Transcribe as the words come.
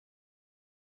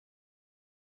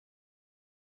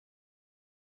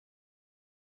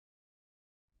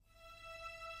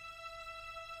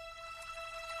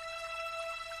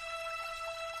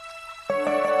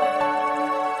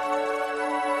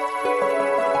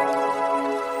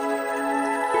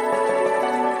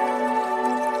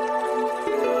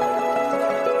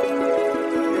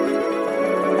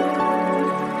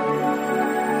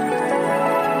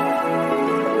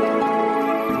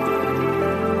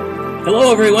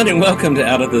Hello, everyone, and welcome to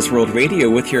Out of This World Radio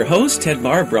with your host, Ted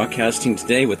Mahr, broadcasting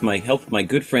today with my help of my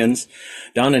good friends,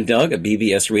 Don and Doug at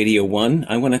BBS Radio 1.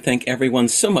 I want to thank everyone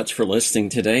so much for listening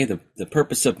today. The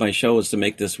purpose of my show is to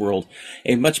make this world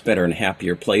a much better and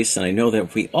happier place, and I know that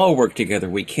if we all work together,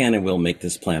 we can and will make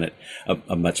this planet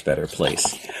a much better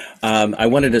place. I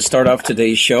wanted to start off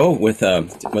today's show with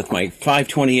my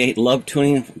 528 love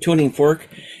tuning fork,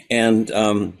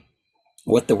 and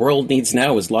what the world needs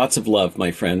now is lots of love, my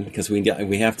friend, because we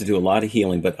have to do a lot of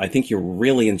healing, but I think you'll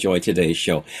really enjoy today's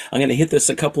show. I'm going to hit this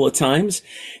a couple of times,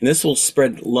 and this will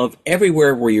spread love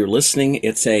everywhere where you're listening.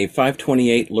 It's a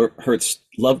 528 hertz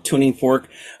love tuning fork,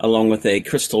 along with a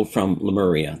crystal from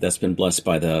Lemuria that's been blessed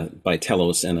by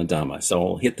Telos and Adama. So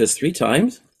I'll hit this 3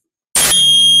 times. I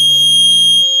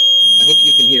hope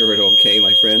you can hear it okay,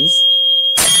 my friends.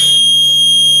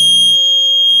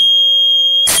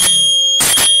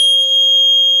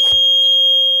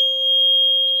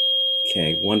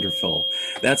 Okay, wonderful.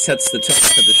 That sets the tone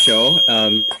for the show.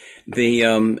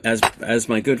 As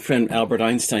my good friend Albert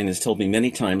Einstein has told me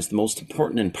many times, the most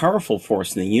important and powerful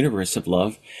force in the universe of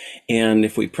love. And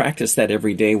if we practice that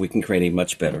every day, we can create a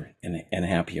much better and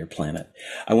happier planet.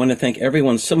 I want to thank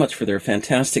everyone so much for their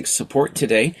fantastic support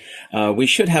today. We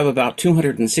should have about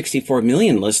 264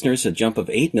 million listeners, a jump of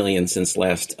 8 million since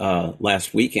last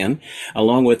weekend,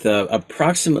 along with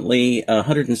approximately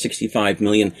 165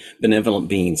 million benevolent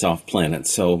beings off planet.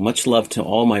 So much love to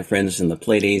all my friends in the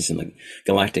Pleiades and the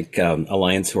Galactic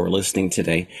Alliance who are listening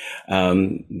today.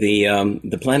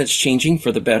 The planet's changing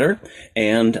for the better,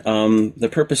 and the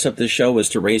purpose of this show is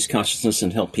to raise consciousness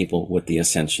and help people with the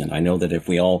ascension. I know that if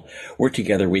we all work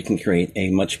together, we can create a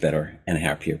much better and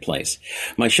happier place.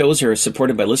 My shows are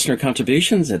supported by listener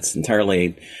contributions. It's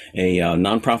entirely a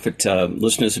nonprofit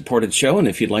listener-supported show, and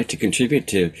if you'd like to contribute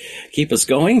to keep us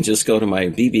going, just go to my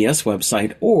BBS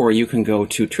website, or you can go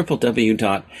to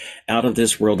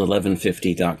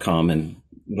www.outofthisworld1150.com and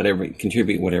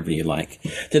contribute whatever you like.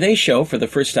 Today's show for the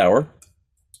first hour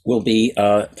will be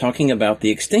talking about the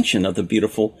extinction of the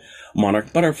beautiful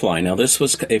monarch butterfly. Now, this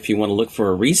was, if you want to look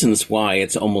for reasons why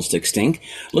it's almost extinct,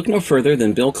 look no further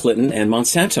than Bill Clinton and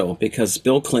Monsanto, because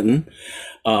Bill Clinton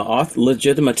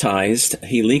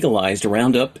he legalized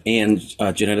Roundup and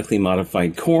genetically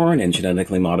modified corn and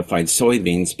genetically modified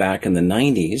soybeans back in the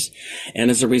 90s. And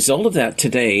as a result of that,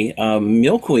 today,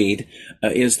 milkweed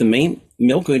is the main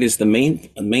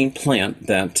plant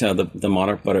that the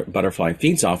monarch butterfly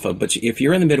feeds off of. But if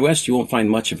you're in the Midwest, you won't find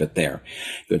much of it there.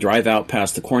 Go drive out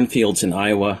past the cornfields in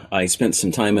Iowa. I spent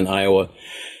some time in Iowa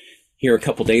here a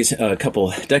couple decades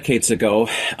ago.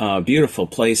 Beautiful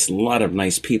place, a lot of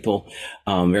nice people,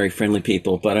 very friendly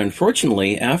people. But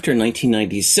unfortunately, after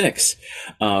 1996,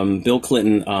 Bill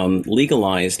Clinton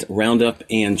legalized Roundup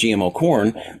and GMO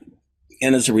corn.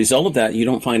 And as a result of that, you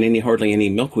don't find hardly any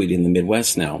milkweed in the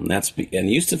Midwest now. And you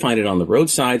used to find it on the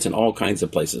roadsides and all kinds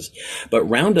of places. But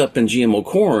Roundup and GMO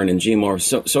corn and GMO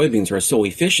soybeans are so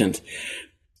efficient,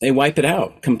 they wipe it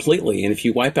out completely. And if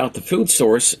you wipe out the food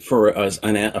source for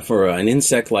an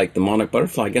insect like the monarch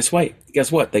butterfly, guess what?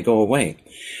 They go away.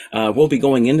 We'll be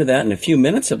going into that in a few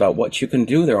minutes about what you can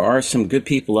do. There are some good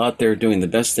people out there doing the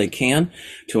best they can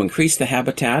to increase the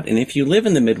habitat. And if you live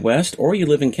in the Midwest, or you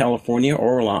live in California,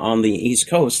 or on the East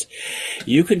Coast,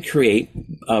 you could create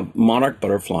monarch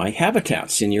butterfly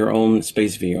habitats in your own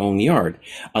space of your own yard.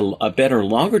 A better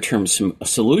longer-term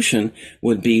solution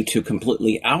would be to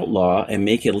completely outlaw and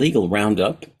make illegal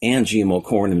Roundup and GMO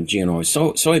corn and GMO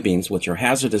soybeans, which are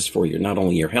hazardous for not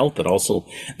only your health, but also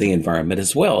the environment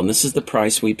as well. And this is the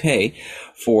price we pay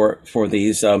for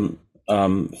these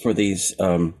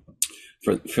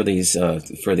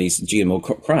GMO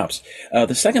crops.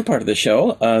 The second part of the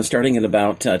show, starting at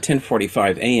about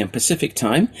 10:45 a.m. Pacific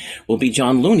time, will be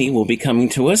John Looney will be coming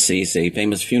to us. He's a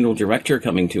famous funeral director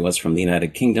coming to us from the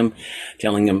United Kingdom,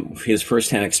 telling him his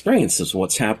firsthand experiences of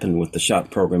what's happened with the SHOT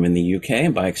program in the UK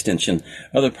and by extension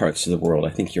other parts of the world.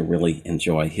 I think you'll really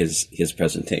enjoy his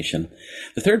presentation.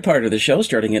 The third part of the show,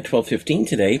 starting at 12:15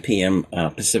 today p.m.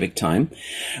 Pacific time,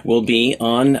 will be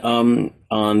on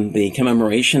the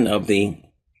commemoration of the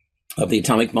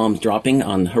atomic bombs dropping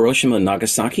on Hiroshima and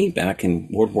Nagasaki back in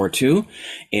World War II.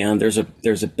 And there's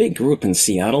a big group in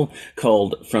Seattle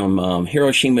called From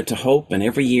Hiroshima to Hope. And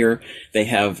every year they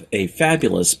have a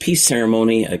fabulous peace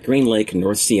ceremony at Green Lake in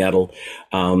North Seattle.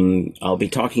 I'll be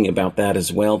talking about that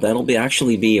as well. That'll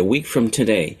actually be a week from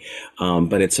today.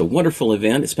 But it's a wonderful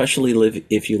event, especially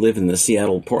if you live in the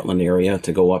Seattle, Portland area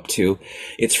to go up to.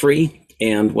 It's free.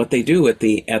 And what they do at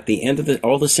the end of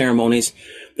all the ceremonies,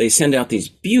 they send out these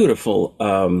beautiful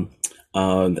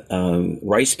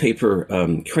rice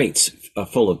paper crates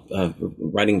full of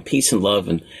writing peace and love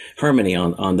and harmony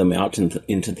on them out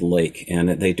into the lake. And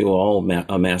they do all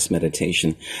a mass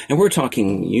meditation. And we're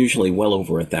talking usually well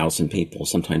over 1,000 people,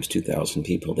 sometimes 2,000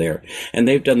 people there. And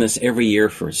they've done this every year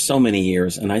for so many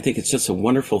years. And I think it's just a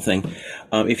wonderful thing.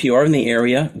 If you are in the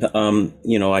area,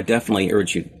 I definitely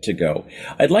urge you to go.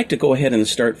 I'd like to go ahead and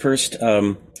start first.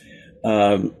 Don,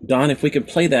 if we could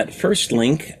play that first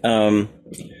link,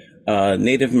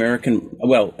 Native American,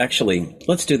 well, actually,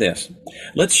 let's do this.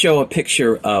 Let's show a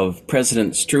picture of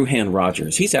President Struhan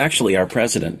Rogers. He's actually our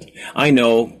president. I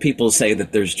know people say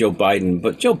that there's Joe Biden,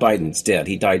 but Joe Biden's dead.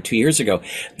 He died 2 years ago.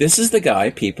 This is the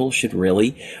guy people should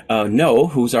really know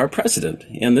who's our president.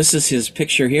 And this is his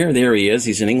picture here. There he is.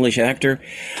 He's an English actor,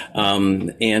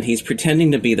 and he's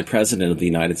pretending to be the president of the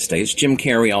United States. Jim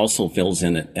Carrey also fills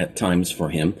in at times for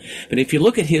him. But if you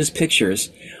look at his pictures,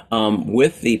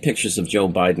 with the pictures of Joe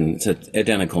Biden, it's an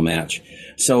identical match.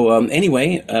 So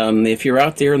anyway, if you're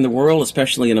out there in the world,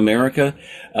 especially in America,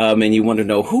 and you want to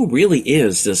know who really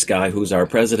is this guy who's our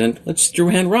president, it's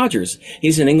Struhan Rogers.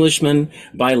 He's an Englishman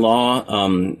by law.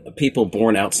 People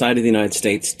born outside of the United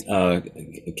States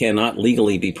cannot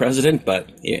legally be president,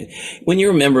 but when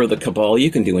you're a member of the cabal,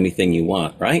 you can do anything you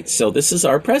want, right? So this is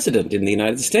our president in the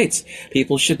United States.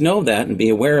 People should know that and be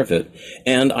aware of it.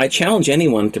 And I challenge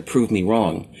anyone to prove me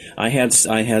wrong. I had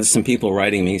some people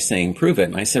writing me saying, prove it.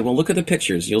 And I said, well, look at the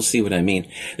pictures. You'll see what I mean.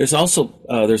 There's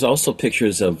also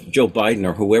pictures of Joe Biden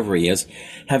or whoever he is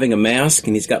having a mask,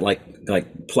 and he's got like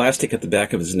plastic at the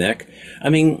back of his neck. I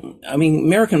mean,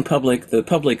 American public, the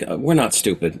public, we're not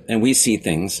stupid, and we see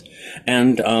things.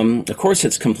 And of course,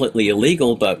 it's completely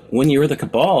illegal. But when you're the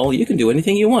cabal, you can do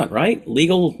anything you want, right?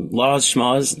 Legal laws,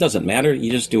 schmas, doesn't matter.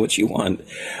 You just do what you want.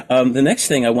 The next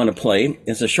thing I want to play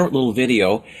is a short little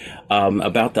video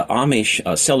about the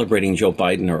Amish celebrating Joe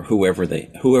Biden or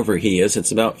whoever he is.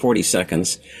 It's about 40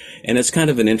 seconds, and it's kind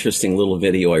of an interesting little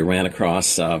video I ran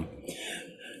across. A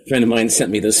friend of mine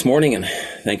sent me this morning, and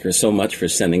thank her so much for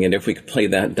sending it. If we could play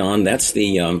that, Don, that's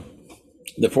the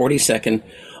 40-second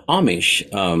Amish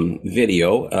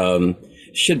video.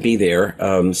 Should be there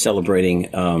celebrating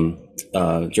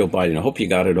Joe Biden. I hope you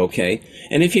got it okay.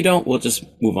 And if you don't, we'll just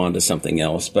move on to something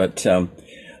else. But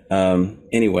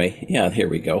anyway, yeah, here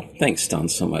we go. Thanks, Don,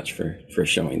 so much for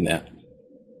showing that.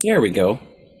 There we go.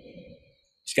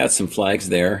 He's got some flags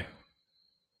there.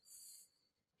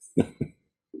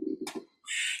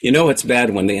 You know, it's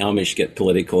bad when the Amish get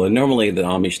political, and normally the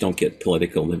Amish don't get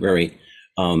political. They're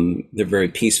very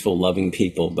peaceful, loving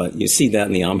people, but you see that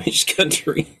in the Amish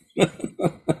country.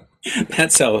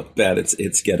 That's how bad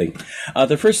it's getting.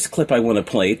 The first clip I want to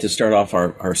play to start off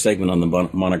our segment on the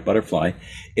monarch butterfly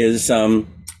is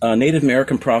Native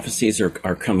American Prophecies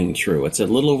are coming true. It's a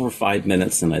little over 5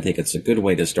 minutes, and I think it's a good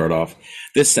way to start off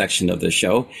this section of the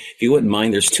show. If you wouldn't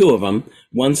mind, there's two of them.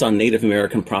 One's on Native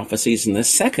American Prophecies, and the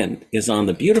second is on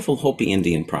the beautiful Hopi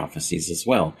Indian prophecies as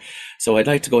well. So I'd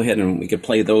like to go ahead and we could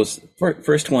play those.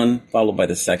 First one, followed by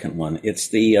the second one. It's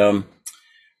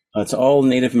it's all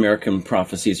Native American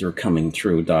Prophecies are coming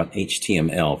true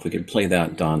 .html. If we could play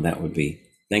that, Don, that would be,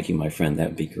 thank you, my friend, that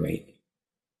would be great.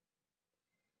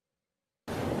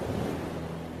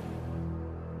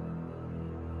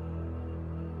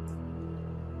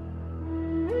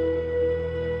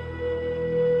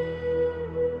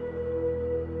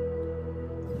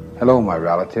 Hello, my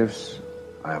relatives.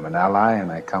 I am an ally,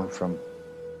 and I come from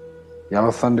Yellow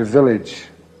Thunder Village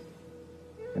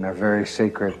in our very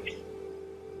sacred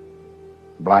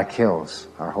Black Hills,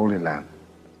 our holy land.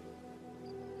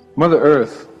 Mother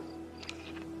Earth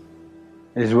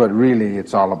is what really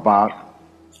it's all about.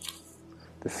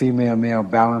 The female-male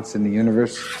balance in the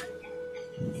universe.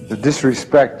 The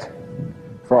disrespect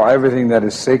for everything that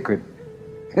is sacred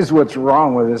is what's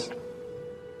wrong with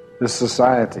this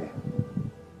society.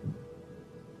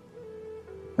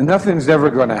 And nothing's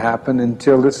ever going to happen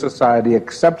until this society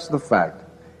accepts the fact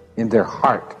in their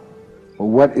heart. But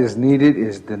what is needed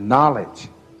is the knowledge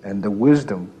and the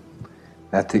wisdom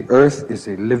that the earth is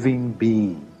a living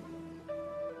being.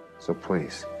 So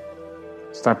please,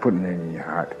 start putting it in your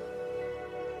heart.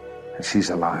 And she's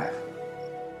alive.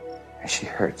 And she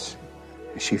hurts.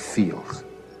 And she feels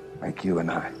like you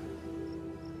and I.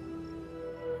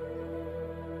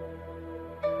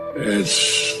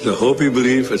 It's the Hopi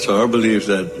belief, it's our belief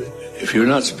that if you're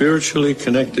not spiritually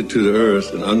connected to the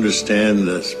earth and understand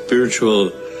the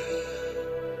spiritual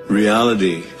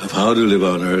reality of how to live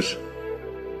on earth,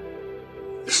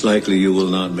 it's likely you will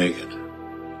not make it.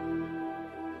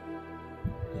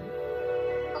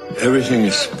 Everything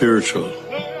is spiritual.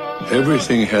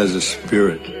 Everything has a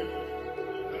spirit.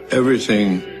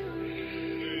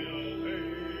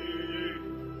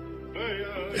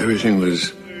 Everything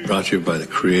was brought to you by the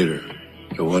Creator,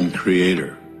 the one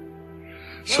Creator.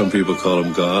 Some people call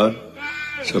him God,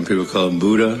 some people call him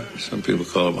Buddha, some people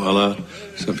call him Allah,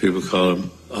 some people call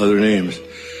him other names.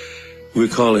 We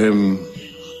call him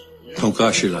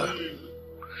Tonkashila,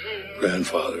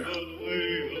 grandfather.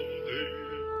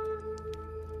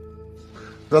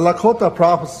 The Lakota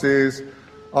prophecies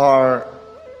are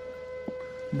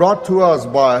brought to us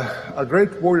by a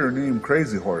great warrior named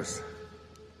Crazy Horse.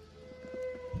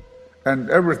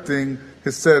 And everything he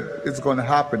said is going to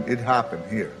happen, it happened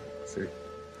here, see.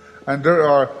 And there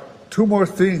are two more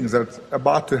things that's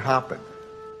about to happen.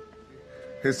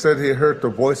 He said he heard the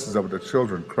voices of the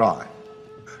children cry.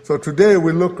 So today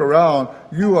we look around,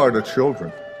 you are the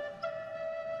children.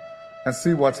 And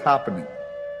see what's happening.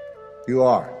 You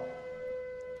are.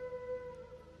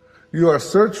 You are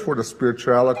search for the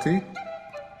spirituality,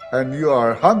 and you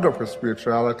are hunger for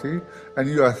spirituality, and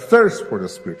you are thirst for the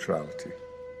spirituality.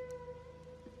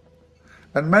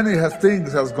 And many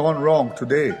things has gone wrong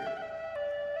today.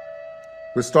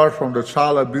 We start from the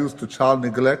child abuse to child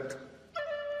neglect,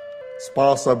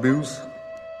 spouse abuse,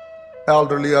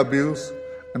 elderly abuse,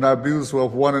 and abuse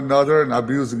of one another and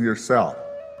abusing yourself.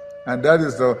 And that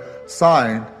is the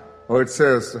sign where it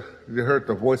says, you heard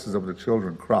the voices of the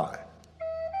children cry.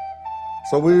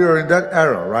 So we are in that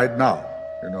era right now.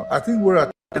 I think we're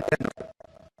at the end of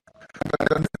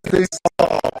it.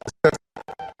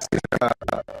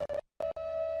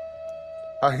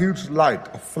 A huge light,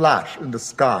 a flash in the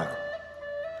sky,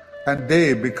 and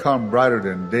day become brighter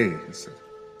than day, he said.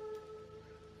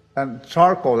 And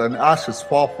charcoal and ashes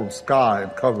fall from sky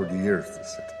and cover the earth, he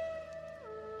said.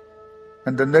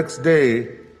 And the next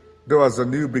day, there was a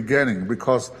new beginning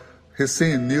because he's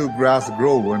seen new grass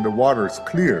grow when the water is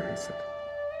clear, he said.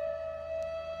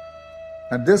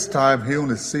 And this time he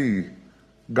only see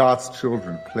God's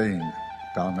children playing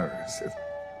down there, he said.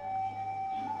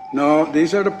 No,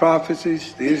 these are the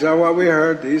prophecies. These are what we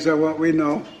heard. These are what we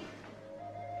know.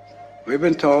 We've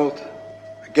been told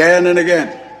again and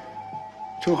again.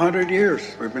 200 years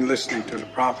we've been listening to the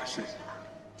prophecies.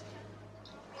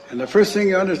 And the first thing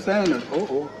you understand is,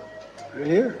 they're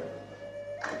here.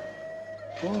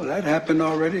 Oh, that happened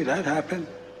already. That happened.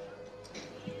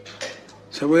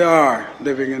 So we are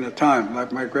living in a time,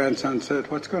 like my grandson said,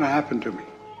 what's going to happen to me?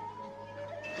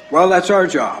 Well, that's our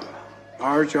job.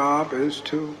 Our job is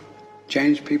to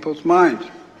change people's minds.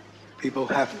 People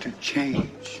have to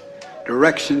change.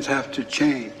 Directions have to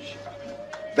change.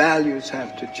 Values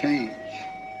have to change.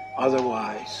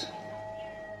 Otherwise,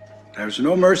 there's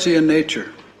no mercy in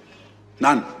nature.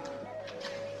 None.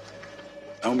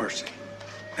 No mercy.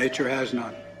 Nature has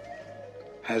none.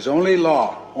 Has only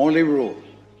law, only rule.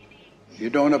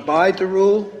 You don't abide the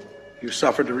rule, you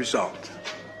suffer the result.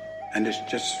 And it's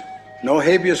just no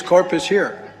habeas corpus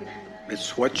here.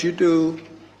 It's what you do,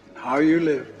 how you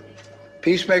live.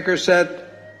 Peacemaker said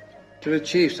to the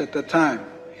chiefs at the time,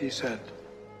 he said,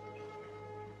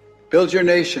 build your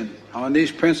nation on these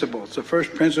principles. The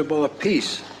first principle of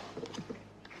peace.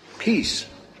 Peace.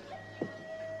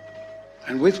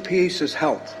 And with peace is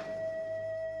health.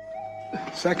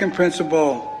 Second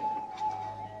principle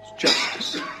is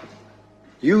justice.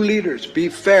 You leaders, be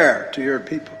fair to your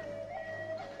people.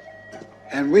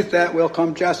 And with that will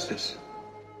come justice.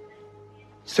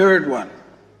 Third one,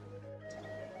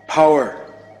 power.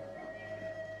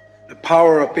 The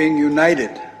power of being united.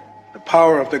 The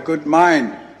power of the good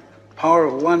mind. Power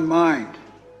of one mind.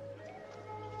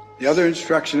 The other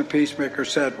instruction a peacemaker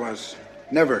said was,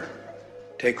 never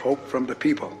take hope from the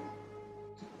people.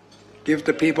 Give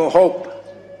the people hope.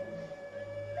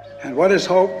 And what is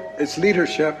hope? It's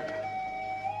leadership.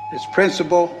 It's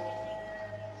principle.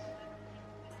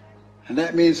 And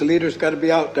that means the leader's got to be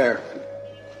out there.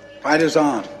 Fight is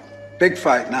on. Big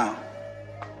fight now.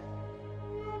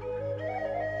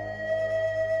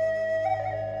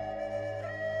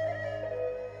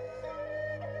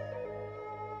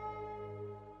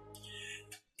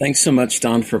 Thanks so much,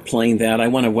 Don, for playing that. I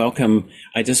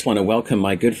just want to welcome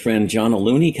my good friend, John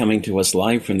Aluni, coming to us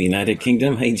live from the United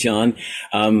Kingdom. Hey, John,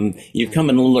 you've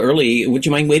come in a little early. Would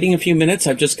you mind waiting a few minutes?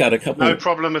 I've just got a couple. No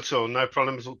problem at all. No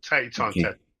problem at all. Take your time, Okay.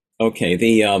 Ted. Okay.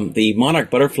 The monarch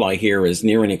butterfly here is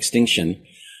nearing extinction,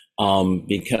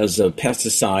 because of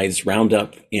pesticides,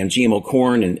 Roundup, and GMO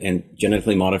corn and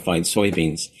genetically modified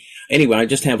soybeans. Anyway, I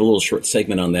just have a little short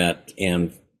segment on that,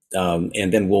 and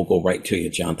then we'll go right to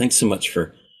you, John. Thanks so much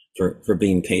for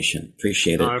being patient.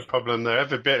 Appreciate it. No problem there.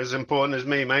 Every bit as important as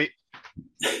me, mate.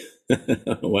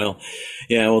 Well,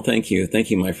 yeah. Well, thank you,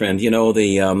 my friend.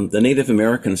 The Native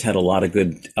Americans had a lot of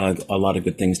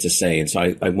good things to say, and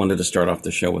so I wanted to start off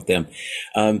the show with them.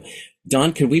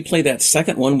 Don, could we play that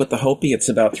second one with the Hopi? It's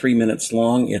about 3 minutes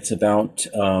long. It's about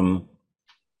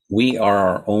we are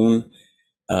our own.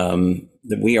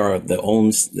 We are the own.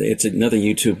 It's another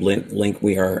YouTube link.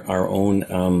 We are our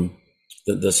own.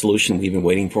 The solution we've been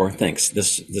waiting for. Thanks.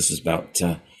 This is about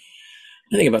I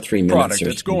think about 3 minutes. Product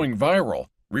that's going viral.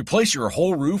 Replace your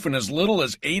whole roof in as little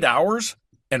as 8 hours.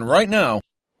 And right now,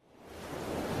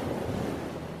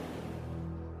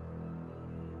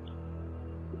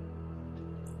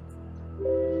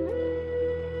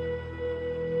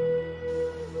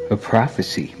 a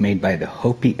prophecy made by the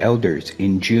Hopi elders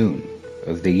in June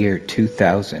of the year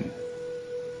 2000.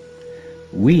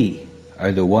 We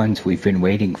are the ones we've been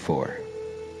waiting for.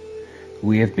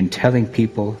 We have been telling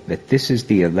people that this is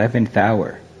the 11th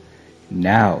hour.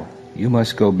 Now you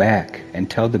must go back and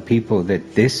tell the people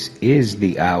that this is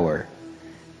the hour,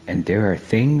 and there are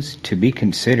things to be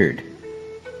considered.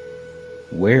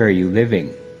 Where are you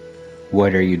living?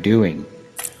 What are you doing?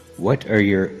 What are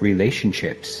your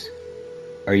relationships?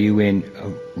 Are you in a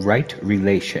right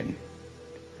relation?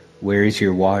 Where is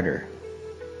your water?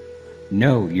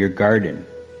 Know your garden.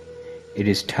 It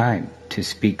is time to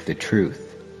speak the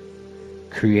truth.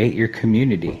 Create your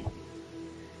community.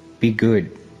 Be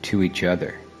good to each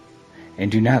other.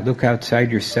 And do not look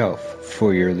outside yourself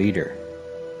for your leader.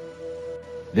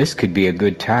 This could be a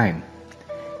good time.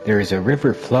 There is a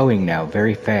river flowing now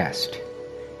very fast.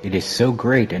 It is so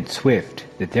great and swift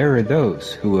that there are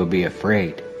those who will be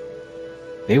afraid.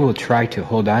 They will try to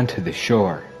hold on to the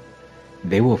shore.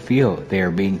 They will feel they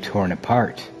are being torn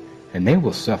apart, and they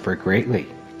will suffer greatly.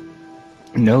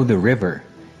 Know the river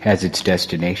has its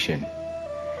destination.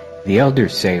 The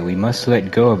elders say we must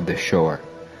let go of the shore,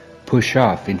 push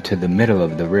off into the middle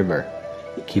of the river,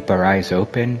 keep our eyes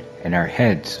open and our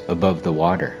heads above the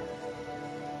water.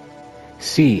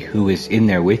 See who is in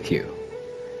there with you,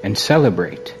 and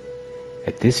celebrate.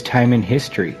 At this time in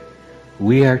history,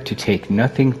 we are to take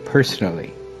nothing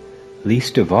personally,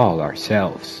 least of all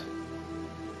ourselves.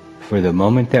 For the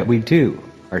moment that we do,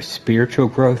 our spiritual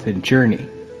growth and journey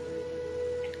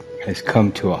has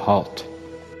come to a halt.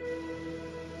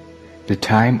 The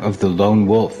time of the lone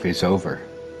wolf is over.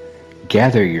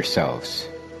 Gather yourselves.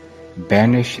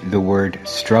 Banish the word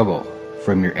struggle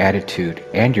from your attitude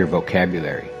and your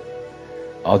vocabulary.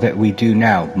 All that we do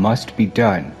now must be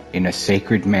done in a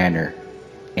sacred manner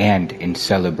and in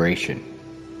celebration.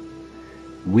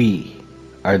 We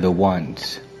are the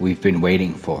ones we've been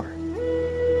waiting for.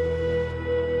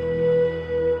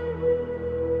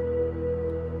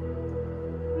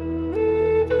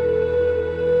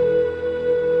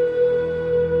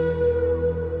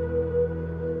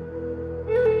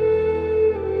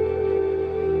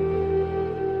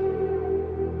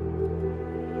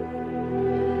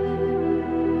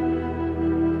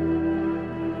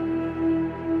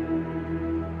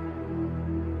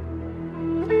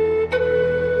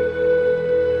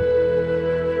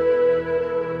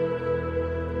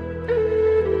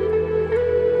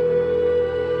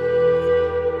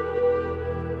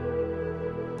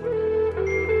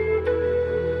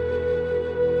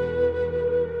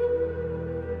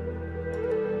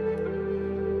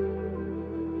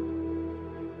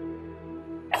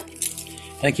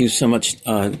 Thank you so much,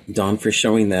 Don, for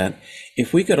showing that.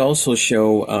 If we could also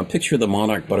show a picture of the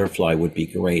monarch butterfly would be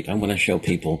great. I want to show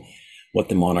people what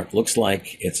the monarch looks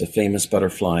like. It's a famous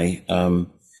butterfly.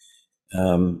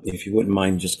 If you wouldn't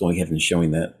mind just going ahead and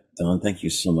showing that, Don, thank you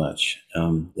so much.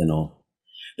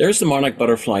 There's the monarch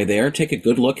butterfly there. Take a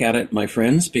good look at it, my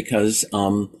friends, because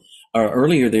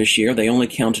earlier this year, they only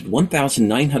counted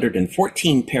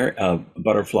 1,914 pair of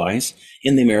butterflies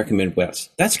in the American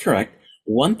Midwest. That's correct.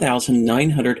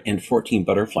 1,914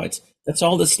 butterflies. That's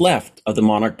all that's left of the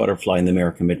monarch butterfly in the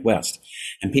American Midwest.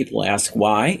 And people ask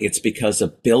why. It's because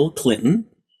of Bill Clinton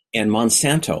and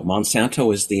Monsanto.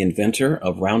 Monsanto is the inventor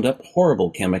of Roundup,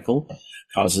 horrible chemical,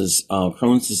 causes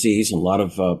Crohn's disease and a lot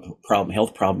of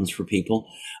health problems for people.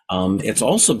 It's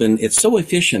so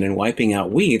efficient in wiping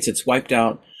out weeds. It's wiped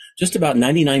out just about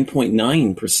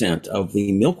 99.9% of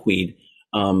the milkweed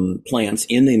plants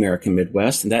in the American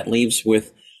Midwest. And that leaves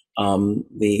with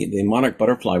the monarch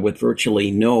butterfly with virtually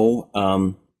no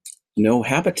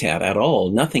habitat at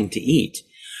all, nothing to eat.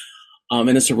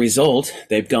 And as a result,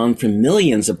 they've gone from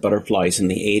millions of butterflies in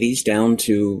the 80s down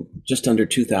to just under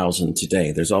 2,000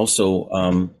 today. There's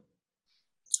also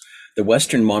the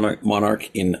western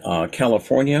monarch in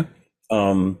California,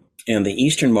 and the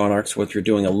eastern monarchs, which are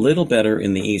doing a little better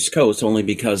in the East Coast, only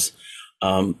because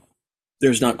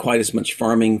there's not quite as much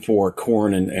farming for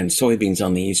corn and soybeans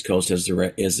on the East Coast as there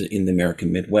is in the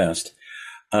American Midwest.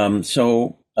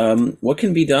 What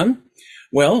can be done?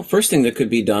 Well, first thing that could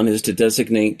be done is to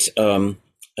designate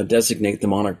designate the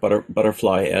monarch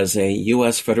butterfly as a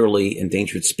U.S. federally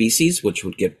endangered species, which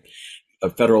would get a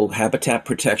federal habitat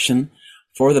protection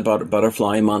for the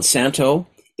butterfly. Monsanto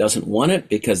doesn't want it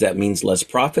because that means less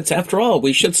profits. After all,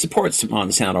 we should support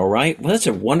Monsanto, right? Well, that's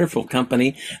a wonderful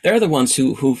company. They're the ones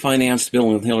who financed Bill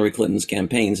and Hillary Clinton's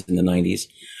campaigns in the 90s.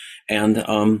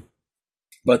 And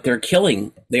but they are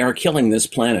killing this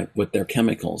planet with their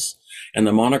chemicals. And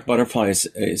the monarch butterfly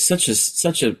is such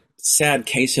a sad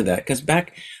case of that, because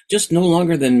back just no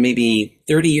longer than maybe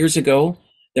 30 years ago,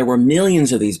 there were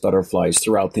millions of these butterflies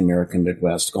throughout the American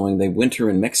Midwest they winter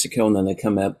in Mexico and then they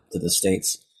come up to the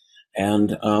States.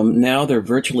 And now they're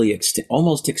virtually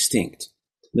almost extinct.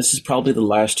 This is probably the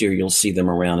last year you'll see them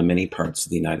around in many parts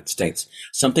of the United States.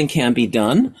 Something can be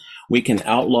done. We can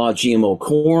outlaw GMO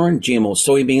corn, GMO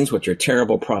soybeans, which are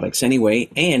terrible products anyway,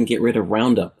 and get rid of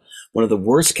Roundup, one of the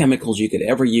worst chemicals you could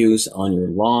ever use on your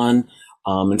lawn,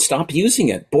 and stop using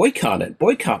it. Boycott it.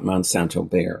 Boycott Monsanto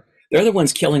Bayer. They're the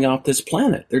ones killing off this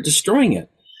planet. They're destroying it.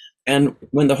 And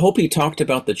when the Hopi talked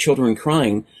about the children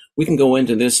crying, we can go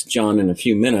into this, John, in a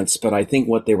few minutes, but I think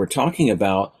what they were talking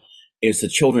about is the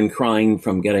children crying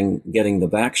from getting the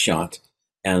vax shot.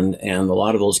 And a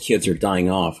lot of those kids are dying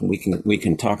off, and we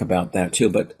can talk about that too.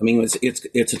 But I mean,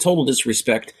 it's a total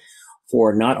disrespect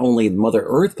for not only Mother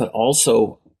Earth, but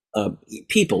also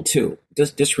people too.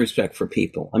 Disrespect for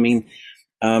people. I mean,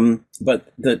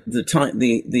 but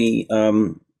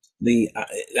the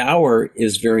hour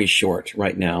is very short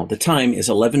right now. The time is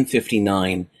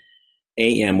 11:59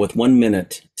 a.m. with 1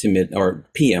 minute to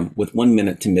p.m. with 1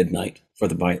 minute to midnight for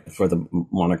the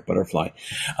monarch butterfly.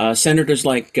 Senators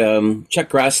like Chuck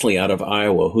Grassley out of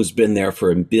Iowa, who's been there for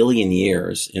a billion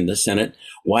years in the Senate,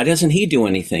 why doesn't he do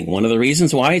anything? One of the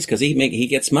reasons why is because he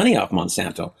gets money off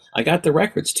Monsanto. I got the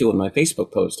records too in my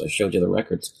Facebook post. I showed you the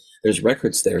records. There's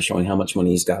records there showing how much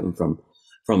money he's gotten from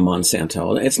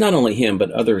Monsanto. It's not only him, but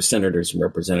other senators and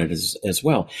representatives as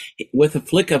well. With a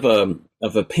flick of a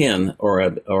pen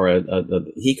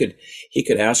he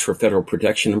could ask for federal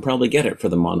protection and probably get it for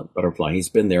the monarch butterfly. He's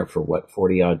been there for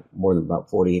more than about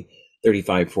 40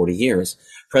 years.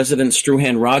 President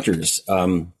Struhan Rogers,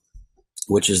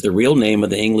 which is the real name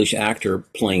of the English actor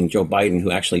playing Joe Biden,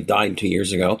 who actually died 2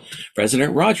 years ago.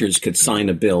 President Rogers could sign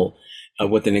a bill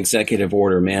with an executive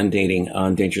order mandating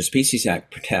Endangered Species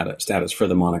Act status for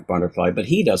the monarch butterfly, but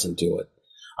he doesn't do it.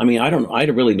 I mean, I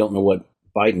really don't know what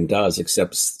Biden does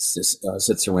except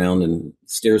sits around and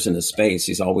stares into space.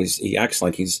 He acts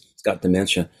like he's got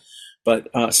dementia. But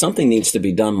something needs to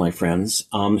be done, my friends.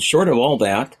 Short of all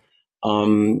that,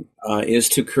 is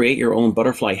to create your own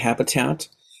butterfly habitat.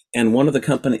 And one of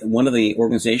the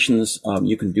organizations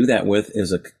you can do that with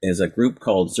is a group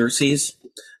called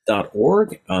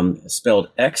Xerces.org, spelled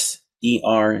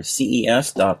XERCES.org.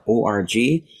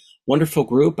 Wonderful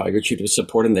group. I urge you to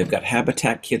support them. They've got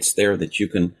habitat kits there that you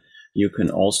can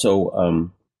also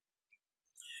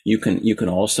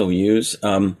use.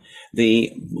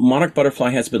 The monarch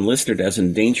butterfly has been listed as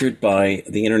endangered by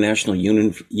the International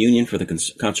Union for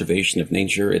the Conservation of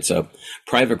Nature. It's a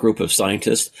private group of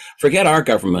scientists. Forget our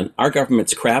government. Our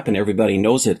government's crap, and everybody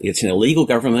knows it. It's an illegal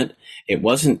government. It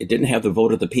didn't have the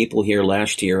vote of the people here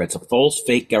last year. It's a false,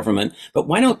 fake government. But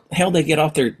why don't they get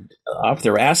off their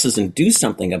asses and do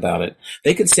something about it?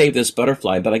 They could save this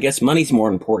butterfly, but I guess money's more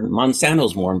important.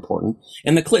 Monsanto's more important,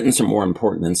 and the Clintons are more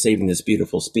important than saving this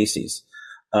beautiful species.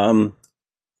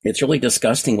 It's really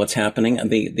disgusting what's happening.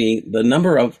 The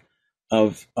number of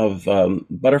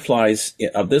butterflies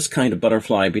of this kind of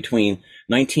butterfly between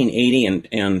 1980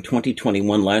 and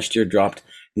 2021 last year dropped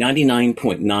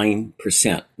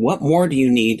 99.9%. What more do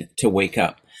you need to wake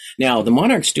up? Now, the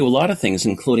monarchs do a lot of things,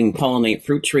 including pollinate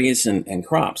fruit trees and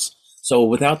crops. So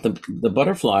without the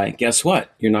butterfly, guess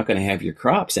what? You're not going to have your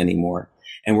crops anymore.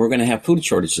 And we're going to have food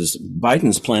shortages.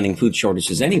 Biden's planning food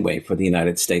shortages anyway for the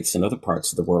United States and other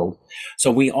parts of the world.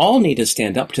 So we all need to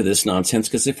stand up to this nonsense,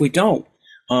 because if we don't,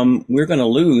 we're going to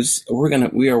lose.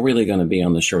 We are really going to be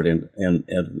on the short end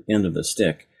of the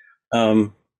stick.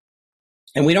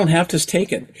 And we don't have to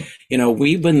take it. You know,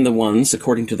 we've been the ones,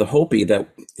 according to the Hopi, that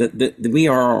we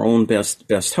are our own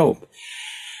best hope.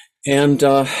 And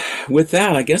with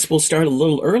that, I guess we'll start a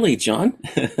little early, John,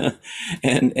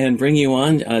 and bring you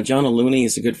on. John Aluni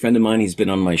is a good friend of mine. He's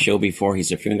been on my show before.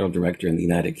 He's a funeral director in the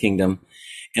United Kingdom.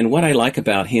 And what I like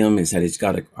about him is that he's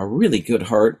got a really good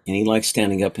heart, and he likes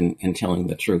standing up and telling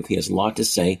the truth. He has a lot to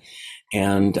say.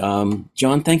 And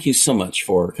John, thank you so much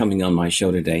for coming on my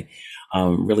show today.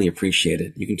 Really appreciate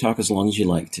it. You can talk as long as you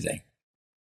like today.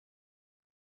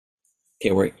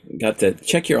 Okay, we got to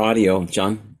check your audio,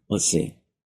 John. Let's see.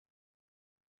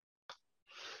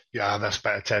 Yeah, that's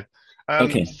better, Ted.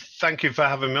 Okay. Thank you for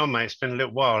having me on, mate. It's been a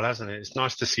little while, hasn't it? It's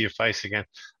nice to see your face again,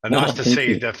 and No, nice to thank see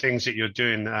you. the things that you're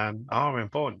doing are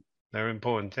important. They're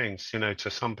important things. You know, to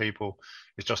some people,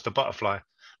 it's just a butterfly,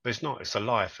 but it's not. It's a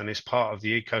life, and it's part of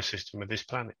the ecosystem of this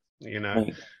planet. You know,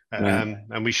 Right. Right.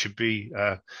 and we should be.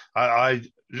 I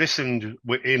listened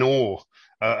in awe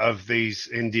of these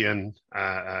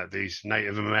these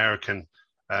Native American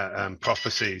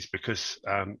prophecies, because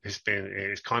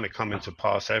it's kind of coming to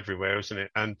pass everywhere, isn't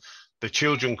it? And the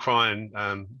children crying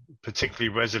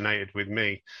particularly resonated with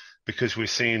me, because we're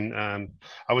seeing.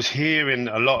 I was hearing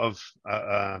a lot of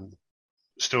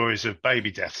stories of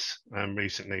baby deaths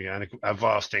recently, and a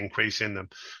vast increase in them.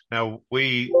 Now,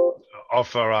 we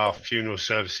offer our funeral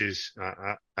services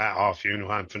at our funeral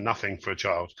home for nothing for a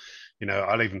child. You know,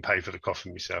 I'll even pay for the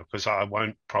coffin myself, because I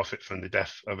won't profit from the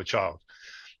death of a child.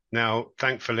 Now,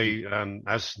 thankfully,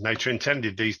 as nature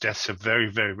intended, these deaths are very,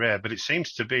 very rare, but it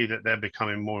seems to be that they're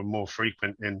becoming more and more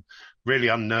frequent in really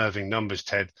unnerving numbers,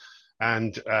 Ted.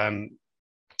 And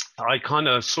I kind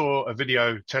of saw a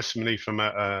video testimony from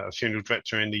a funeral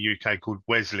director in the UK called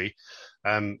Wesley.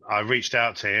 I reached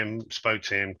out to him, spoke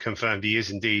to him, confirmed he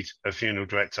is indeed a funeral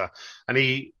director. And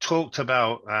he talked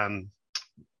about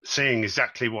seeing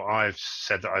exactly what I've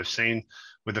said that I've seen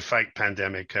with the fake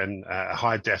pandemic and a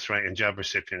high death rate in jab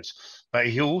recipients. But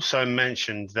he also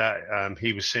mentioned that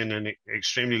he was seeing an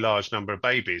extremely large number of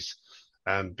babies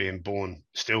being born,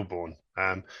 stillborn.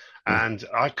 And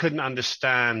I couldn't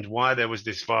understand why there was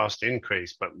this vast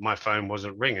increase, but my phone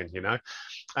wasn't ringing, you know.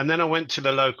 And then I went to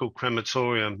the local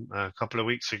crematorium a couple of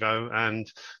weeks ago,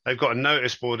 and they've got a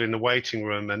notice board in the waiting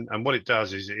room. And what it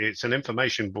does is it's an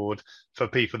information board for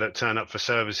people that turn up for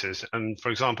services. And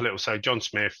for example, it will say John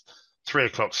Smith,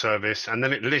 3:00 service, and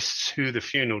then it lists who the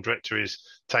funeral director is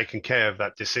taking care of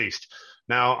that deceased.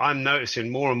 Now, I'm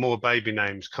noticing more and more baby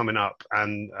names coming up,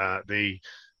 and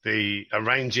the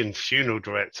arranging funeral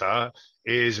director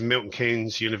is Milton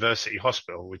Keynes University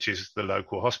Hospital, which is the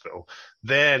local hospital.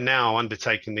 They're now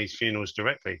undertaking these funerals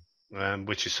directly,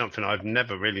 which is something I've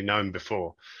never really known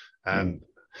before.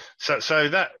 So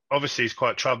that obviously is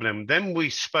quite troubling. Then we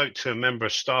spoke to a member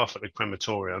of staff at the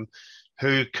crematorium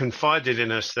who confided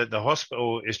in us that the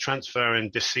hospital is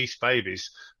transferring deceased babies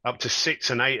up to 6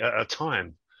 and 8 at a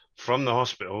time from the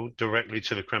hospital directly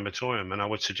to the crematorium. And I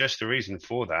would suggest the reason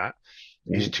for that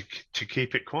is to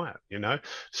keep it quiet, you know.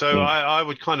 So I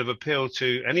would kind of appeal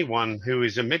to anyone who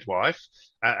is a midwife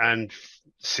and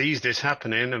sees this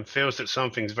happening and feels that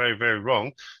something's very, very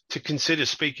wrong, to consider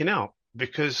speaking out,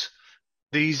 because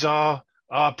these are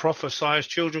our prophesied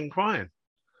children crying.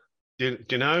 You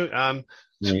know,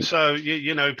 so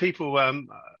you know, people.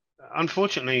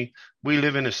 Unfortunately, we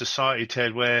live in a society,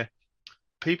 Ted, where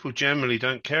people generally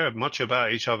don't care much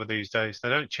about each other these days. They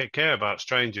don't care about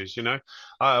strangers. You know,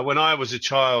 when I was a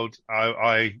child,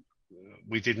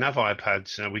 we didn't have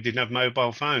iPads. We didn't have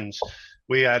mobile phones.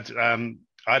 We had I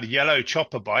had a yellow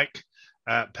chopper bike,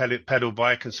 pedal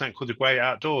bike, and something called the Great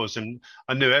Outdoors, and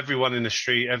I knew everyone in the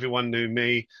street. Everyone knew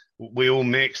me. We all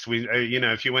mixed. We, you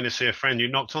know, if you went to see a friend, you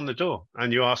knocked on the door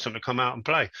and you asked them to come out and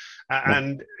play.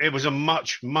 And it was a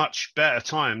much, much better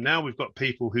time. Now we've got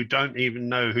people who don't even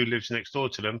know who lives next door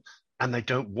to them, and they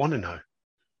don't want to know.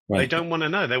 They don't want to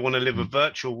know. They want to live a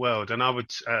virtual world. And I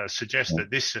would suggest that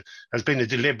this has been a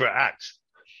deliberate act,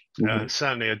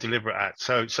 certainly a deliberate act.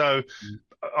 So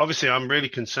obviously, I'm really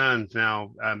concerned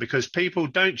now because people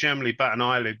don't generally bat an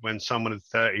eyelid when someone of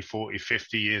 30, 40,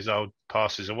 50 years old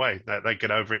passes away. They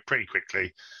get over it pretty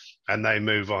quickly and they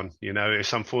move on. You know,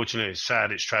 it's unfortunate, it's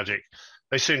sad, it's tragic.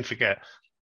 They soon forget.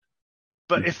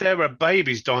 But if there are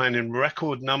babies dying in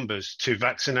record numbers to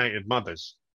vaccinated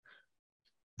mothers,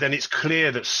 then it's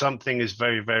clear that something is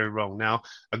very, very wrong. Now,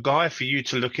 a guy for you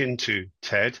to look into,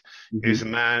 Ted, is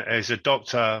a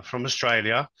doctor from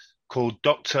Australia called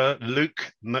Dr.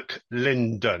 Luke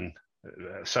McLindon.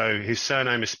 So his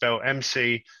surname is spelled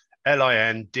McLindon.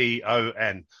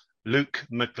 Luke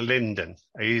McLindon.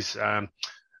 He's an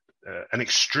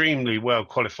extremely well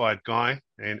qualified guy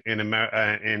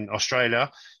in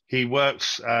Australia. He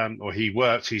works,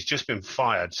 he's just been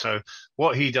fired. So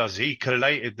what he does, he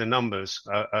collated the numbers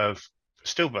of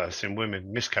stillbirths in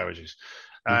women, miscarriages.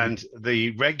 And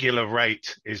the regular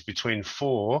rate is between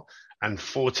 4 and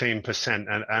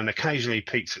 14%, and occasionally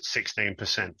peaks at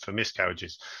 16% for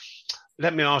miscarriages.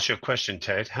 Let me ask you a question,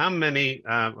 Ted. How many,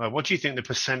 what do you think the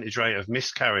percentage rate of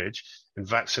miscarriage in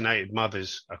vaccinated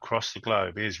mothers across the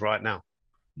globe is right now?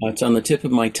 It's on the tip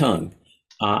of my tongue.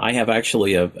 I have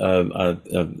actually a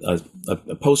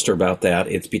poster about that.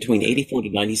 It's between 84 to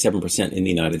 97% in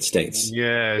the United States.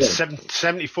 Yeah,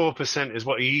 74% is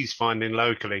what he's finding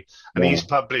locally. And he's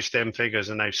published them figures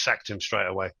and they've sacked him straight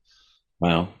away.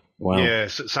 Wow. Wow. Yeah,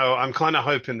 so I'm kind of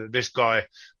hoping that this guy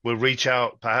will reach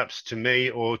out perhaps to me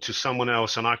or to someone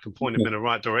else, and I can point him in the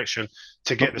right direction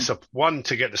to get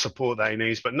to get the support that he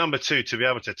needs, but number two, to be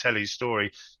able to tell his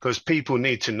story, because people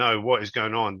need to know what is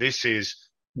going on. This is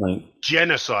Right.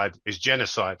 genocide. Is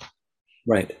genocide.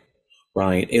 Right.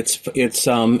 Right. It's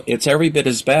every bit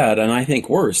as bad, and I think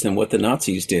worse than what the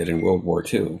Nazis did in World War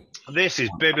II. This is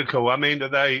biblical. I mean,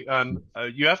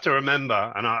 you have to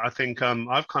remember, and I think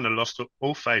I've kind of lost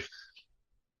all faith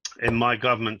in my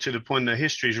government to the point that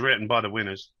history is written by the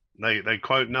winners. They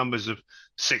quote numbers of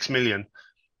 6 million.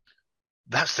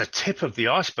 That's the tip of the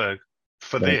iceberg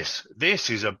for Right. this. This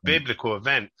is a biblical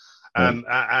event.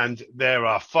 And there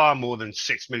are far more than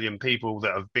 6 million people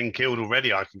that have been killed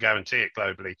already. I can guarantee it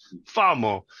globally, far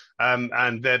more.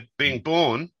 And they're being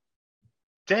born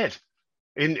dead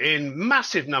in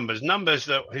massive numbers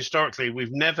that historically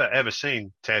we've never ever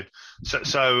seen, Ted.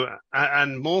 So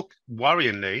and more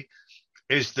worryingly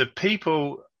is the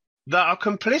people that are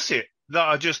complicit, that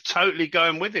are just totally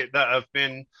going with it, that have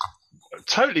been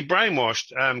totally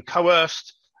brainwashed,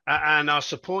 coerced, and are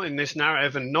supporting this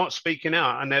narrative and not speaking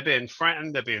out, and they're being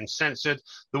threatened, they're being censored.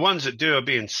 The ones that do are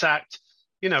being sacked.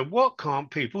 You know, what can't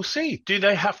people see? Do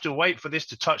they have to wait for this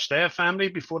to touch their family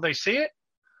before they see it?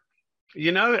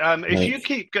 You know, if you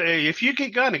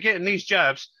keep going and getting these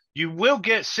jabs, you will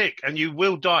get sick and you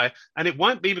will die, and it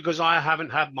won't be because I haven't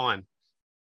had mine.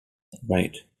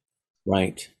 Right.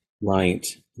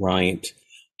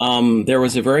 There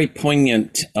was a very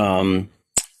poignant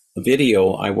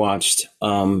video I watched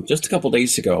just a couple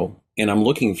days ago, and I'm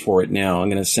looking for it now. I'm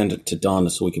going to send it to Donna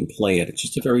so we can play it. It's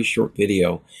just a very short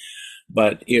video,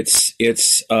 but it's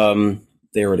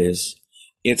there it is.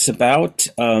 It's about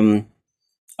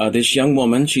this young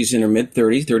woman. She's in her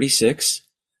mid-30s, 36,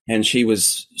 and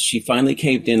she finally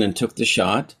caved in and took the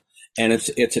shot. And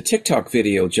it's a TikTok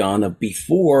video, John, of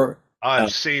before.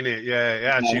 I've seen it.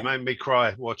 Yeah. She made me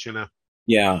cry watching her.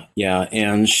 Yeah.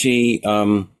 And she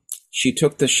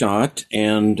took the shot,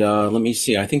 and let me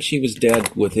see. I think she was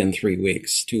dead within 3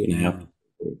 weeks, 2.5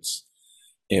 weeks.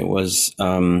 It was.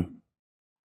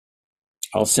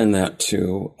 I'll send that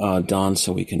to Don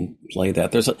so we can play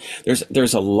that.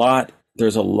 There's a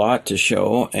lot to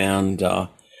show, and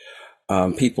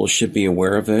people should be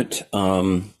aware of it.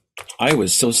 I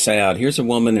was so sad. Here's a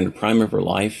woman in the prime of her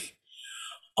life,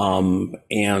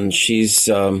 and she's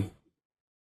that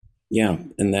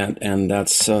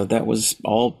was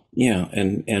all,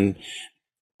 and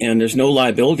there's no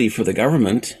liability for the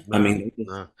government. No, I mean,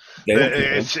 no.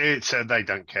 They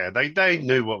don't care. They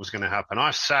knew what was going to happen.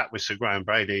 I sat with Sir Graham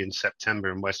Brady in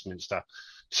September in Westminster,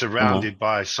 surrounded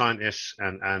by scientists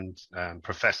and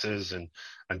professors and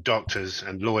doctors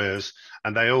and lawyers,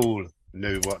 and they all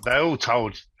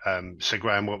told Sir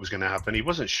Graham what was going to happen. He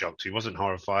wasn't shocked. He wasn't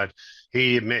horrified.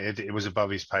 He admitted it was above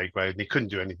his pay grade, and he couldn't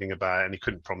do anything about it, and he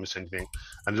couldn't promise anything.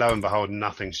 And lo and behold,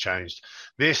 nothing's changed.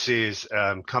 This is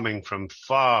coming from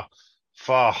far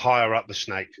higher up the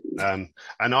snake, and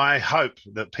I hope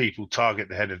that people target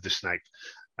the head of the snake.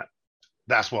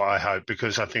 That's what I hope,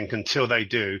 because I think until they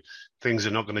do, things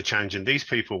are not going to change. And these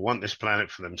people want this planet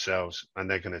for themselves, and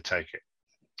they're going to take it,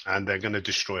 and they're going to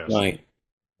destroy us. Right.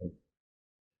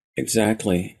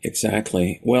 Exactly.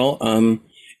 Well,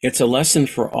 it's a lesson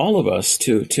for all of us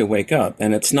to wake up,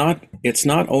 and it's not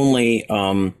only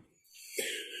the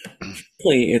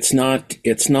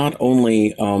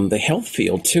health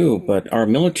field too, but our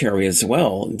military as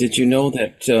well. Did you know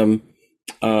that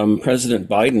President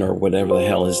Biden, or whatever the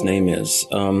hell his name is,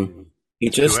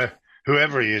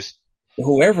 whoever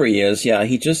he is, yeah,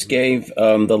 he just gave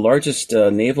the largest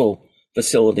naval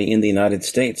facility in the United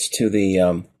States to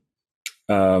the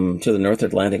North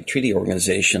Atlantic Treaty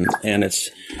Organization, and it's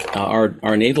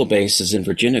our naval base is in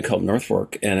Virginia called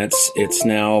Norfolk, and it's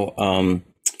now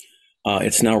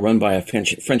run by a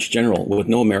French general with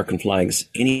no American flags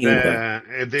anywhere.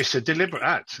 It's a deliberate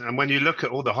act, and when you look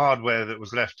at all the hardware that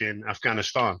was left in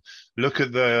Afghanistan, look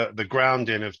at the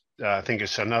grounding of I think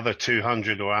it's another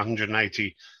 200 or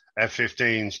 180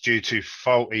 F-15s due to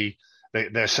faulty.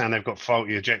 They're saying they've got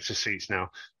faulty ejector seats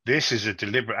now. This is a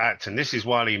deliberate act, and this is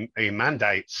why he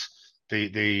mandates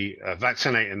the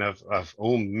vaccinating of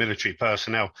all military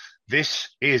personnel. This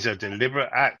is a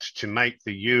deliberate act to make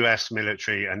the U.S.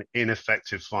 military an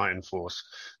ineffective fighting force.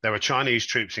 There are Chinese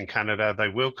troops in Canada. They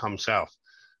will come south.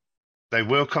 They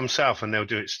will come south, and they'll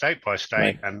do it state by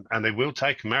state, right. and they will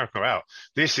take America out.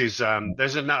 This is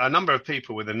there's a number of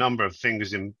people with a number of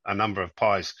fingers in a number of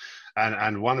pies,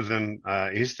 and one of them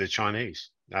is the Chinese.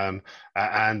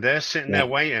 And they're sitting there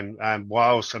waiting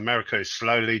whilst America is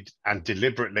slowly and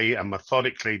deliberately and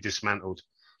methodically dismantled.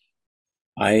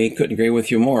 I couldn't agree with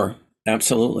you more.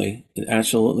 Absolutely,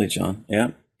 absolutely, John.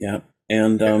 Yeah, yeah.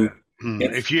 And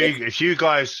it's,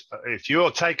 If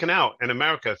you're taken out in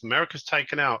America, if America's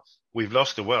taken out, we've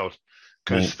lost the world.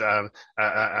 right, Because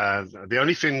the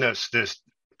only thing that's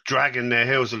dragging their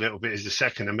heels a little bit is the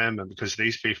Second Amendment, because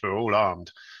these people are all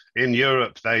armed. In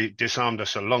Europe, they disarmed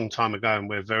us a long time ago, and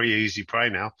we're very easy prey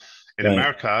now. In right,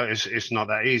 America, it's not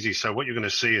that easy. So what you're going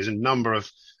to see is a number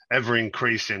of ever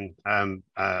increasing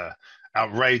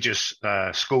outrageous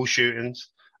school shootings.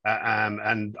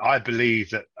 And I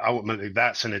believe that ultimately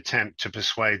that's an attempt to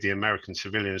persuade the American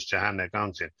civilians to hand their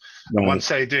guns in. And right, once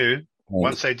they do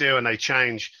and they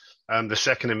change the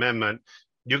Second Amendment,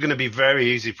 you're going to be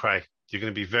very easy prey. You're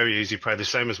going to be very easy prey, the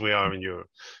same as we are in Europe.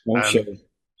 oh, sure,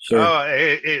 sure,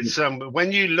 It's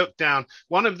when you look down,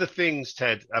 one of the things,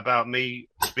 Ted, about me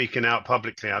speaking out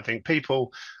publicly, I think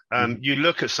people, you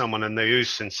look at someone and they use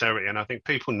sincerity, and I think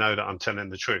people know that I'm telling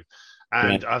the truth.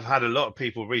 And right, I've had a lot of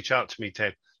people reach out to me,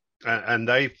 Ted, and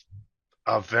they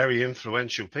are very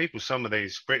influential people. Some of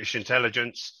these British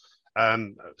intelligence,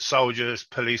 soldiers,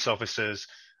 police officers,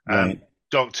 right,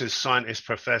 doctors, scientists,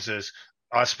 professors.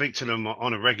 I speak to them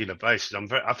on a regular basis.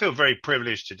 I feel very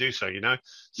privileged to do so, you know.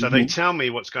 So they hmm, tell me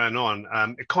what's going on.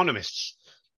 Economists,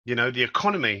 you know, the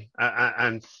economy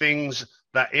and things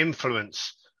that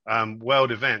influence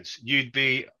world events. You'd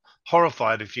be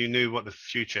horrified if you knew what the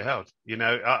future held. You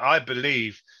know, I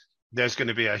believe there's going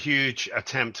to be a huge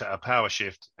attempt at a power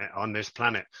shift on this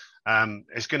planet.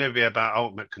 It's going to be about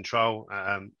ultimate control.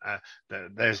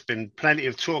 There's been plenty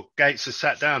of talk. Gates has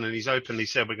sat down and he's openly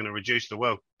said we're going to reduce the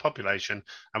world population,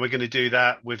 and we're going to do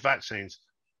that with vaccines.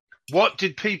 What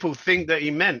did people think that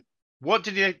he meant? What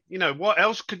did he, you know, what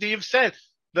else could he have said?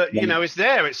 That, you right, know, it's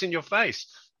there, it's in your face.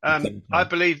 I exactly,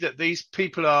 believe that these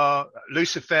people are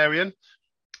Luciferian.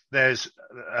 There's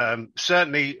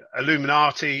certainly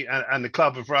Illuminati and the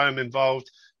Club of Rome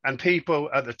involved, and people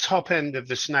at the top end of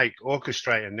the snake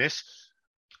orchestrating this.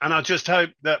 And I just hope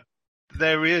that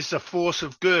there is a force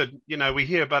of good. You know, we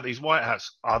hear about these white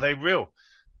hats. Are they real?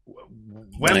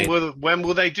 right. When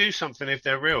will they do something if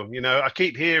they're real? You know, I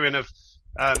keep hearing of,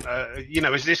 you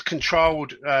know, is this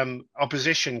controlled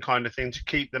opposition kind of thing to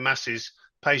keep the masses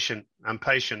patient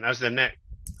as the net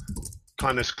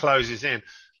kind of closes in?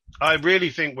 I really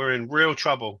think we're in real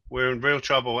trouble. We're in real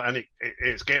trouble, and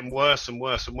it's getting worse and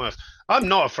worse and worse. I'm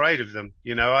not afraid of them.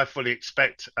 You know, I fully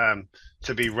expect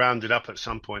to be rounded up at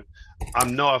some point.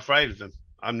 I'm not afraid of them.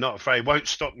 I'm not afraid. It won't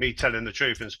stop me telling the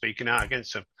truth and speaking out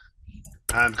against them.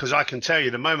 Because I can tell you,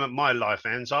 the moment my life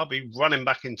ends, I'll be running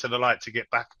back into the light to get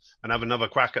back and have another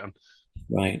crack at them.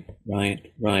 Right,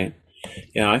 right, right.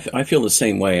 Yeah, I feel the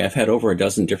same way. I've had over a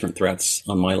dozen different threats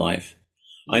on my life.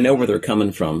 I know where they're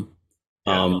coming from.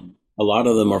 Yeah. A lot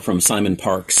of them are from Simon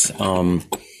Parks, and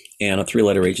a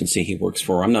three-letter agency he works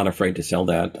for. I'm not afraid to tell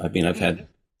that. I mean, I've had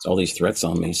all these threats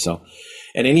on me. So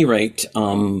at any rate,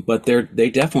 but they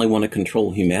definitely want to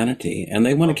control humanity, and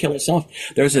they want to kill us off.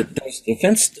 There's a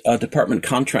Defense Department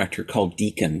contractor called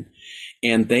Deacon,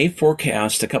 and they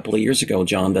forecast a couple of years ago,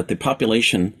 John, that the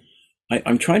population,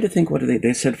 I'm trying to think, what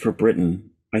they said for Britain.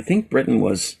 I think Britain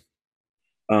was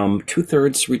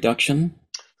 2/3 reduction.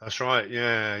 That's right.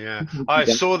 Yeah, yeah. I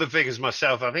saw the figures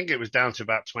myself. I think it was down to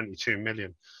about 22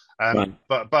 million. Right,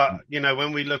 But you know,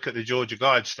 when we look at the Georgia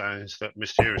Guidestones that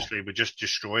mysteriously were just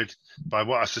destroyed by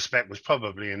what I suspect was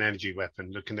probably an energy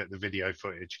weapon, looking at the video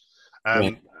footage,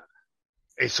 right,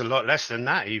 it's a lot less than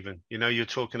that even. You know, you're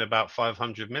talking about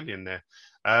 500 million there.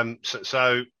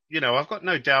 So you know, I've got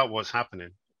no doubt what's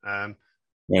happening.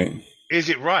 right. Is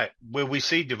it right? Will we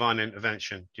see divine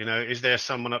intervention? You know, is there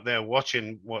someone up there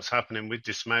watching what's happening with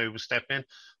dismay who will step in?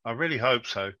 I really hope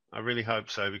so. I really hope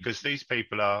so, because these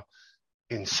people are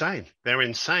insane. They're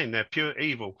insane. They're pure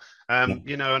evil. Yeah,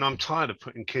 You know, and I'm tired of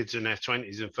putting kids in their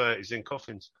 20s and 30s in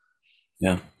coffins.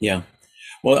 yeah, yeah.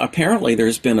 Well, apparently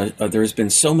there's been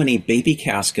so many baby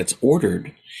caskets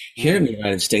ordered here in the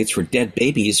United States for dead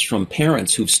babies from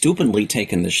parents who've stupidly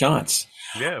taken the shots.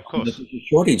 Yeah, of There's course. a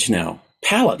shortage now.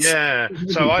 Pallets. Yeah.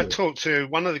 So I talked to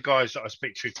one of the guys that I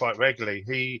speak to quite regularly.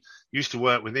 He used to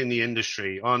work within the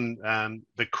industry on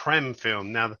the creme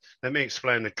film. Now, let me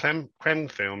explain. The creme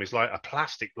film is like a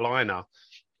plastic liner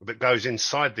that goes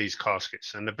inside these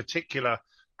caskets. And the particular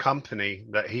company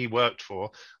that he worked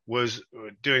for was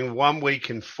doing 1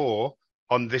 week in 4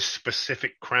 on this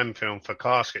specific creme film for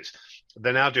caskets.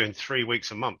 They're now doing 3 weeks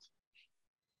a month.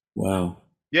 Wow.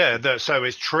 Yeah, so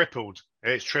it's tripled.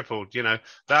 It's tripled. You know,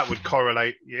 that would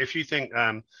correlate. If you think,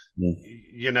 Yeah.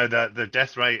 you know, the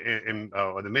death rate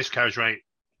or the miscarriage rate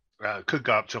could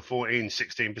go up to 14,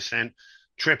 16%,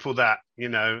 triple that, you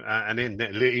know, and then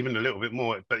even a little bit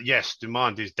more. But yes,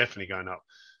 demand is definitely going up.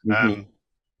 Mm-hmm.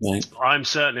 Right. I'm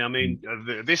certainly, I mean,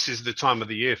 this is the time of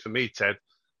the year for me, Ted.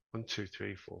 1, 2,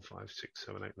 3, 4, 5, 6,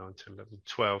 7, 8, 9, 10, 11,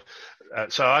 12.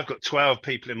 So I've got 12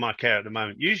 people in my care at the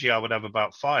moment. Usually I would have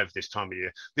about 5 this time of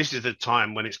year. This is the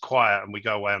time when it's quiet and we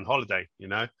go away on holiday, you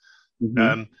know.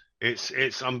 Mm-hmm.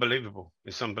 It's unbelievable.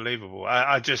 It's unbelievable.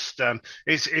 I just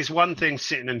it's one thing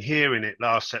sitting and hearing it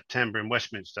last September in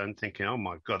Westminster and thinking, oh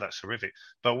my God, that's horrific.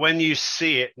 But when you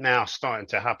see it now starting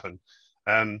to happen,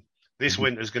 this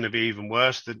winter is going to be even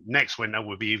worse. The next winter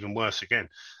will be even worse again.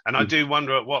 And I do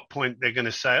wonder at what point they're going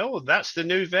to say, oh, that's the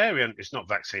new variant. It's not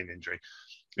vaccine injury.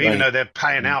 Even though they're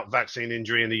paying out vaccine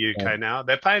injury in the UK now,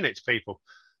 they're paying it to people.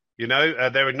 You know,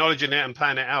 they're acknowledging it and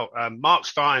paying it out. Mark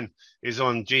Stein is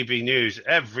on GB News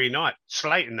every night,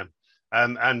 slating them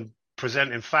and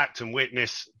presenting fact and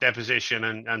witness deposition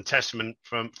and testament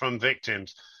from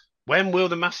victims. When will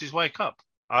the masses wake up?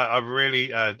 I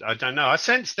really, I don't know. I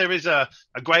sense there is a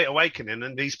great awakening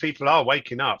and these people are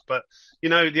waking up. But, you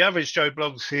know, the average Joe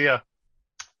blogs here,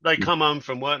 they come home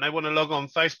from work and they want to log on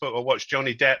Facebook or watch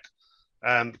Johnny Depp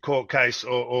court case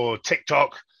or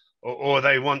TikTok. Or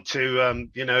they want to,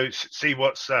 you know, see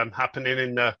what's happening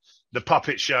in the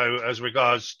puppet show as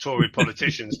regards Tory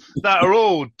politicians that are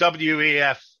all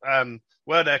WEF,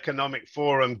 World Economic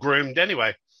Forum groomed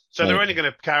anyway. So they're only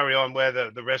going to carry on where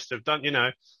the rest have done. You know,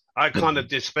 I kind of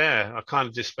despair.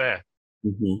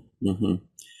 Mm-hmm. Mm-hmm.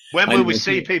 When will we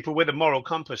see people with a moral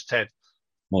compass, Ted?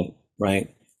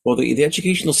 Right. Well, the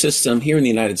educational system here in the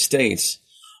United States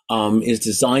is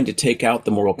designed to take out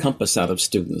the moral compass out of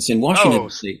students. In Washington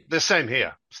State, the same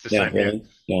here. It's the same here.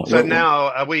 Yeah. So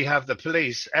now we have the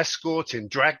police escorting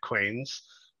drag queens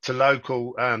to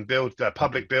local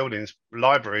public buildings,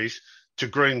 libraries, to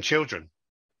groom children.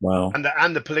 Wow.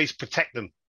 And the police protect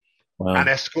them and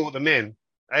escort them in.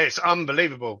 It's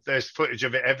unbelievable. There's footage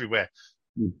of it everywhere.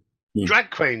 Mm-hmm. Drag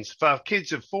queens for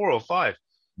kids of 4 or 5.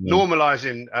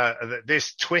 Normalizing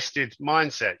this twisted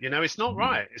mindset, you know, it's not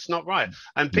right. It's not right.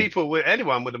 And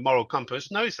anyone with a moral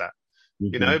compass knows that,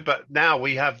 you know, but now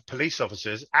we have police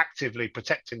officers actively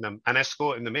protecting them and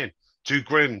escorting them in to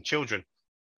groom children.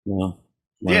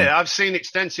 Yeah, I've seen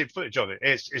extensive footage of it.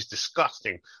 It's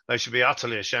disgusting. They should be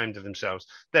utterly ashamed of themselves.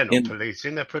 They're not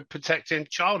policing, they're protecting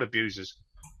child abusers.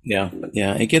 Yeah,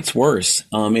 it gets worse.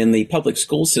 In the public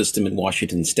school system in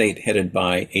Washington State, headed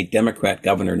by a Democrat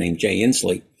governor named Jay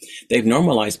Inslee, they've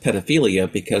normalized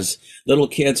pedophilia because little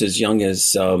kids as young as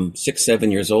 6,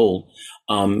 7 years old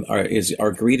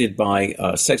are greeted by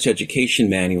sex education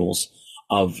manuals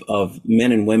of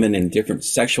men and women in different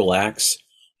sexual acts,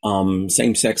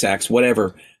 same-sex acts,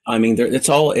 whatever. I mean,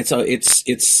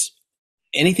 it's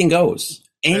anything goes.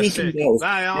 Anything goes.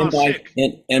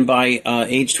 And by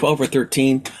age 12 or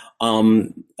 13,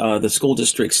 the school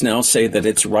districts now say that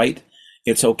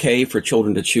it's okay for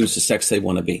children to choose the sex they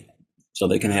want to be, so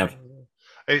they can have.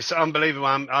 It's unbelievable.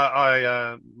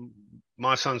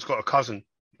 My son's got a cousin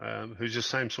who's the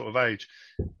same sort of age,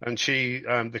 and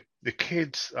the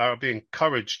kids are being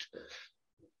encouraged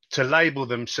to label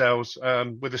themselves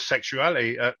with a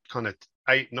sexuality at kind of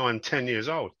 8, 9, 10 years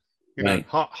old. You know,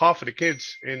 half of the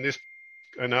kids in this.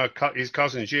 And his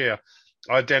cousin's year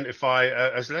identify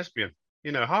as lesbian.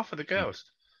 You know, half of the girls.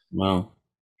 Wow.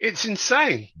 It's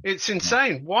insane. It's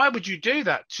insane. Why would you do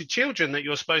that to children that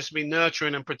you're supposed to be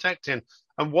nurturing and protecting?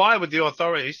 And why would the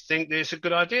authorities think that it's a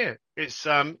good idea? It's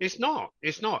not.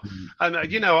 Mm-hmm. And,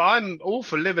 you know, I'm all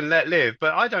for live and let live,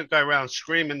 but I don't go around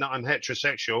screaming that I'm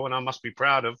heterosexual and I must be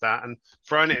proud of that and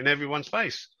throwing it in everyone's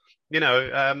face. You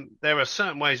know, there are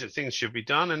certain ways that things should be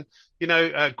done. And, you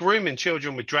know, grooming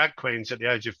children with drag queens at the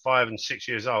age of 5 and 6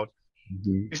 years old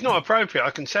is not appropriate.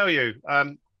 I can tell you,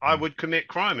 I would commit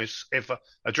crime if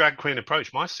a drag queen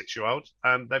approached my 6-year-old.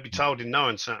 They'd be told in no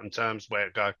uncertain terms where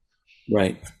to go.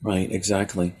 Right,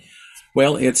 exactly.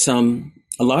 Well, it's a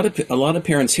lot of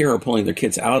parents here are pulling their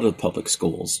kids out of public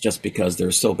schools just because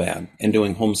they're so bad and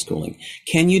doing homeschooling.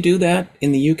 Can you do that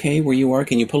in the UK where you are?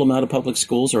 Can you pull them out of public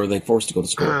schools, or are they forced to go to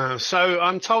school? So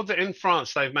I'm told that in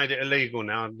France they've made it illegal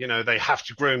now. You know, they have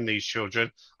to groom these children.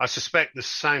 I suspect the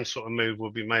same sort of move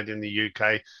will be made in the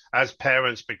UK as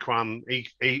parents become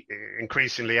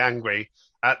increasingly angry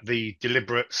at the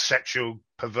deliberate sexual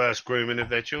perverse grooming of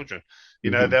their children. You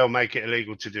know, they'll make it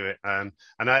illegal to do it. And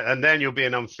then you'll be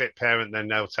an unfit parent, then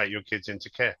they'll take your kids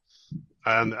into care.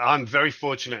 I'm very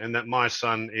fortunate in that my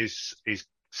son is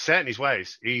set in his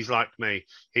ways. He's like me.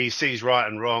 He sees right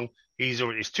and wrong.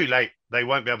 It's too late. They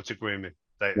won't be able to groom him.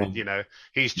 You know,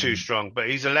 he's too strong, but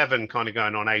he's 11 kind of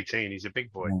going on 18. He's a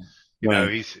big boy. You know,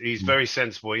 he's very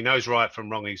sensible. He knows right from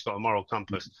wrong. He's got a moral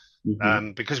compass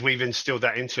because we've instilled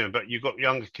that into him. But you've got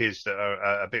younger kids that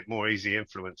are a bit more easy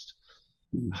influenced.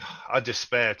 I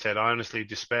despair, Ted. I honestly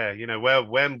despair. You know,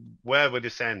 where would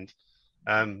this end?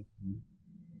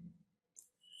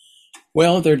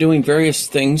 Well, they're doing various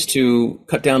things to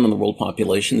cut down on the world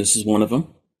population. This is one of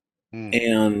them.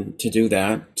 And to do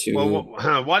that, well,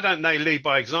 why don't they lead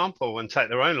by example and take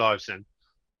their own lives then?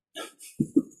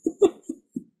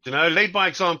 You know, lead by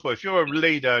example. If you're a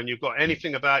leader and you've got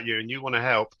anything about you and you want to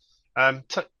help,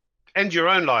 end your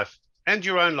own life. End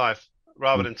your own life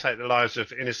rather than take the lives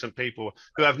of innocent people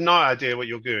who have no idea what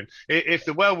you're doing. If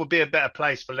the world would be a better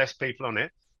place for less people on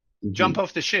it, jump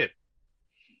off the ship.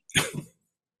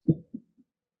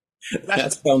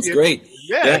 That sounds great.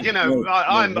 Yeah, you know,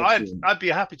 I'd be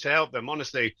happy to help them.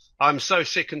 Honestly, I'm so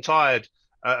sick and tired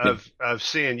of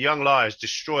seeing young lives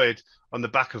destroyed on the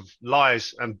back of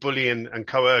lies and bullying and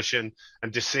coercion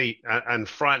and deceit and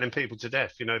frightening people to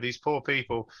death. You know, these poor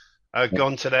people are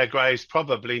gone to their graves,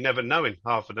 probably never knowing,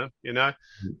 half of them. You know,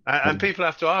 and people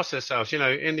have to ask themselves, you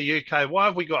know, in the UK, why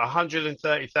have we got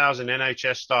 130,000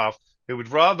 NHS staff who would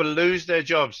rather lose their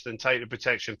jobs than take the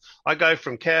protection? I go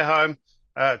from care home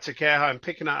to care home,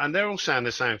 picking up, and they're all saying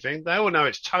the same thing. They all know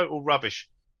it's total rubbish,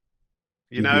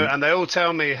 you know, and they all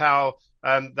tell me how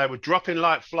they were dropping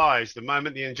like flies the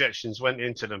moment the injections went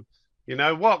into them. You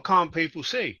know, what can't people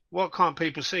see? What can't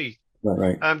people see?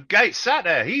 Right. Gates sat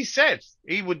there. He said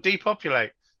he would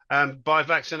depopulate by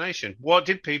vaccination. What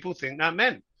did people think that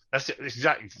meant? That's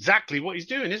exactly what he's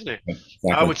doing, isn't it?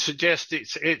 Exactly. I would suggest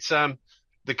it's the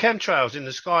chemtrails in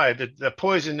the sky, the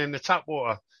poison in the tap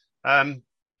water.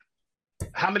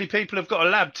 How many people have got a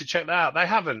lab to check that out? They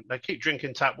haven't. They keep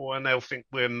drinking tap water and they'll think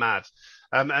we're mad,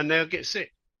 and they'll get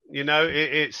sick. You know,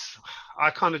 I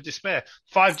kind of despair.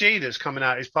 5G that's coming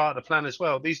out is part of the plan as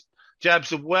well. These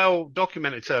jabs are well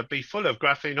documented to be full of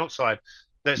graphene oxide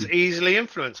that's easily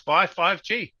influenced by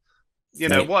 5G. You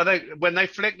know, when they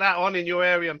flick that on in your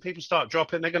area and people start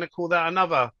dropping, they're going to call that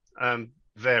another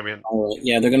variant.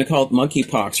 Yeah, they're going to call it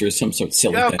monkeypox or some sort of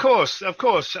silly thing. Of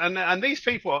course. And these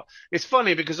people, it's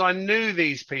funny because I knew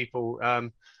these people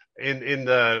in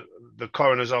the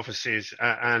coroner's offices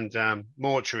and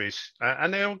mortuaries,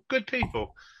 and they were good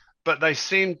people, but they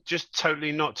seemed just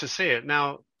totally not to see it.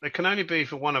 Now, it can only be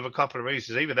for one of a couple of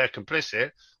reasons. Either they're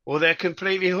complicit or they're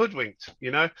completely hoodwinked.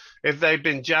 You know, if they've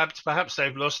been jabbed, perhaps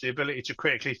they've lost the ability to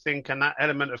critically think and that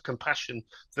element of compassion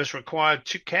that's required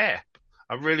to care.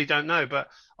 I really don't know, but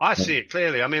I see it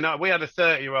clearly. I mean, we had a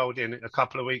 30-year-old in a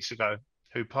couple of weeks ago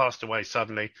who passed away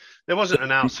suddenly. There wasn't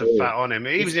an ounce of fat on him.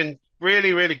 He was in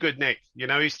really, really good nick. You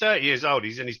know, he's 30 years old.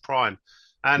 He's in his prime.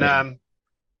 And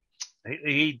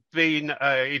he'd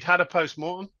had a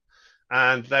post-mortem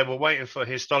and they were waiting for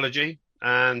histology.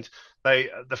 And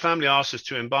the family asked us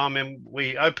to embalm him.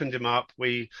 We opened him up.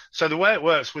 So the way it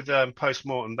works with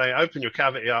post-mortem, they open your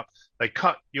cavity up, they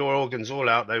cut your organs all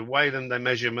out, they weigh them, they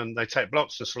measure them, they take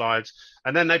blocks and slides,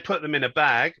 and then they put them in a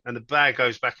bag, and the bag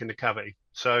goes back in the cavity.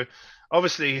 So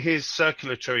obviously his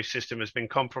circulatory system has been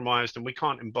compromised, and we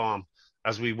can't embalm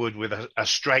as we would with a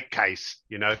straight case,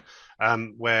 you know,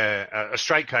 where a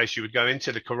straight case you would go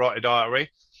into the carotid artery,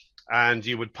 and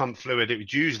you would pump fluid. It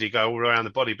would usually go all around the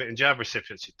body, but in jab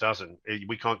recipients, it doesn't.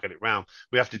 We can't get it round.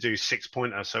 We have to do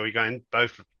 6-pointer. So we go in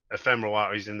both ephemeral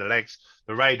arteries in the legs,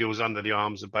 the radials under the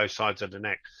arms and both sides of the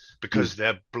neck, because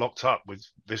they're blocked up with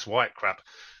this white crap.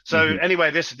 So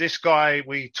anyway, this guy,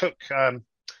 we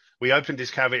opened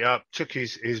his cavity up, took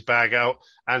his bag out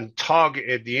and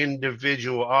targeted the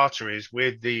individual arteries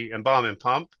with the embalming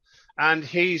pump. And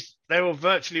they were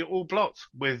virtually all blocked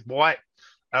with white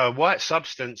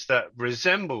substance that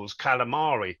resembles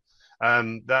calamari,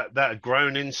 that had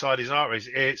grown inside his arteries.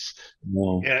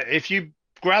 If you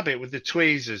grab it with the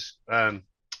tweezers,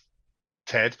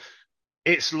 Ted,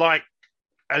 it's like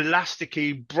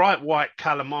elasticy, bright white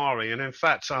calamari. And in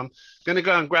fact, I'm going to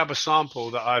go and grab a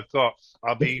sample that I've got.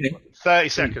 I'll be 30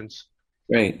 seconds.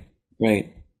 Great.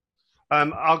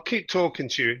 I'll keep talking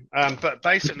to you. But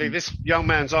basically, this young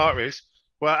man's arteries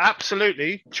were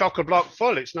absolutely chock-a-block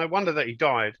full. It's no wonder that he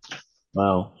died.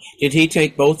 Wow. Did he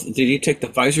take both? Did he take the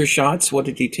Pfizer shots? What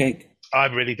did he take? I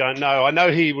really don't know. I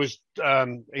know he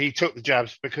took the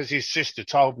jabs because his sister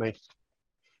told me.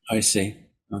 I see.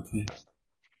 Okay.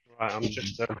 Right, I'm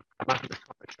just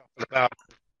about.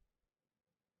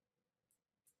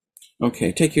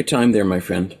 Okay, take your time there, my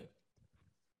friend.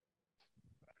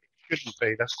 Shouldn't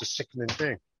be. That's the sickening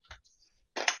thing.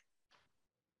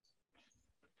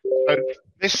 So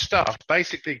this stuff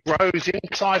basically grows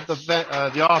inside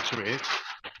the arteries,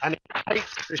 and it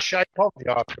takes the shape of the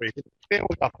arteries. It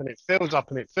fills up and it fills up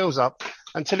and it fills up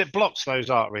until it blocks those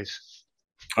arteries.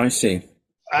 I see.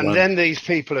 And then these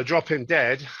people are dropping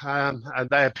dead, and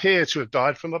they appear to have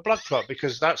died from a blood clot,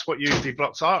 because that's what usually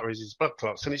blocks arteries, is blood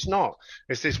clots, and it's not.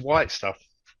 It's this white stuff.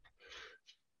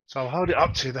 So I'll hold it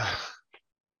up to the...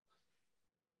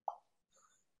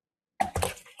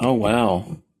 Oh,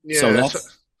 wow. Yeah,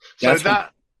 so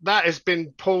that has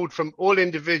been pulled from all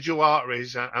individual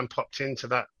arteries and popped into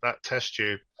that test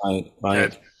tube. Right.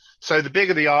 And so the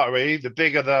bigger the artery, the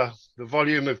bigger the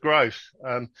volume of growth.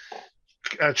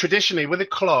 Traditionally, with a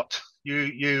clot,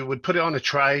 you would put it on a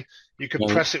tray. You could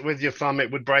press it with your thumb.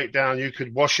 It would break down. You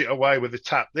could wash it away with a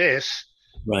tap.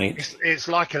 It's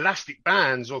like elastic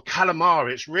bands or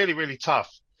calamari. It's really, really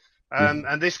tough.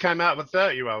 And this came out of a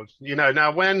 30-year-old.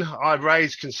 Now when I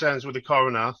raised concerns with the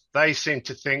coroner, they seemed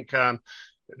to think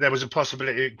there was a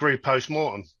possibility it grew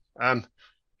post-mortem.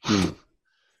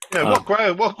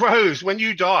 What grows when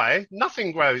you die?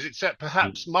 Nothing grows except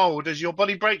perhaps mold as your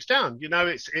body breaks down.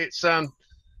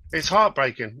 It's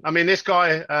heartbreaking. I mean, this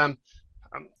guy,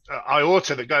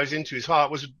 aorta that goes into his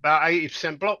heart was about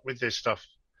 80% blocked with this stuff.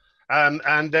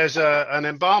 And there's an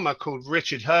embalmer called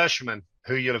Richard Hirschman,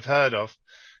 who you'll have heard of.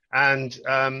 And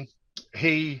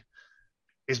he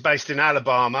is based in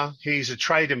Alabama. He's a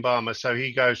trade embalmer, so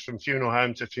he goes from funeral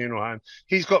home to funeral home.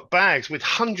 He's got bags with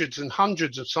hundreds and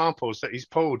hundreds of samples that he's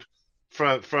pulled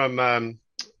from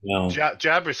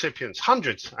jab recipients,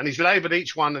 hundreds, and he's labelled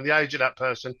each one and the age of that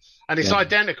person, and it's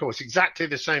identical. It's exactly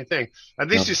the same thing.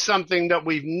 And this is something that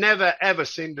we've never, ever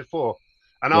seen before.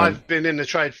 And I've been in the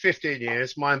trade 15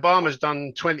 years. My embalmer's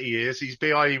done 20 years. He's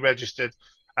BIE registered.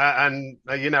 I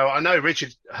know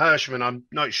Richard Hirschman, I'm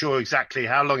not sure exactly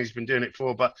how long he's been doing it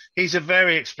for, but he's a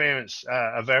very experienced,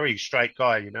 a very straight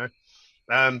guy,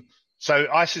 So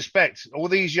I suspect all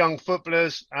these young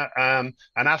footballers and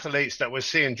athletes that we're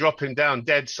seeing dropping down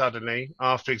dead suddenly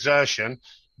after exertion,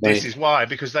 this is why,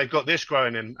 because they've got this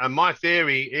growing in. And my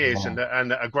theory is, and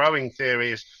a growing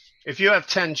theory is, if you have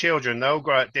 10 children, they'll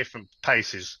grow at different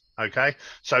paces, okay?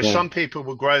 So some people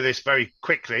will grow this very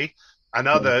quickly, and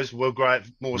others will grow it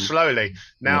more slowly.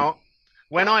 Now,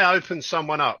 when I open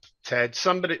someone up, Ted,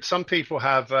 some people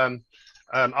have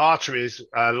arteries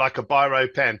like a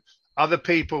biro pen. Other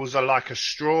people's are like a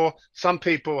straw. Some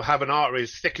people have an artery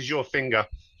as thick as your finger,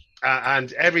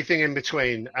 and everything in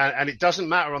between. And it doesn't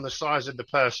matter on the size of the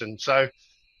person. So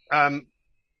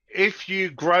if you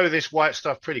grow this white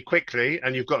stuff pretty quickly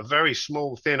and you've got very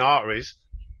small, thin arteries,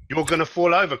 you're going to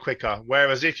fall over quicker.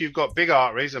 Whereas if you've got big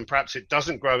arteries and perhaps it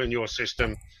doesn't grow in your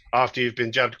system after you've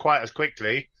been jabbed quite as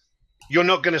quickly, you're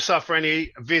not going to suffer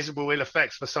any visible ill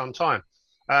effects for some time.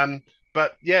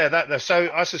 But yeah, so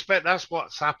I suspect that's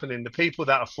what's happening. The people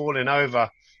that are falling over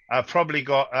have probably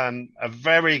got a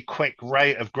very quick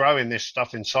rate of growing this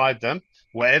stuff inside them,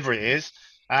 whatever it is,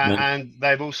 and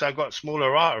they've also got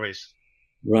smaller arteries.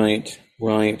 Right.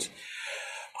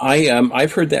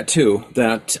 I've heard that too.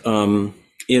 That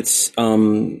it's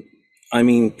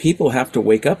people have to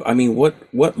wake up. I mean,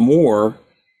 what more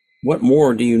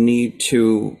do you need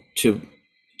to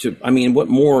what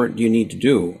more do you need to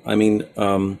do? I mean,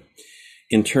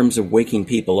 in terms of waking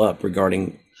people up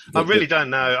regarding... I really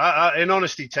don't know. In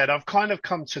honesty, Ted, I've kind of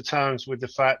come to terms with the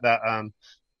fact that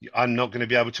I'm not going to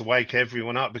be able to wake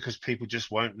everyone up because people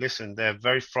just won't listen. They're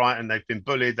very frightened. They've been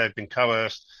bullied. They've been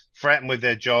coerced, threatened with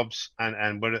their jobs.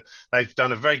 And they've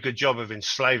done a very good job of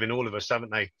enslaving all of us,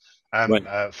 haven't they?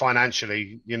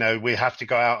 Financially, we have to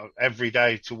go out every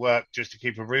day to work just to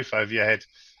keep a roof over your head.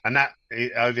 And that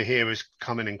over here is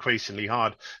coming increasingly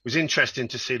hard. It was interesting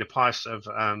to see the price of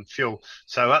fuel.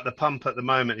 So at the pump at the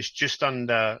moment, it's just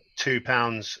under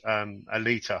 £2 a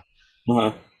litre.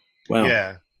 Wow.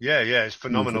 Yeah, it's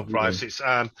phenomenal price. It's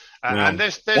and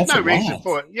there's no reason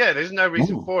for it. Yeah, there's no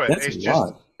reason for it.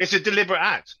 It's a deliberate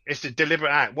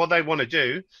act. What they want to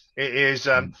do is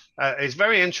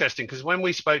very interesting, because when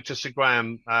we spoke to Sir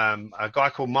Graham, a guy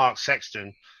called Mark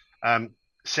Sexton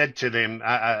said to them,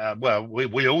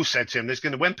 we all said to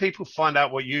him, when people find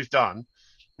out what you've done,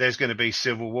 there's going to be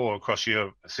civil war across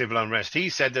Europe, civil unrest. He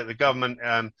said that the government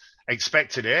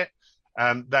expected it.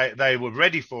 They were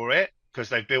ready for it, because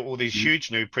they've built all these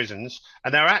huge new prisons,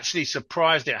 and they're actually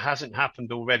surprised it hasn't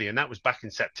happened already. And that was back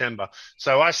in September.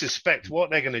 So I suspect what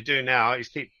they're going to do now is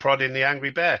keep prodding the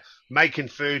angry bear, making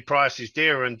food prices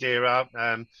dearer and dearer,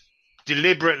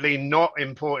 deliberately not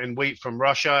importing wheat from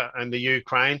Russia and the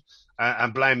Ukraine,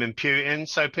 and blaming Putin.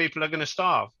 So people are going to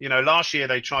starve. Last year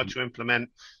they tried to implement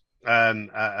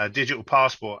a digital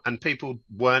passport, and people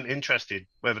weren't interested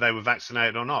whether they were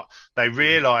vaccinated or not. They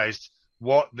realized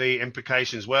what the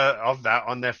implications were of that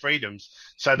on their freedoms.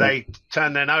 So they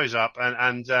turned their nose up,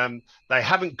 and they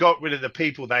haven't got rid of the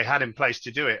people they had in place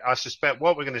to do it. I suspect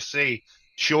what we're going to see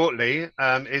shortly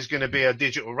is going to be a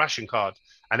digital ration card,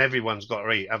 and everyone's got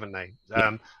to eat, haven't they?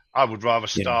 I would rather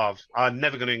starve. I'm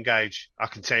never going to engage. I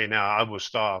can tell you now, I will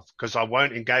starve because I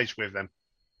won't engage with them.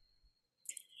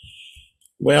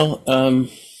 Well,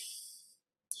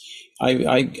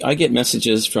 I get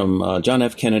messages from John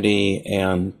F. Kennedy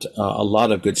and a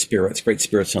lot of good spirits, great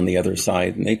spirits on the other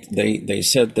side, and they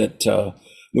said that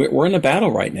we're in a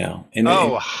battle right now. And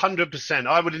 100%.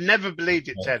 I would have never believed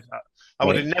it, Ted. I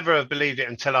would have never have believed it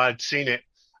until I'd seen it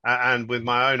and with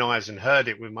my own eyes and heard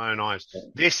it with my own eyes.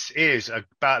 This is a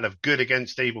battle of good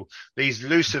against evil. These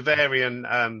Luciferian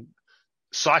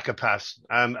psychopaths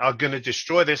are going to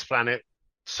destroy this planet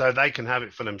so they can have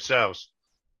it for themselves.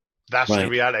 That's the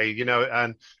reality, you know,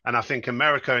 and I think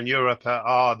America and Europe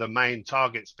are the main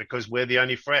targets because we're the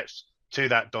only threats to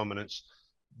that dominance.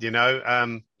 You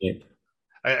know,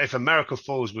 if America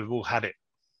falls, we've all had it.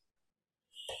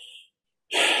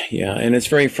 Yeah, and it's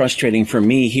very frustrating for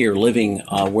me here living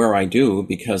where I do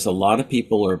because a lot of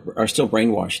people are still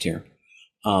brainwashed here.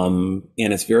 And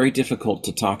it's very difficult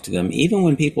to talk to them. Even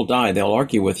when people die, they'll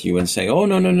argue with you and say, oh,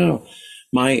 no.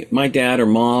 My dad or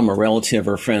mom or relative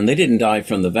or friend, they didn't die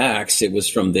from the vax. It was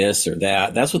from this or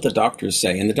that. That's what the doctors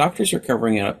say. And the doctors are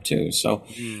covering it up too. So,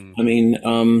 I mean,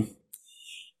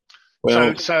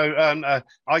 well,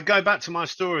 I go back to my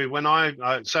story when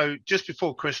so just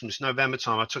before Christmas, November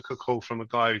time, I took a call from a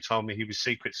guy who told me he was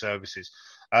Secret Services.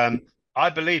 I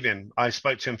believe him. I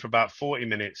spoke to him for about 40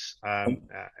 minutes.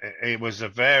 It was a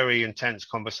very intense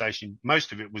conversation.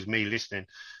 Most of it was me listening.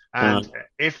 And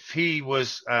if he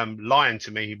was lying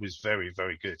to me, he was very,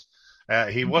 very good.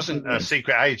 He wasn't a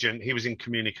secret agent. He was in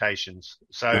communications.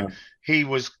 So he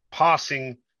was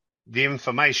passing the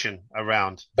information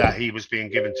around that he was being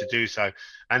given to do so.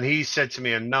 And he said to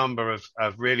me a number of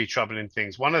really troubling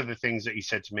things. One of the things that he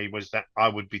said to me was that I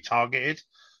would be targeted.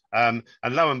 And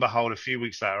lo and behold, a few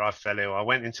weeks later, I fell ill. I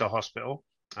went into a hospital.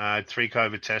 I had 3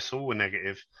 COVID tests, all were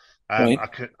negative. I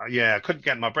couldn't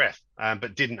get my breath,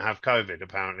 but didn't have COVID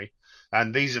apparently.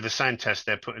 And these are the same tests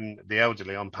they're putting the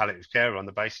elderly on palliative care on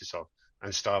the basis of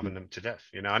and starving them to death.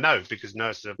 You know, I know because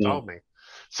nurses have told me.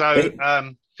 So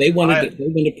they wanted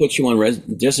to put you on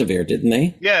remdesivir, didn't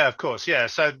they? Yeah, of course. Yeah.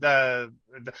 So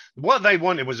what they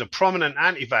wanted was a prominent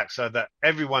anti-vaxxer that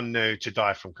everyone knew to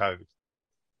die from COVID.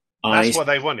 That's what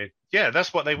they wanted. Yeah,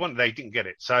 that's what they wanted. They didn't get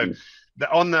it. So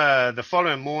on the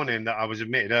following morning that I was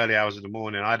admitted, early hours of the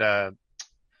morning, I had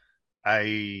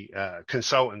a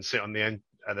consultant sit on the end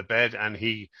of the bed, and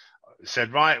he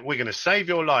said, right, we're going to save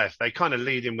your life. They kind of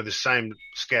lead in with the same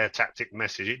scare tactic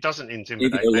message. It doesn't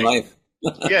intimidate me. Life.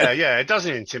 yeah, it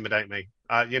doesn't intimidate me.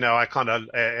 You know, I kind of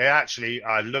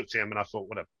I looked at him and I thought,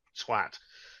 what a twat,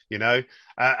 you know.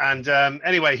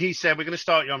 Anyway, he said, we're going to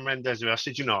start you on remdesivir. I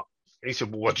said, you're not. He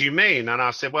said, well, what do you mean? And I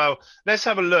said, well, let's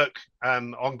have a look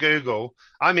on Google.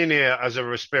 I'm in here as a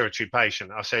respiratory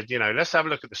patient. I said, you know, let's have a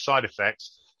look at the side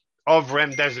effects of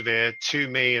remdesivir to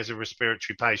me as a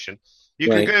respiratory patient. You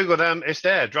can Google them. It's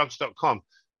there, drugs.com.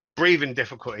 Breathing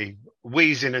difficulty,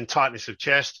 wheezing and tightness of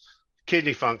chest,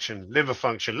 kidney function, liver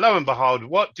function. Lo and behold,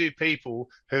 what do people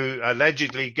who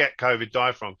allegedly get COVID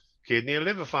die from? Kidney and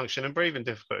liver function and breathing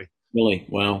difficulty. Really?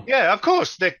 Wow. Yeah, of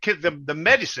course. The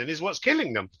medicine is what's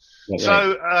killing them. Right.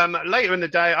 So later in the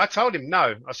day, I told him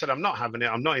no. I said, I'm not having it.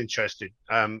 I'm not interested.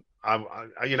 You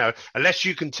know, unless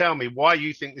you can tell me why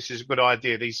you think this is a good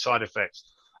idea, these side effects.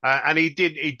 And he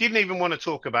didn't even want to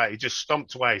talk about it. He just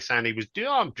stomped away saying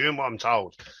I'm doing what I'm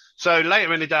told. So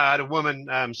later in the day, I had a woman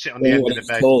sit on the end of the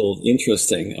bed. Told.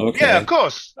 Interesting. Okay. Yeah,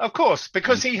 of course,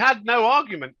 because he had no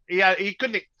argument. He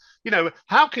couldn't. You know,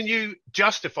 how can you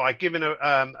justify giving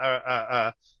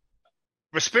a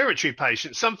respiratory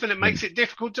patient something that makes it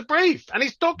difficult to breathe? And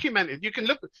it's documented. You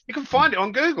can find it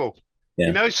on Google. Yeah.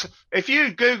 You know, so if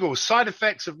you Google side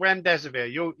effects of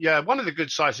remdesivir, one of the good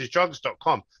sites is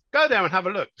drugs.com. Go there and have a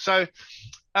look. So,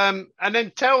 and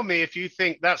then tell me if you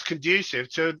think that's conducive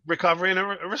to recovery in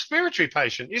a respiratory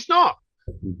patient. It's not.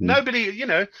 Mm-hmm. Nobody, you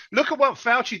know, look at what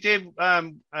Fauci did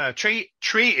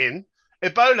treating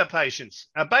Ebola patients,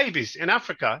 babies in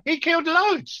Africa. He killed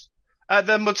loads.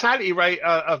 The mortality rate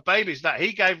of babies that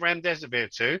he gave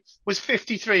remdesivir to was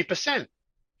 53%.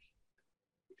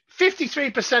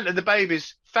 53% of the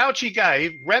babies Fauci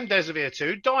gave remdesivir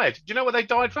to died. Do you know what they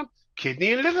died from?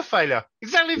 Kidney and liver failure.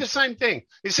 Exactly the same thing.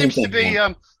 It seems to be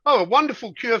a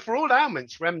wonderful cure for all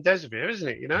ailments, remdesivir, isn't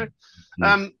it? You know.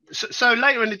 Mm-hmm. So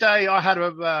later in the day, I had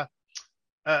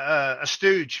a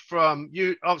stooge from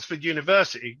Oxford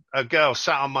University, a girl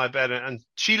sat on my bed, and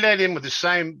she led in with the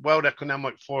same World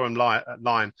Economic Forum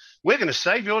line. We're going to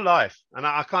save your life. And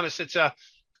I kind of said to her,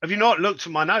 have you not looked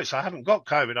at my notes? I haven't got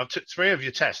COVID. I took 3 of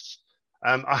your tests.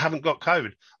 I haven't got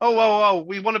COVID. Oh,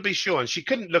 we want to be sure. And she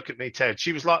couldn't look at me, Ted.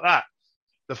 She was like that.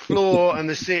 The floor and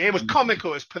the seat. It was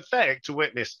comical. It was pathetic to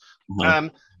witness.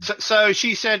 So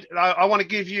she said, I want to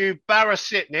give you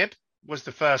baricitinib was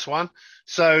the first one.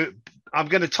 So I'm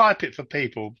going to type it for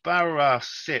people.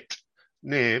 Baricitinib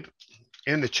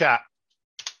in the chat.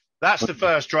 That's the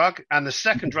first drug. And the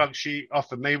second drug she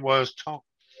offered me was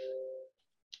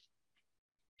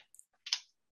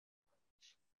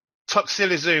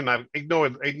toxilizumab. Ignore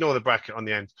the bracket on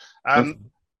the end.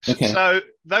 Okay. So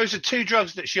those are two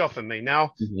drugs that she offered me.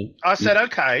 Now, I said,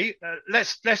 okay,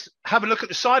 let's have a look at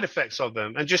the side effects of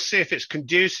them and just see if it's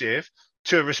conducive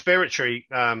to a respiratory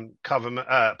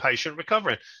patient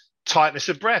recovering. Tightness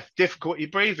of breath, difficulty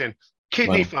breathing,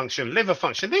 kidney function, liver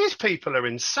function. These people are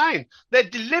insane. They're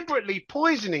deliberately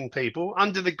poisoning people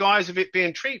under the guise of it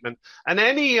being treatment. And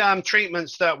any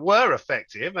treatments that were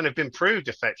effective and have been proved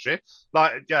effective,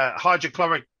 like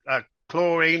hydrochloric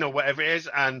chlorine or whatever it is,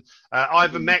 and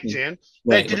ivermectin,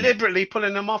 they're deliberately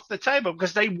pulling them off the table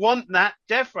because they want that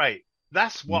death rate.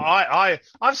 That's what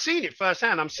I've seen it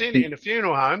firsthand. I'm seeing it in a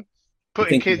funeral home,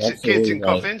 putting kids in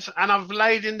coffins, and I've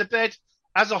laid in the bed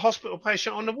as a hospital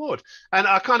patient on the ward. And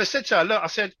I kind of said to her, look, I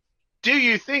said, do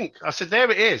you think, I said, there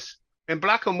it is in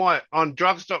black and white on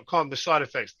drugs.com, the side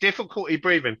effects, difficulty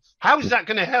breathing. How is that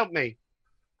going to help me?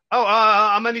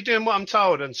 I'm only doing what I'm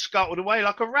told, and scuttled away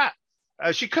like a rat.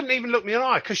 She couldn't even look me in the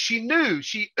eye because she knew,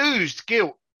 she oozed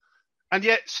guilt, and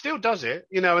yet still does it,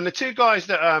 you know. And the two guys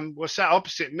that were sat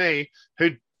opposite me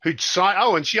who'd sign,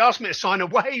 and she asked me to sign a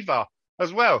waiver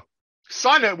as well.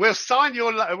 Sign it. We'll sign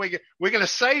your. We're going to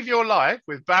save your life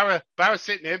with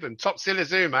baricitinib and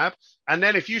toxilizumab, and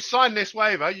then if you sign this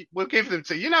waiver, we'll give them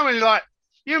to you. You know, and you're like,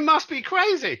 you must be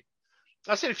crazy.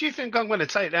 I said, if you think I'm going to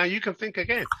take it down, you can think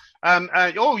again.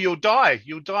 You'll die.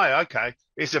 You'll die. Okay,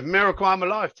 it's a miracle I'm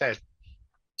alive, Ted.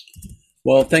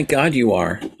 Well, thank God you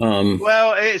are.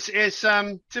 Well, it's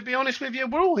to be honest with you,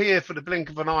 we're all here for the blink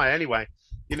of an eye anyway.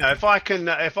 You know, if I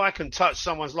can touch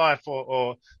someone's life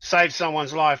or save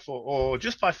someone's life or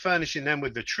just by furnishing them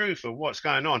with the truth of what's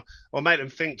going on or make them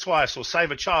think twice or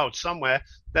save a child somewhere,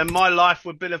 then my life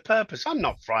would be of purpose. I'm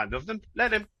not frightened of them.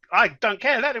 I don't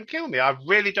care. Let them kill me. I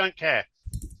really don't care.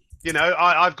 You know,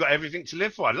 I've got everything to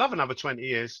live for. I'd love another 20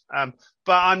 years. But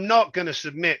I'm not going to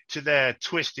submit to their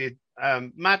twisted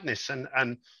madness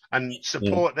and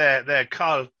support their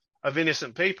cull of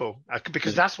innocent people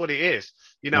because that's what it is.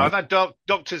 You know, I've had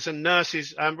doctors and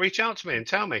nurses reach out to me and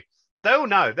tell me they'll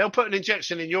know. They'll put an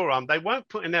injection in your arm. They won't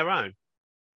put in their own.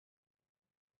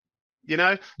 You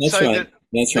know, that's right.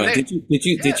 That's right.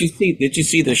 Did you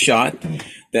see the shot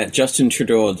that Justin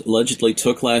Trudeau allegedly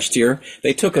took last year?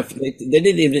 They took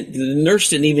the nurse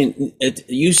didn't even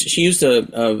use. She used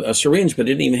a syringe, but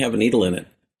didn't even have a needle in it.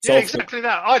 Yeah, exactly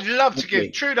that. I'd love to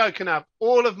give Trudeau can have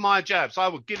all of my jabs. I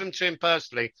would give them to him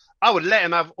personally. I would let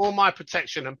him have all my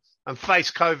protection and face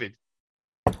COVID.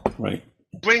 Right.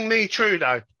 Bring me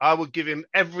Trudeau. I would give him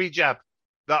every jab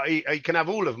that he can have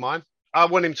all of mine. I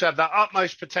want him to have that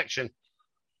utmost protection.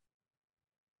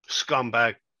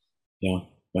 Scumbag. Yeah,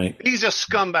 right. He's a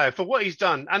scumbag for what he's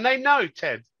done. And they know,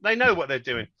 Ted. They know what they're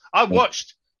doing. I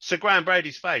watched Sir Graham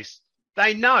Brady's face.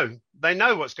 They know. They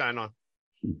know what's going on.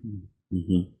 Mm-hmm.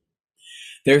 Mm-hmm.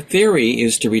 Their theory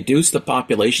is to reduce the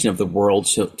population of the world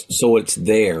so it's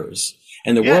theirs.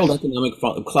 And the World Economic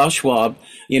Klaus Schwab,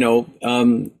 you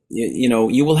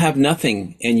will have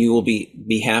nothing and you will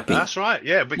be happy. That's right.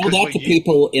 Yeah. Because that to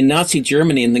people in Nazi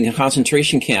Germany in the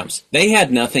concentration camps, they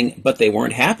had nothing, but they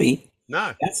weren't happy.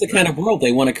 No. That's the kind of world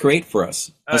they want to create for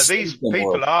us. These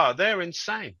people they're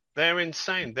insane. They're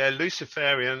insane. They're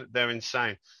Luciferian. They're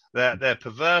insane. They're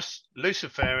perverse,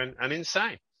 Luciferian, and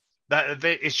insane.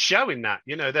 It's showing that,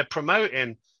 you know, they're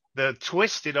promoting the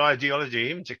twisted ideology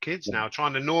even to kids now,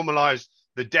 trying to normalize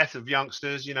the death of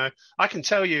youngsters. You know, I can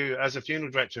tell you as a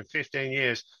funeral director of 15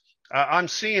 years, I'm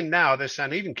seeing now they're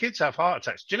saying even kids have heart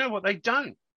attacks. Do you know what? They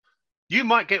don't. You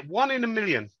might get 1 in a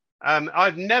million.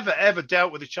 I've never, ever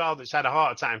dealt with a child that's had a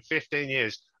heart attack in 15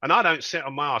 years. And I don't sit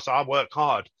on my ass. I work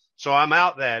hard. So I'm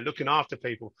out there looking after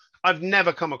people. I've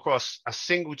never come across a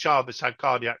single child that's had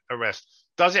cardiac arrest.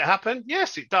 Does it happen?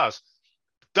 Yes, it does.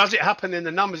 Does it happen in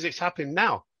the numbers it's happening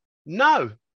now?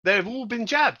 No, they've all been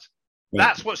jabbed. Right.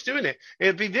 That's what's doing it.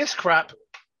 It'd be this crap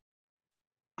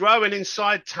growing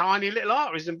inside tiny little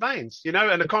arteries and veins, you know,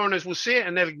 and the coroners will see it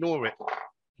and they'll ignore it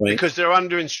because they're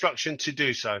under instruction to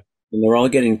do so. And they're all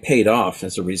getting paid off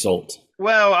as a result.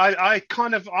 Well, I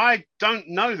don't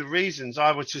know the reasons.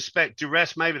 I would suspect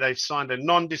duress. Maybe they've signed a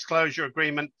non-disclosure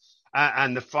agreement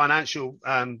and the financial,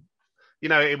 you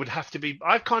know, it would have to be.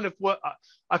 I've kind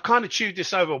of chewed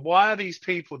this over. Why are these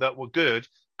people that were good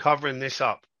covering this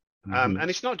up. And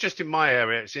it's not just in my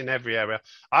area, it's in every area.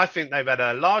 I think they've had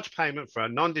a large payment for a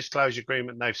non-disclosure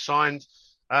agreement they've signed,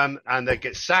 and they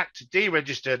get sacked,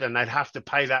 deregistered, and they'd have to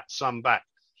pay that sum back.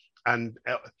 And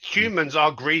humans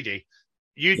are greedy.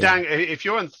 If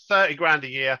you're on 30 grand a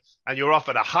year and you're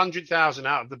offered 100,000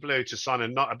 out of the blue to sign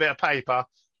a bit of paper,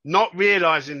 not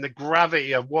realizing the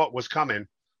gravity of what was coming,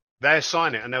 they'll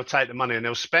sign it and they'll take the money and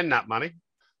they'll spend that money.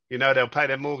 You know, they'll pay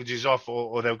their mortgages off,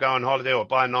 or they'll go on holiday or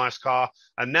buy a nice car.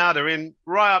 And now they're in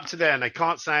right up to there and they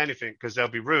can't say anything because they'll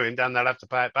be ruined and they'll have to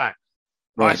pay it back.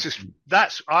 Right.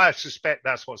 I suspect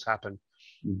that's what's happened.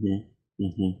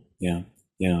 Yeah.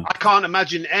 I can't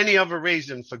imagine any other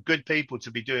reason for good people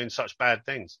to be doing such bad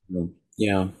things.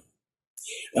 Yeah.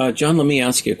 John, let me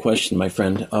ask you a question, my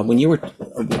friend. When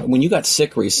you got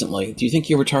sick recently, do you think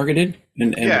you were targeted?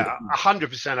 Yeah,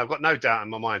 100%. I've got no doubt in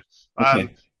my mind. Okay.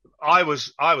 I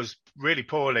was really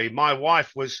poorly. My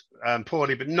wife was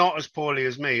poorly, but not as poorly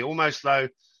as me. Almost though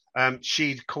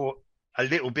she'd caught a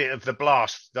little bit of the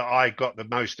blast that I got the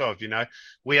most of. You know,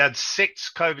 we had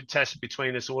 6 COVID tests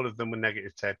between us. All of them were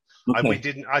negative, Ted.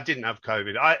 Okay. I didn't have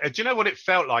COVID. Do you know what it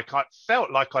felt like? I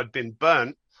felt like I'd been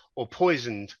burnt or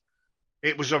poisoned.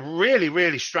 It was a really,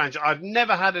 really strange. I've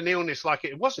never had an illness like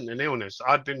it. It wasn't an illness.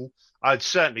 I'd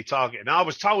certainly targeted. And I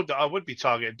was told that I would be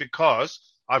targeted because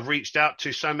I've reached out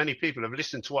to so many people, have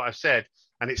listened to what I've said,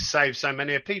 and it's saved so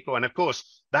many people. And of course,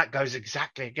 that goes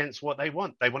exactly against what they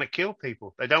want. They want to kill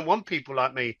people. They don't want people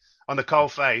like me on the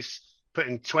cold face,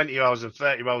 putting 20-year-olds and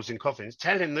 30-year-olds in coffins,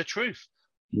 telling the truth.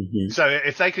 So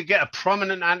if they could get a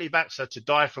prominent anti-vaxxer to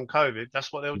die from COVID,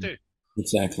 that's what they'll do.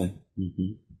 Exactly.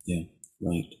 Yeah.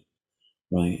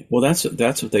 Right. Well, that's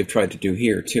what they've tried to do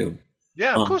here too.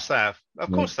 Yeah, of course they have.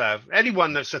 Of course they have.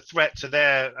 Anyone that's a threat to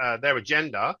their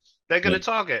agenda, they're going to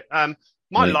target.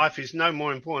 My life is no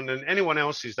more important than anyone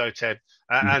else's, though, Ted.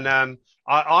 And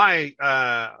I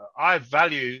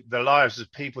value the lives of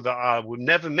people that I will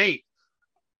never meet,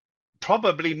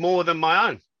 probably more than my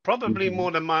own.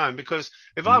 More than my own, because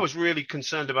if I was really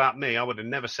concerned about me, I would have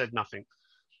never said nothing.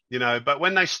 You know, but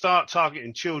when they start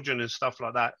targeting children and stuff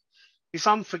like that, it's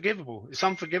unforgivable. It's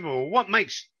unforgivable. What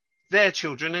makes their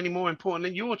children any more important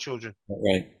than your children?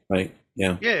 Right.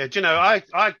 Yeah. Yeah. Do you know,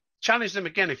 I challenge them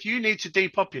again. If you need to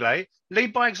depopulate,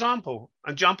 lead by example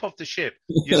and jump off the ship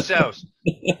yourselves.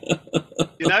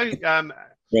 You know,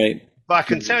 right. But I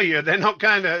can tell you, they're not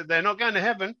going to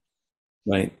heaven.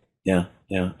 Right. Yeah.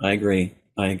 I agree.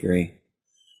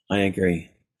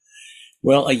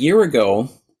 Well, a year ago,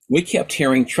 we kept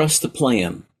hearing "trust the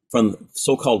plan" from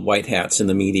so-called white hats in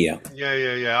the media.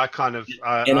 Yeah. I kind of.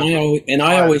 I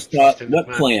always thought, what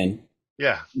plan?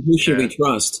 Yeah. Who should we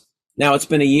trust? Now it's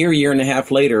been a year and a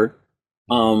half later.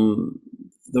 The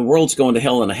world's going to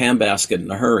hell in a handbasket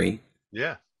in a hurry.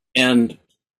 Yeah. And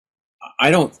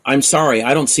I'm sorry,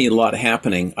 I don't see a lot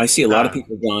happening. I see a lot of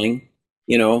people dying.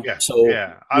 You know, I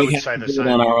would say the same.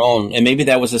 On our own, and maybe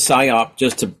that was a psyop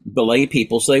just to belay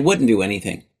people so they wouldn't do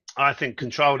anything. I think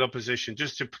controlled opposition,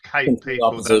 just to placate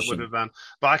people that would have.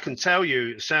 But I can tell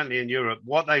you, certainly in Europe,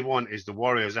 what they want is the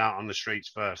warriors out on the streets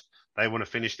first. They want to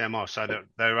finish them off so that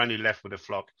they're only left with a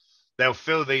flock. They'll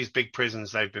fill these big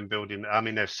prisons they've been building. I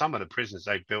mean, there's some of the prisons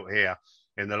they've built here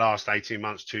in the last 18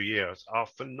 months, 2 years are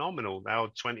phenomenal. They're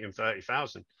 20 and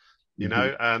 30,000. You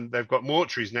know, they've got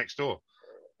mortuaries next door.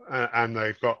 And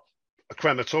they've got a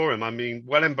crematorium. I mean,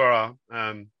 Wellingborough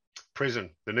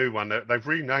prison, the new one, they've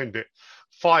renamed it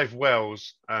 5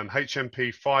 Wells,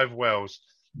 HMP 5 Wells.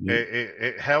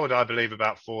 It held, I believe,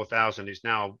 about 4,000. It's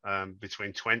now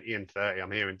between 20 and 30.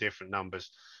 I'm hearing different numbers.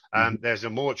 There's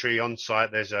a mortuary on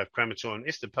site. There's a crematorium.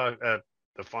 It's the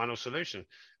final solution.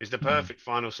 It's the perfect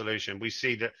final solution. We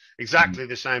see that exactly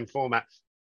the same format.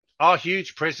 Are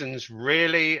huge prisons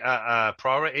really a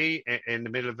priority in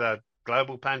the middle of the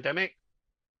global pandemic?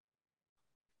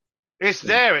 It's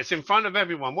there. It's in front of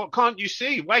everyone. What can't you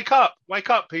see? Wake up,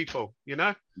 people. You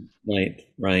know.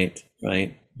 Right.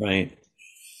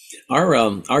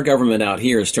 Our government out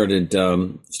here started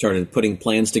putting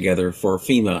plans together for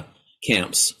FEMA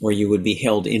camps where you would be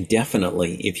held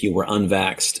indefinitely if you were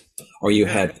unvaxxed or you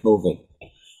had COVID.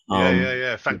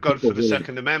 Yeah. Thank God for the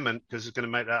Second Amendment, because it's going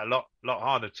to make that a lot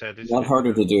harder, Ted. A lot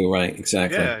harder to do, right?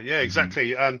 Exactly. Yeah,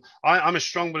 exactly. I'm a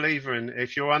strong believer in,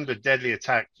 if you're under deadly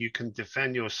attack, you can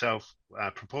defend yourself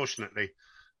proportionately.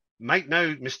 Make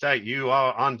no mistake, you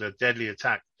are under deadly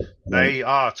attack. They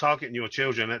are targeting your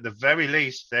children. At the very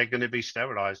least, they're going to be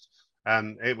sterilized.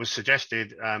 it was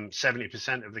suggested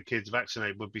 70% of the kids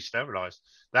vaccinated would be sterilized.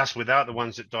 That's without the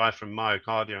ones that die from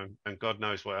myocardium and God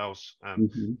knows what else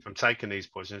from taking these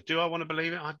poisons. Do I want to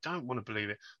believe it? I don't want to believe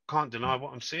it. Can't deny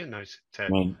what I'm seeing, though,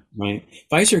 Ted. Right.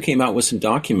 Pfizer came out with some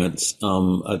documents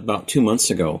about 2 months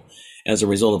ago as a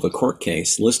result of a court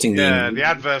case listing the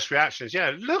adverse reactions.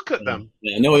 Yeah, look at them.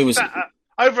 Yeah, no, it was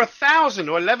over 1,000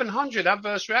 or 1,100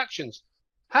 adverse reactions.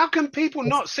 How can people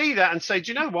not see that and say,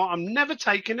 do you know what? I'm never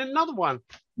taking another one.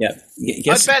 Yeah.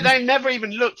 I bet they never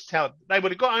even looked. They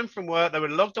would have got home from work. They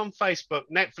would have logged on Facebook,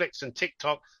 Netflix, and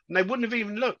TikTok, and they wouldn't have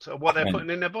even looked at what they're putting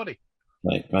in their body.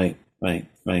 Right.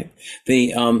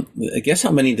 Guess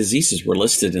how many diseases were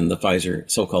listed in the Pfizer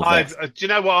so-called vaccine? Do you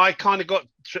know what? I kind of got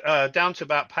down to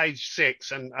about page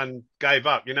 6 and gave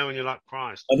up. You know, when you're like,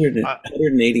 Christ.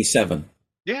 187.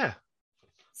 Yeah.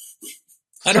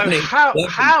 So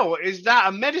how is that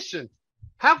a medicine?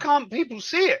 How can't people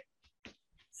see it?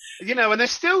 You know, and they're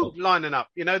still lining up.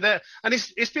 You know, and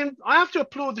it's been. I have to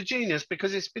applaud the genius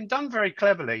because it's been done very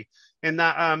cleverly. In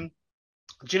that, do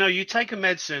you know, you take a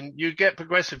medicine, you get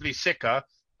progressively sicker,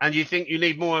 and you think you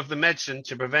need more of the medicine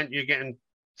to prevent you getting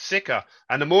sicker.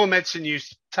 And the more medicine you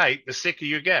take, the sicker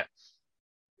you get.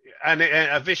 And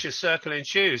a vicious circle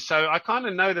ensues. So I kind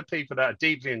of know the people that are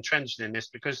deeply entrenched in this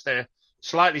because they're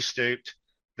slightly stooped.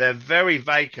 They're very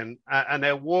vacant and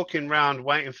they're walking around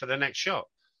waiting for the next shot.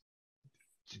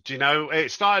 Do you know, it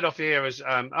started off here as,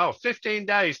 15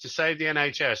 days to save the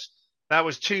NHS. That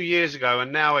was 2 years ago.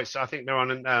 And now I think they're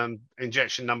on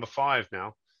injection number 5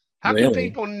 now. How can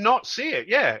people not see it?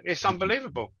 Yeah, it's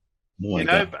unbelievable. You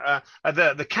know,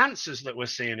 the cancers that we're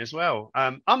seeing as well,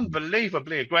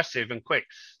 unbelievably aggressive and quick.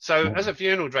 So as a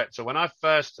funeral director, when I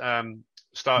first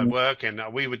started working,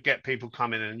 we would get people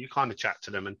come in and you kind of chat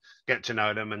to them and get to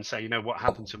know them and say, you know, what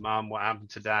happened to mum, what happened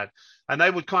to dad? And they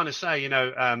would kind of say, you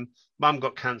know, mum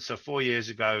got cancer 4 years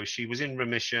ago. She was in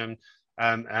remission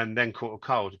and then caught a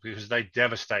cold because they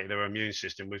devastated her immune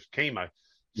system with chemo.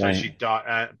 So she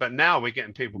died. But now we're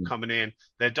getting people coming in.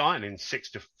 They're dying in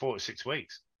 4 to 6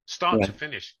 weeks, start to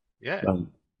finish. Yeah.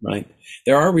 Right.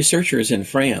 There are researchers in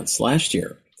France last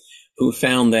year who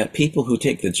found that people who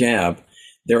take the jab,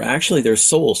 their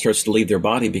soul starts to leave their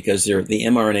body because the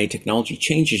mRNA technology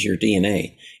changes your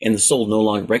DNA and the soul no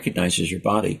longer recognizes your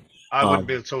body. I wouldn't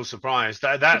be at all surprised.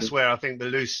 That's where I think the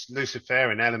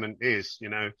Luciferian element is, you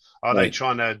know. Are they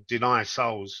trying to deny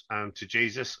souls to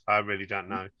Jesus? I really don't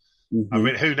know.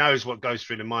 Who knows what goes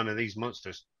through the mind of these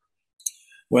monsters?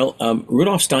 Well,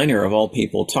 Rudolf Steiner, of all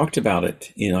people, talked about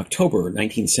it in October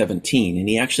 1917, and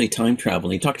he actually time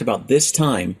traveled. He talked about this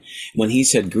time when he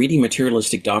said greedy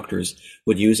materialistic doctors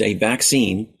would use a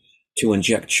vaccine to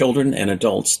inject children and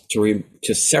adults to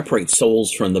separate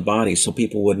souls from the body so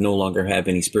people would no longer have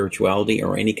any spirituality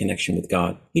or any connection with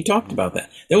God. He talked about that.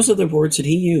 Those are the words that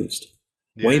he used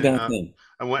way back then.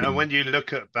 And when you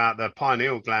look at about the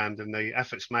pineal gland and the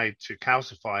efforts made to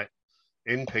calcify it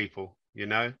in people, you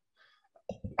know,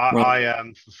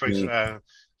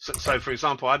 So, for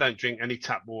example, I don't drink any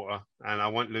tap water, and I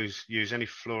won't use any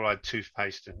fluoride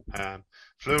toothpaste.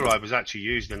 Fluoride was actually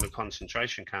used in the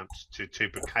concentration camps to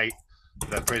bricate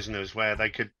the prisoners, where they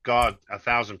could guard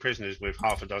 1,000 prisoners with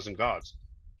half a dozen guards.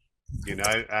 You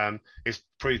know, it's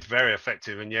proved very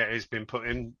effective, and yet it's been put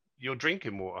in your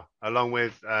drinking water along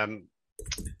with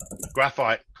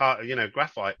graphite. You know,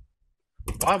 graphite.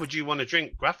 Why would you want to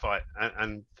drink graphite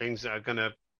and things that are going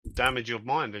to damage your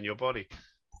mind and your body?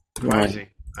 Crazy.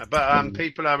 But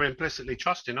people are implicitly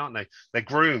trusting, aren't they? They're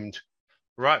groomed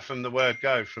right from the word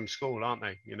go from school, aren't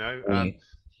they? You know,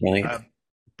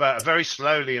 but very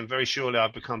slowly and very surely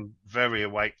I've become very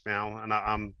awake now, and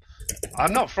I'm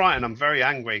not frightened. I'm very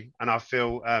angry, and I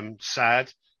feel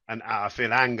sad, and I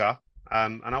feel anger,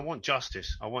 and I want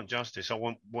justice. I want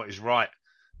what is right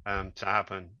to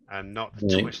happen, and not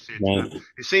twisted.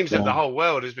 It seems that the whole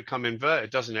world has become inverted,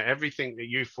 doesn't it? Everything that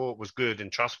you thought was good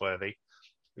and trustworthy,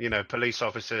 you know, police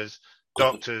officers,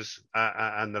 doctors,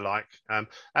 and the like. And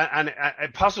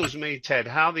it puzzles me, Ted,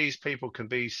 how these people can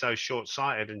be so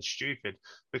short-sighted and stupid,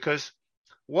 because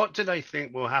what do they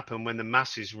think will happen when the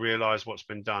masses realize what's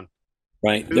been done?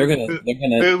 Right.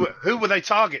 Who will they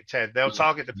target, Ted? They'll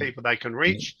target the people they can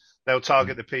reach. They'll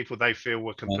target the people they feel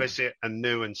were complicit and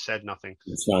knew and said nothing.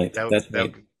 That's right.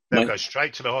 They'll go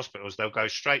straight to the hospitals. They'll go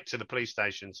straight to the police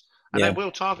stations, and they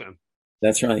will target them.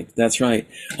 That's right.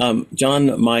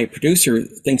 John, my producer,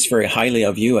 thinks very highly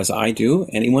of you, as I do,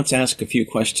 and he wants to ask a few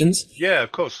questions. Yeah,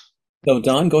 of course. So,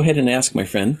 Don, go ahead and ask, my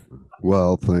friend.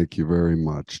 Well, thank you very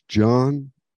much.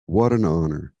 John, what an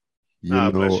honor.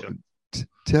 Bless you.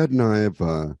 Ted and I have,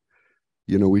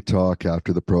 we talk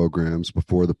after the programs,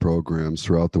 before the programs,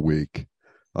 throughout the week.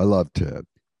 I love Ted.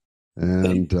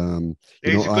 And,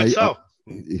 He's a good soul.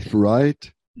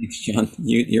 Right. Thanks, John.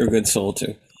 You're a good soul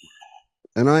too.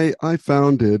 And I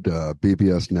founded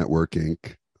BBS Network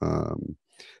Inc.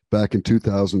 Back in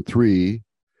 2003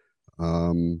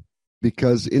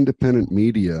 because independent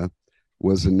media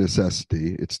was a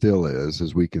necessity. It still is,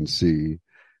 as we can see.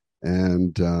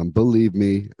 And believe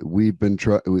me,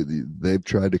 they've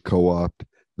tried to co-opt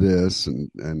this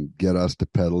and get us to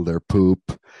peddle their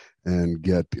poop and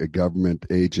get government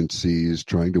agencies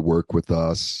trying to work with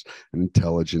us, an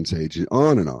intelligence agent,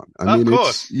 on and on. I mean,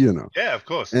 course. it's, you know. Yeah, of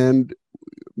course. And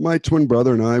my twin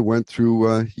brother and I went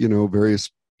through,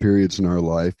 various periods in our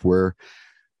life where,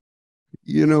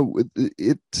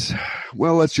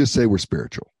 well, let's just say we're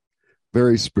spiritual,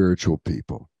 very spiritual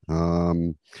people.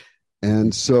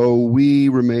 And so we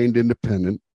remained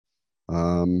independent.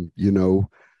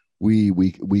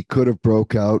 We could have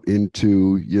broke out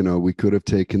into, we could have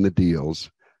taken the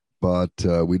deals, but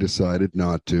we decided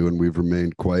not to, and we've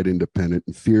remained quite independent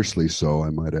and fiercely so, I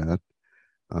might add.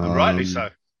 And rightly so.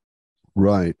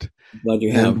 Right. Glad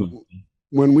you have.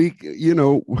 When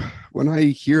when I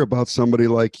hear about somebody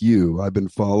like you, I've been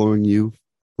following you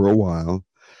for a while,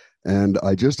 and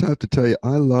I just have to tell you,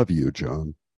 I love you,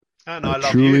 John. And I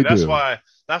love you.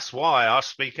 That's why I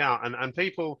speak out. And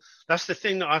people, that's the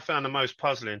thing that I found the most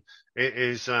puzzling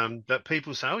is that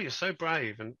people say, oh, you're so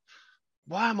brave. And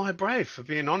why am I brave, for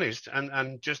being honest?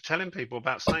 And just telling people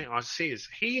about something I see as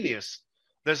heinous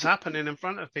that's happening in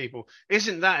front of people.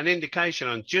 Isn't that an indication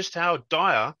on just how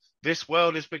dire this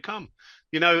world has become?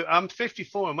 I'm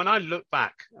 54, and when I look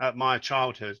back at my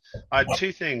childhood, I had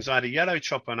two things. I had a yellow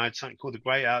chopper, and I had something called the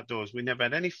Great Outdoors. We never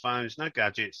had any phones, no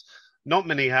gadgets. Not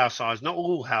many households, not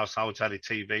all households had a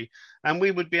TV, and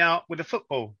we would be out with a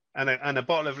football and a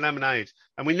bottle of lemonade,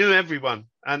 and we knew everyone.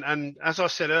 And as I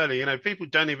said earlier, people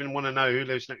don't even want to know who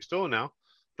lives next door now.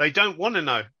 They don't want to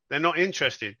know. They're not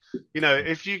interested.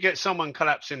 If you get someone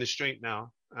collapse in the street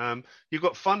now, you've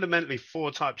got fundamentally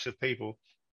four types of people.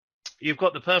 You've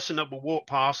got the person that will walk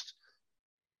past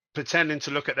pretending to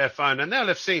look at their phone, and they'll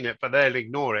have seen it, but they'll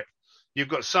ignore it. You've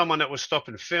got someone that will stop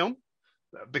and film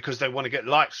because they want to get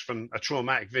likes from a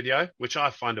traumatic video, which I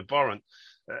find abhorrent.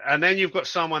 And then you've got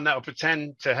someone that will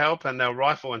pretend to help, and they'll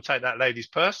rifle and take that lady's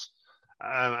purse.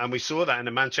 And we saw that in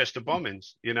the Manchester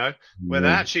bombings,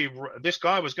 where this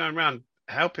guy was going around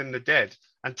helping the dead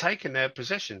and taking their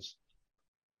possessions.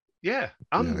 Yeah,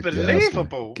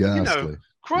 unbelievable. Ghastly.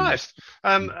 Christ,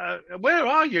 where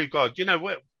are you, God?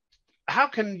 How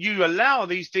can you allow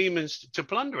these demons to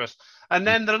plunder us? And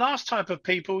then the last type of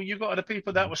people, you got the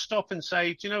people that will stop and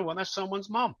say, do you know what, that's someone's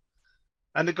mum.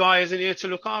 And the guy isn't here to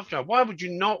look after her. Why would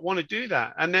you not want to do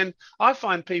that? And then I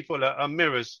find people are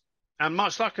mirrors. And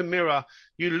much like a mirror,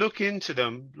 you look into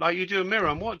them like you do a mirror.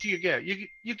 And what do you get?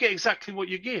 You get exactly what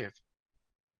you give.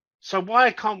 So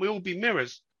why can't we all be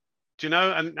mirrors? Do you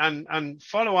know? And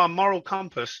follow our moral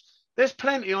compass. There's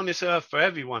plenty on this earth for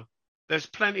everyone. There's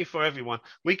plenty for everyone.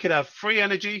 We could have free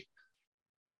energy.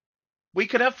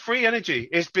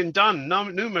 It's been done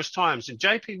numerous times. And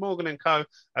JP Morgan and Co.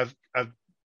 have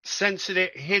censored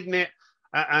it, hidden it,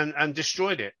 and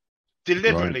destroyed it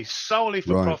deliberately, solely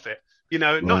for profit.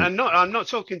 I'm not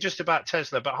talking just about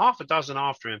Tesla, but half a dozen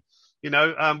after him.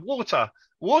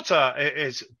 Water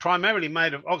is primarily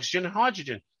made of oxygen and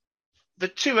hydrogen, the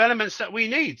two elements that we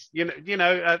need.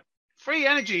 Free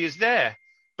energy is there,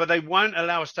 but they won't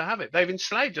allow us to have it. They've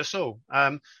enslaved us all,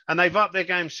 and they've upped their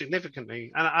game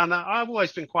significantly. And I've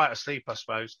always been quite asleep, I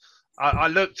suppose. I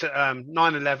looked at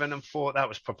 9/11 and thought that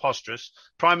was preposterous,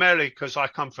 primarily because I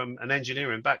come from an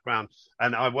engineering background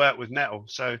and I work with metal.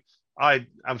 So I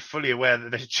am fully aware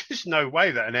that there's just no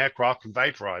way that an aircraft can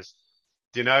vaporize,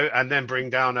 and then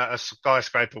bring down a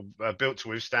skyscraper built to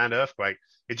withstand earthquake.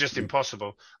 It's just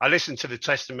impossible. I listened to the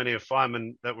testimony of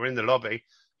firemen that were in the lobby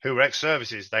who were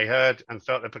ex-services. They heard and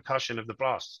felt the percussion of the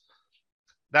blasts.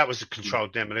 That was a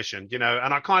controlled demolition, and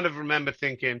I kind of remember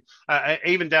thinking,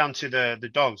 even down to the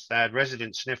dogs. They had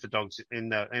resident sniffer dogs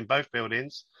in both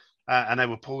buildings, and they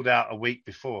were pulled out a week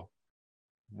before,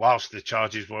 whilst the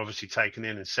charges were obviously taken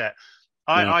in and set.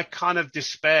 I kind of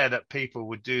despair that people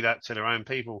would do that to their own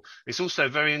people. It's also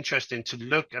very interesting to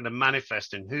look at the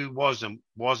manifest and who was and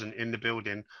wasn't in the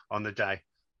building on the day.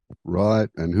 Right,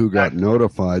 and who got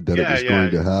notified that it was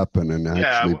going to happen and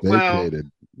actually vacated,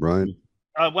 right?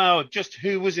 Just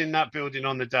who was in that building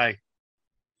on the day.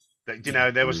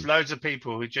 There was loads of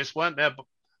people who just weren't there,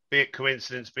 be it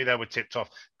coincidence, be they were tipped off.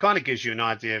 Kind of gives you an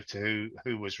idea of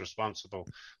who was responsible,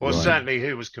 or certainly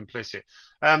who was complicit.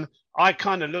 I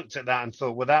kind of looked at that and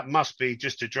thought, well, that must be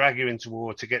just to drag you into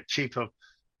war, to get cheaper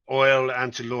oil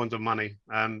and to launder money.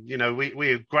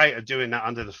 We're great at doing that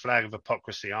under the flag of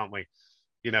hypocrisy, aren't we?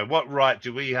 What right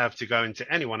do we have to go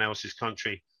into anyone else's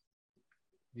country?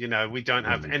 We don't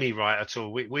have any right at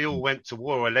all. We all went to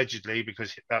war allegedly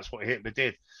because that's what Hitler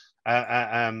did.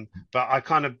 But I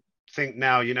kind of think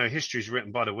now, history is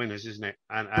written by the winners, isn't it?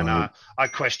 And I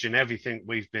question everything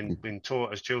we've been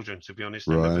taught as children, to be honest,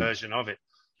 and the version of it.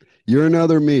 You're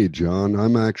another me, John.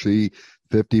 I'm actually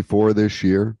 54 this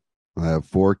year. I have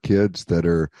 4 kids that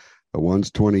are,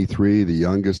 one's 23, the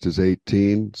youngest is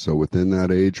 18. So within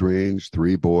that age range,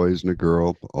 3 boys and a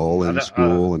girl, all in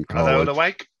school and college. Are they all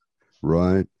awake?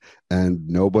 Right. And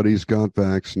nobody's got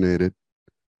vaccinated.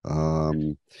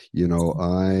 My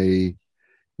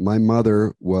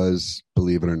mother was,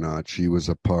 believe it or not, she was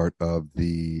a part of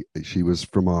she was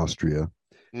from Austria,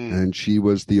 and she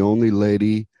was the only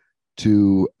lady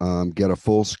to get a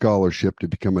full scholarship to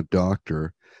become a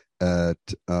doctor at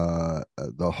the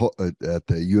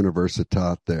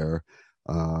Universitat there.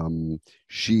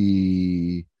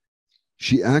 She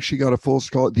actually got a full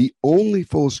scholarship, the only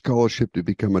full scholarship to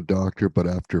become a doctor, but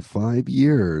after 5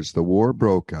 years, the war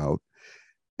broke out,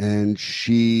 and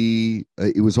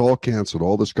it was all canceled.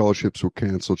 All the scholarships were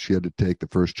canceled. She had to take the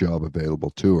first job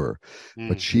available to her.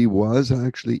 But she was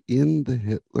actually in the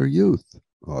Hitler Youth,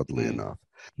 oddly enough.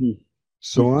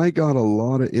 So I got a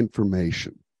lot of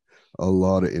information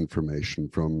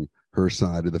from her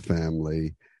side of the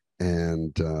family,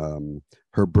 and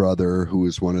her brother, who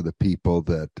was one of the people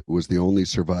that was the only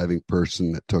surviving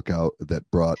person that took out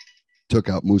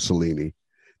Mussolini,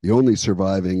 the only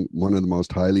surviving, one of the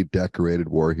most highly decorated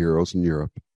war heroes in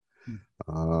Europe.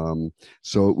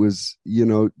 So it was,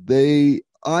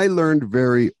 I learned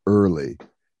very early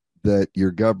that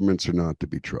your governments are not to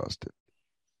be trusted.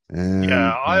 And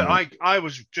I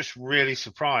was just really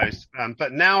surprised.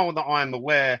 But now that I'm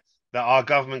aware that our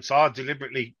governments are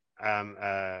deliberately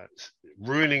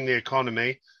ruining the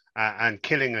economy and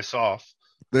killing us off,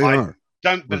 I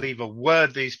don't believe a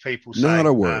word these people say. Not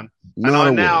a word.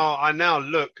 I now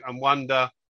look and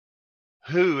wonder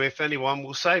who, if anyone,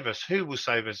 will save us. Who will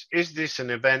save us? Is this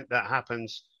an event that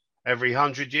happens every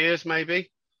 100 years, maybe?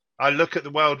 I look at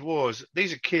the world wars.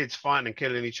 These are kids fighting and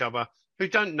killing each other who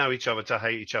don't know each other to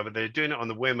hate each other. They're doing it on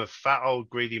the whim of fat, old,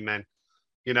 greedy men.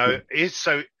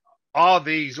 Are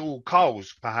these all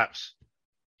coals, perhaps?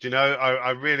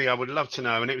 I would love to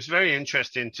know. And it was very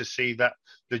interesting to see that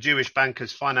the Jewish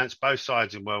bankers financed both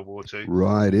sides in World War II.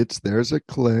 Right. There's a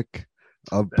clique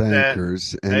of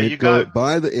bankers, and there it you go.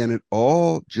 And it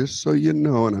all, just so you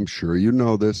know, and I'm sure you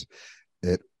know this,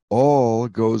 it all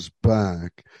goes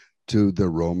back to the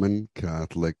Roman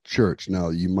Catholic Church. Now,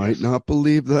 you might not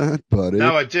believe that, but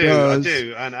I do. Does. I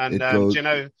do. And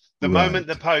the moment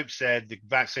the Pope said the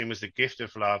vaccine was the gift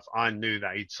of love, I knew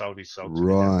that he'd sold his soul to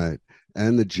right.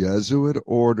 And the Jesuit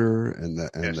order and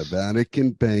the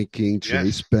Vatican banking,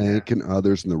 Chase Bank and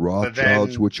others, and the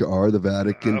Rothschilds, which are the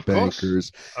Vatican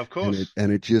bankers. Of course.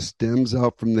 And it just stems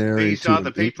out from there These into are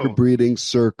the people. the breeding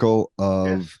circle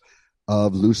of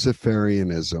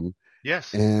Luciferianism.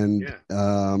 Yes. And,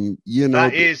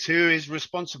 that is who is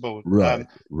responsible. Right.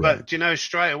 But,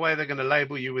 straight away they're going to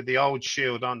label you with the old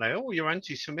shield, aren't they? Oh, you're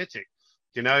anti-Semitic.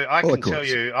 I can tell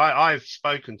you, I've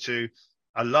spoken to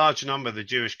a large number of the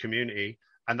Jewish community,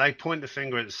 and they point the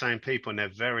finger at the same people, and they're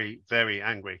very, very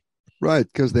angry. Right,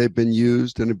 because they've been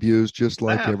used and abused just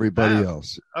like everybody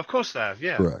else. Of course they have,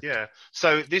 yeah. Correct. Yeah.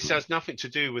 So this has nothing to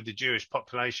do with the Jewish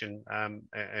population,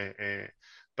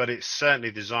 but it's certainly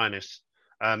the Zionists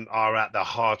are at the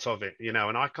heart of it,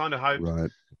 and I kind of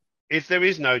hope if there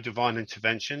is no divine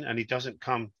intervention and he doesn't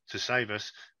come to save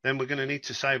us, then we're going to need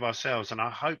to save ourselves. And I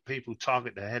hope people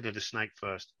target the head of the snake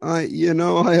first. I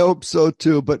hope so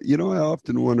too. But, I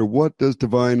often wonder, what does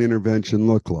divine intervention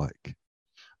look like?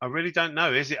 I really don't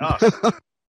know. Is it us?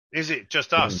 Is it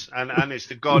just us? And it's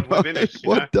the God within us.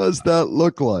 What does that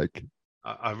look like?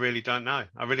 I really don't know.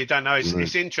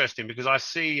 It's interesting because I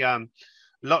see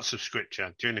lots of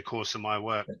scripture during the course of my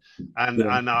work.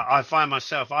 And I find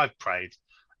myself, I've prayed,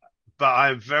 but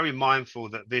I'm very mindful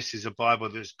that this is a Bible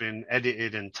that's been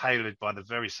edited and tailored by the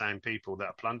very same people that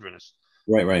are plundering us.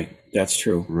 Right. That's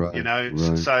true. Right.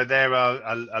 So there are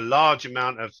a large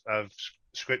amount of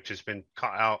scriptures been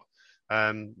cut out.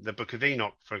 The Book of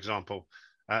Enoch, for example,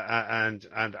 and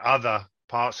other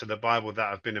parts of the Bible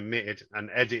that have been omitted and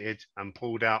edited and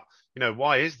pulled out.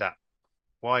 Why is that?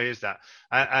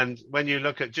 And when you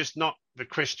look at just not the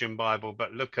Christian Bible,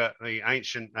 but look at the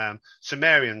ancient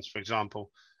Sumerians, for example,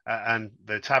 and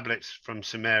the tablets from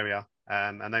Sumeria,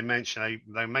 and they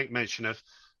make mention of,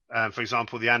 for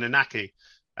example, the Anunnaki,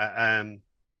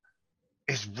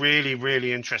 is really,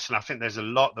 really interesting. I think there's a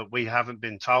lot that we haven't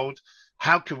been told.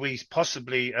 How could we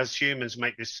possibly, as humans,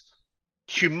 make this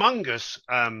humongous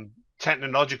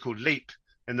technological leap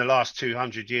in the last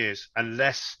 200 years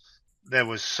unless there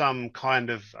was some kind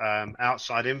of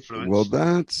outside Well, influence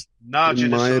that's, in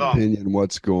nudging us my along? opinion,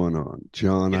 what's going on,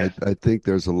 John. Yeah. I think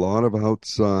there's a lot of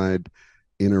outside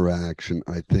interaction.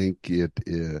 I think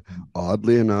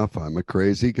oddly enough, I'm a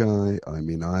crazy guy. I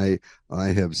mean, I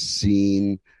have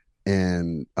seen,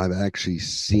 and I've actually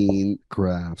seen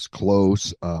crafts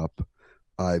close up.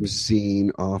 I've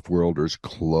seen off-worlders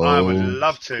I would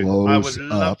love to. I would close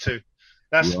love up, to.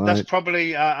 That's right?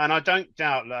 probably, and I don't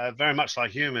doubt, very much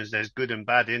like humans, there's good and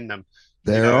bad in them.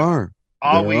 You There know, are.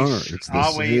 are There we? are. It's the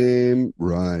Are we? same,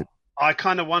 right? I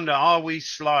kind of wonder: are we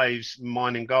slaves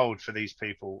mining gold for these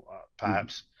people?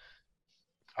 Perhaps.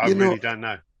 I You know, really don't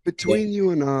know. between you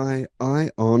and I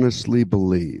honestly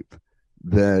believe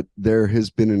that there has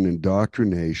been an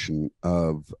indoctrination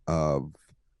of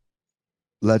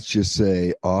let's just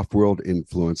say off-world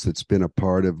influence that's been a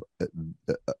part of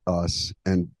us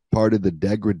and part of the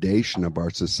degradation of our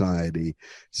society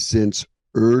since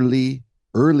early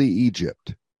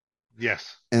Egypt.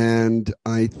 Yes. And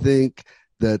I think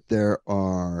that there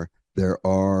are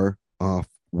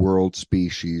off-world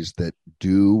species that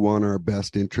do want our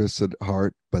best interests at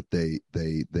heart, but they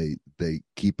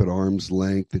keep at arm's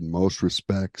length in most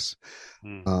respects.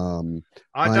 Um,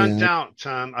 I I don't am doubt.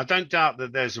 I don't doubt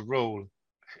that there's a rule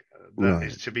that right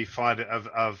is to be fired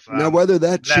of now. Whether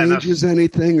that letting us. changes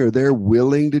anything, or they're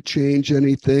willing to change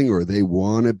anything, or they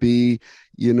want to be,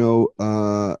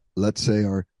 let's say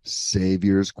our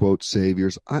saviors, quote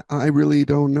saviors. I really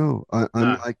don't know. I'm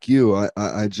No. like you.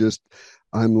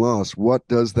 I'm lost. What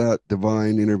does that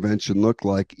divine intervention look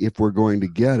like if we're going to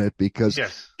get it? Because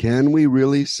Yes. can we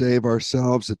really save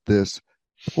ourselves at this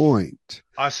point?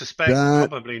 I suspect That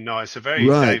probably not. It's a very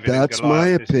right. David and That's my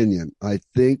Goliath. opinion. I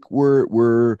think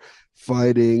we're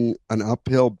fighting an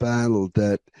uphill battle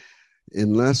that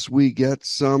unless we get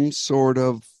some sort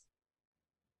of,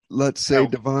 let's say,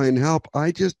 Help. divine help,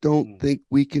 I just don't think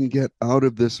we can get out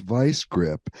of this vice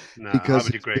grip No, I because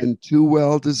would it's agree. been too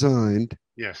well designed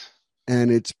Yes. and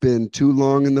it's been too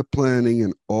long in the planning,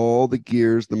 and all the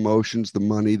gears, the motions, the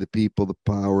money, the people, the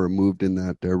power are moved in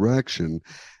that direction.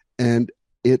 And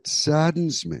it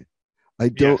saddens me. I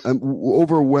don't, Yes.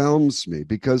 overwhelms me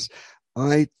because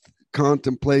I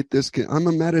contemplate this. I'm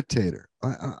a meditator.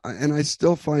 And I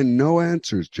still find no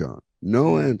answers, John.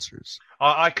 No answers.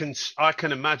 I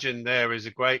can imagine there is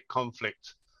a great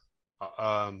conflict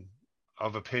of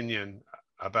opinion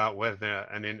about whether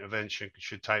an intervention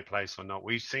should take place or not.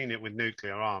 We've seen it with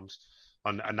nuclear arms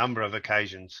on a number of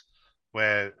occasions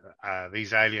where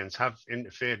these aliens have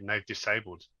interfered and they've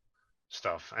disabled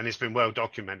stuff, and it's been well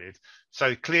documented.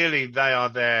 So clearly they are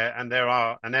there, and there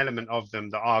are an element of them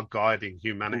that are guiding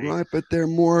humanity. Right, but they're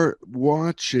more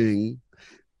watching,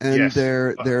 and Yes,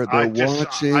 they're I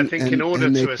watching, think in order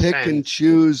and they to pick and ascend,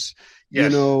 choose,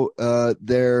 yes,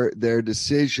 their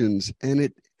decisions,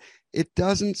 and it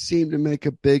doesn't seem to make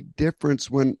a big difference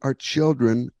when our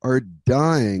children are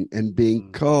dying and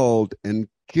being culled and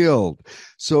killed.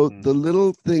 So the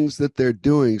little things that they're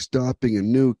doing, stopping a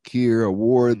nuke here, a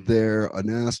war there, an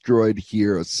asteroid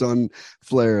here, a sun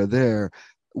flare there,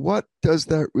 what does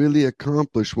that really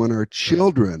accomplish when our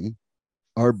children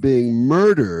are being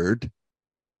murdered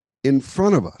in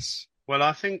front of us? Well,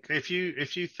 I think if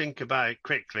you think about it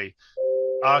quickly,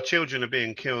 our children are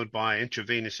being killed by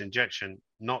intravenous injection,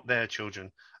 not their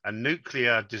children. A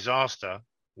nuclear disaster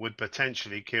would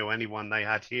potentially kill anyone they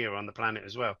had here on the planet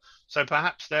as well. So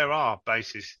perhaps there are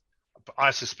bases,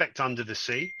 I suspect, under the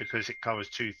sea, because it covers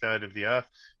 2/3 of the Earth.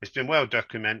 It's been well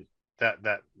documented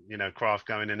that craft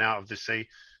going in and out of the sea.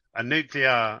 A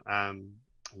nuclear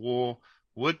war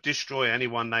would destroy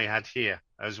anyone they had here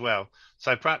as well.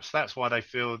 So perhaps that's why they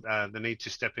feel the need to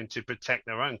step in to protect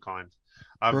their own kind.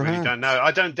 I really don't know.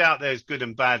 I don't doubt there's good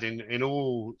and bad in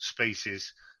all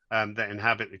species that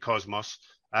inhabit the cosmos.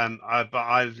 But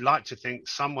I'd like to think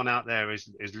someone out there is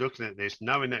looking at this,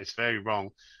 knowing that it's very wrong.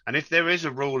 And if there is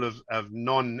a rule of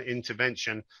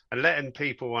non-intervention and letting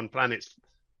people on planets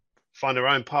find their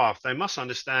own path, they must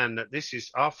understand that this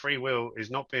is our free will is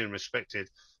not being respected.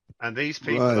 And these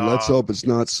people Right. are. Let's hope it's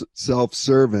not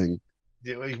self-serving.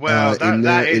 Well,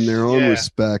 that is in their own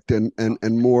respect, and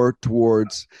more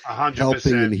towards 100%.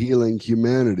 helping and healing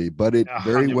humanity. But it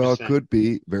very 100%. well could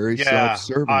be very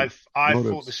self-serving. I've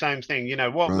thought the same thing.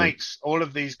 What makes all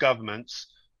of these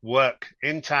governments work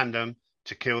in tandem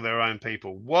to kill their own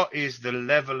people? What is the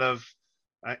level of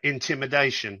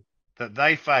intimidation that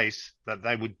they face that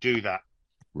they would do that?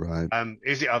 Right.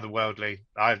 Is it otherworldly?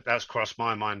 That's crossed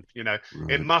my mind. Right.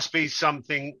 It must be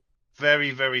something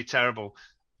very, very terrible.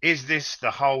 Is this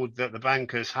the hold that the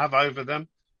bankers have over them?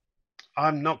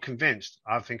 I'm not convinced.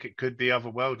 I think it could be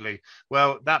otherworldly.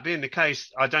 Well, that being the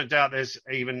case, I don't doubt there's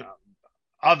even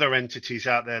other entities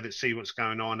out there that see what's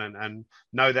going on and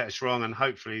know that it's wrong, and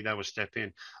hopefully they will step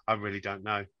in. I really don't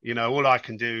know. All I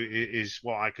can do is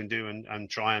what I can do and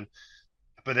try and.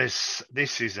 But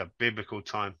this is a biblical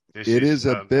time. It is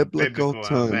a biblical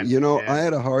time. Yeah. I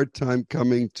had a hard time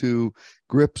coming to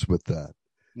grips with that.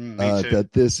 Me too.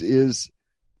 That this is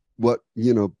what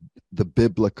the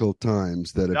biblical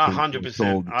times that have been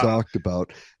 100%. talked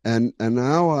about, and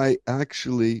now I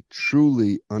actually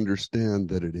truly understand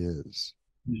that it is.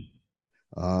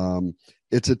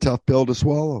 It's a tough pill to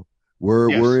swallow.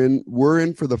 We're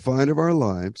in for the fight of our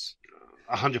lives.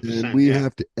 100%. And we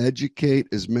have to educate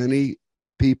as many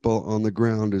people on the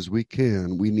ground as we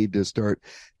can. We need to start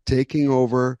taking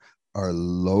over our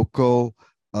local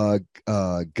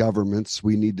governments.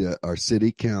 We need our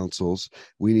city councils.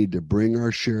 We need to bring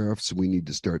our sheriffs. We need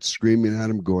to start screaming at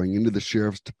them, going into the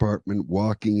sheriff's department,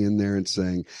 walking in there and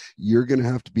saying, you're going to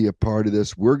have to be a part of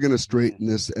this. We're going to straighten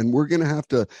this. And we're going to have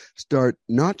to start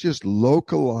not just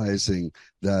localizing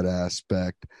that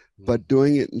aspect, but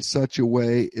doing it in such a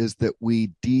way is that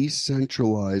we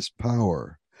decentralize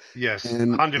power. Yes,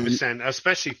 100%,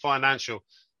 especially financial.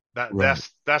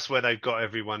 That's where they've got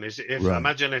everyone.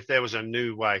 Imagine if there was a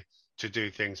new way to do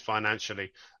things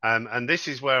financially, and this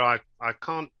is where I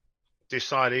can't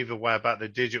decide either way about the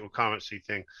digital currency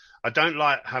thing. I don't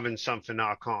like having something that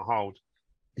I can't hold.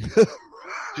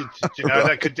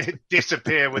 That could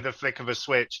disappear with a flick of a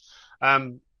switch.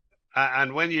 And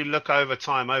when you look over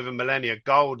time, over millennia,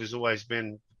 gold has always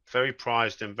been very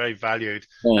prized and very valued,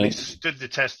 and it's stood the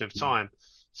test of time.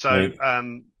 So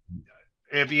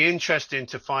it'd be interesting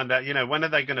to find out, when are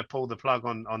they going to pull the plug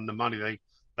on the money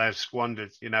they've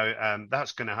squandered?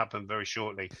 That's going to happen very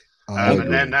shortly.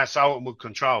 And then that's ultimate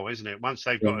control, isn't it? Once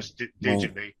they've got us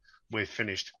digitally, we're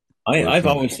finished. I've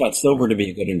always thought silver to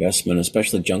be a good investment,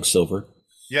 especially junk silver.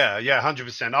 Yeah,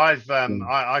 100%.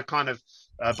 I kind of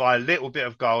buy a little bit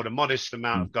of gold, a modest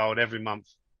amount of gold every month.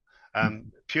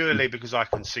 Purely because I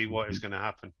can see what is going to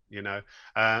happen,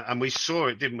 and we saw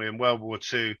it, didn't we, in World War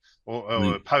II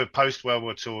or post World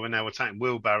War II, when they were taking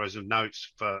wheelbarrows of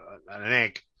notes for an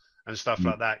egg and stuff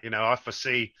like that. I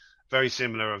foresee very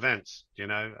similar events.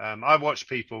 I watched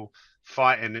people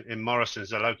fighting in Morrison's,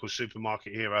 the local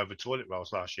supermarket here, over toilet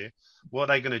rolls last year. What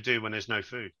are they going to do when there's no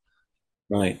food?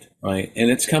 Right, and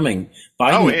it's coming.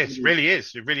 Biden, it really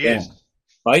is. It really is.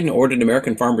 Biden ordered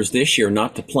American farmers this year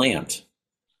not to plant,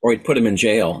 or he'd put them in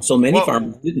jail. So many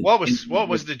farmers didn't. What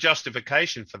was the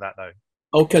justification for that, though?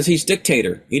 Oh, because he's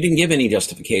dictator. He didn't give any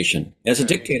justification. As a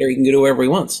dictator, he can do whatever he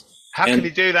wants. How can he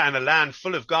do that in a land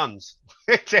full of guns?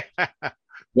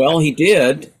 Well, he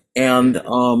did, and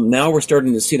now we're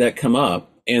starting to see that come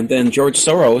up. And then George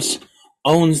Soros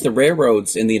owns the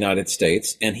railroads in the United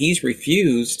States, and he's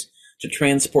refused to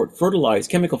transport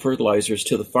chemical fertilizers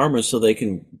to the farmers so they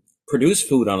can produce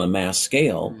food on a mass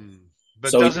scale.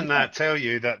 But doesn't that tell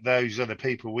you that those are the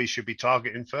people we should be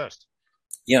targeting first?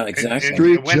 Yeah, exactly.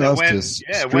 Street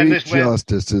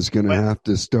justice is going to have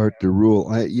to start to rule.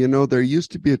 There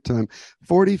used to be a time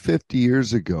 40, 50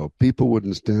 years ago, people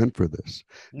wouldn't stand for this.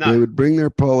 No. They would bring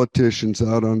their politicians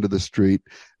out onto the street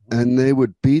and they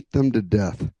would beat them to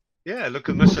death. Yeah, look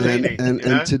at Mussolini.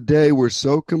 And today we're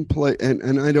so complacent,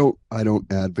 and I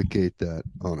don't advocate that,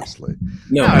 honestly.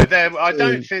 No, I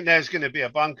don't think there's going to be a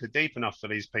bunker deep enough for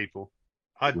these people.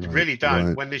 I really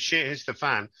don't. When this shit hits the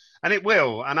fan, and it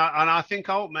will, and I think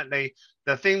ultimately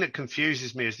the thing that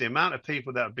confuses me is the amount of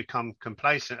people that have become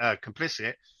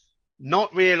complicit,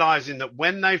 not realizing that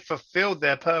when they've fulfilled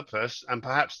their purpose, and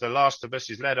perhaps the last of us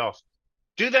is led off,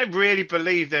 do they really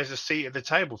believe there's a seat at the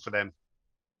table for them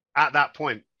at that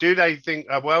point? Do they think,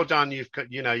 well done, you've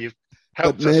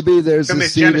helped us? But maybe there's a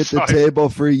seat at the table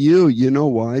for you. You know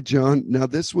why, John? Now,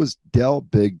 this was Del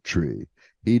Bigtree.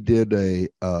 He did a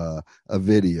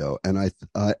video, and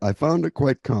I found it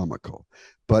quite comical.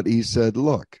 But he said,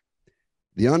 look,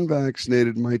 the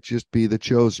unvaccinated might just be the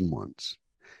chosen ones.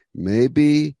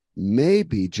 Maybe,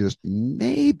 just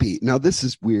maybe. Now, this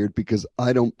is weird because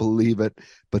I don't believe it,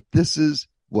 but this is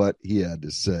what he had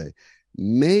to say.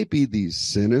 Maybe the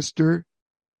sinister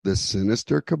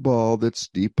cabal that's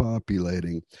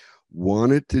depopulating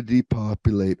wanted to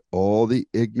depopulate all the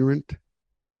ignorant,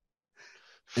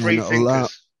 free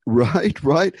thinkers.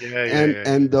 Right.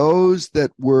 And those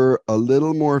that were a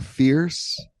little more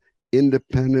fierce,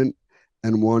 independent,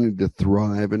 and wanted to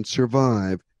thrive and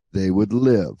survive, they would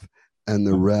live. And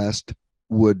the rest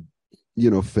would,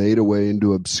 fade away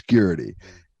into obscurity.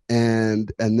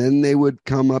 And then they would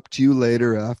come up to you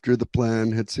later after the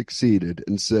plan had succeeded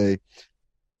and say,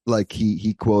 like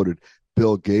he quoted,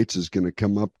 Bill Gates is going to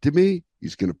come up to me.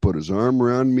 He's going to put his arm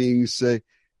around me and say,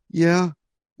 yeah,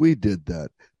 we did that.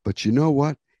 But you know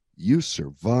what? You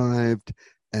survived,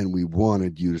 and we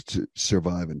wanted you to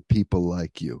survive, and people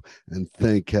like you. And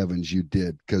thank heavens you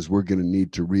did, because we're going to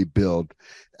need to rebuild.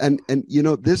 And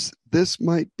this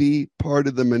might be part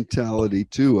of the mentality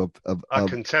too of I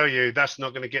can tell you that's not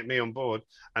going to get me on board.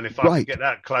 And if I can get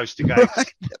that close to Gates.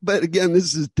 Right. But again,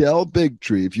 this is Del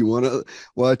Bigtree. If you want to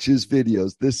watch his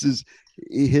videos, this is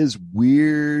his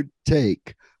weird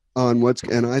take on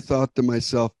and I thought to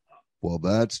myself, well,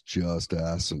 that's just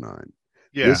asinine.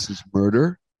 Yeah. This is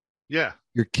murder. Yeah.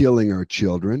 You're killing our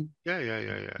children. Yeah.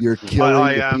 You're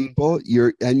killing the people.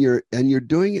 You're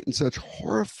doing it in such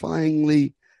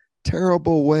horrifyingly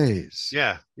terrible ways.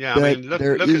 Yeah. I mean, look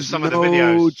at some of the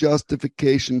videos. No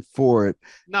justification for it.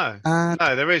 No,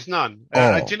 there is none.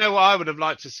 Do you know what I would have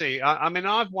liked to see? I mean,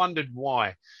 I've wondered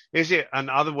why. Is it an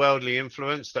otherworldly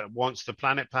influence that wants the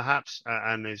planet, perhaps,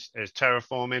 and is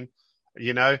terraforming?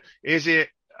 Is it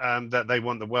that they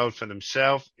want the world for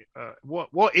themselves?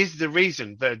 What is the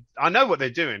reason? I know what they're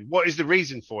doing. What is the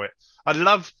reason for it? I'd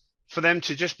love for them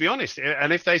to just be honest.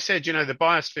 And if they said, the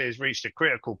biosphere has reached a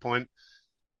critical point,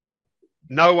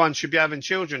 no one should be having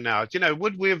children now.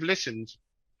 Would we have listened?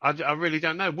 I really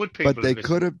don't know. Would people? But they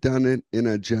could have done it in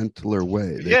a gentler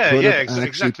way. They could have actually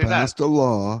exactly passed a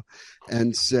law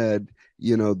and said,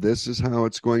 this is how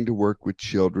it's going to work with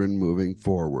children moving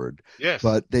forward. Yes.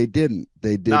 But they didn't.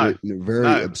 They did it in a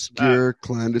very obscure,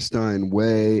 clandestine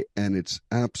way, and it's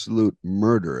absolute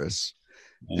murderous.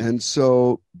 And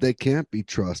so they can't be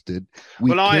trusted.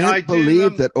 We can't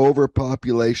believe that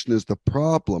overpopulation is the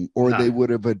problem, or they would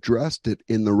have addressed it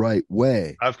in the right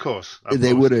way. Of course.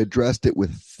 They would have addressed it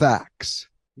with facts.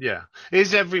 Yeah.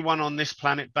 Is everyone on this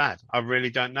planet bad? I really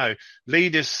don't know.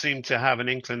 Leaders seem to have an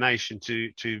inclination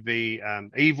to be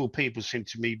evil. People seem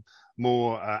to be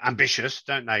more ambitious,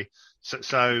 don't they?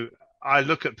 So I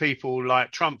look at people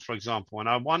like Trump, for example, and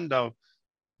I wonder,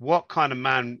 what kind of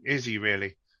man is he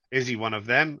really? Is he one of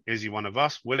them? Is he one of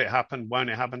us? Will it happen? Won't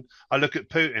it happen? I look at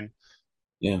Putin.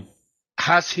 Yeah.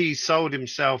 Has he sold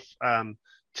himself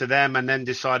to them and then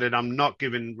decided, I'm not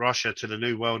giving Russia to the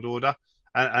New World Order,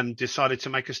 and decided to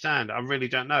make a stand? I really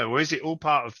don't know. Or is it all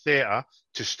part of theatre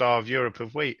to starve Europe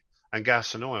of wheat and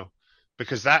gas and oil?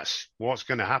 Because that's what's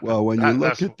going to happen. Well, when you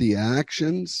look at the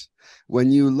actions, when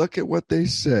you look at what they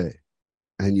say,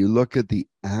 and you look at the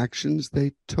actions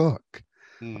they took,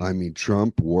 I mean,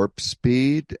 Trump warp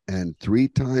speed, and 3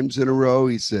 times in a row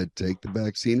he said, take the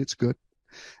vaccine, it's good.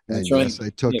 And yes, I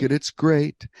took it, it's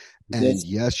great. And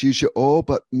yes, you should. Oh,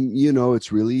 but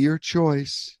it's really your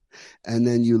choice. And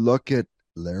then you look at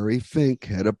Larry Fink,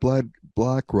 head of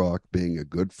BlackRock, being a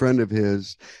good friend of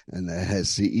his, and the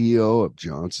CEO of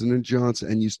Johnson & Johnson,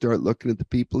 and you start looking at the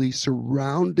people he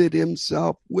surrounded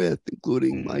himself with,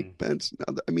 including Mike Pence and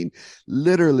other. I mean,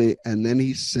 literally, and then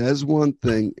he says one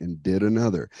thing and did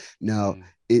another. Now,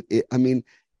 I mean,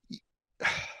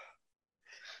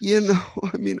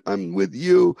 I'm with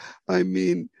you. I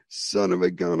mean, son of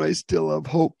a gun, I still have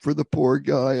hope for the poor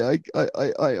guy.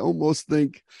 I almost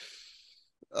think,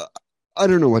 I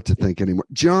don't know what to think anymore.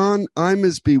 John, I'm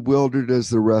as bewildered as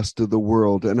the rest of the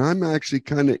world, and I'm actually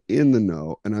kind of in the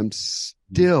know, and I'm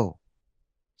still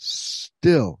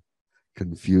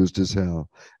confused as hell.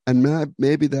 And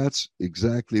maybe that's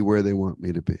exactly where they want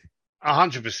me to be.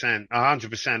 100%.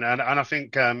 And I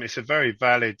think it's a very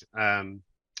valid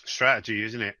strategy,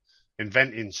 isn't it?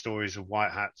 Inventing stories of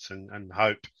white hats and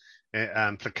hope,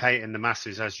 placating the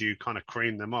masses as you kind of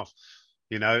cream them off.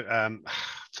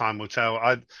 Time will tell.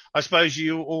 I suppose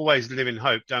you always live in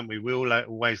hope, don't we? We all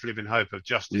always live in hope of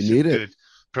justice and good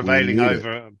prevailing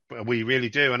over. We really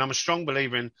do. And I'm a strong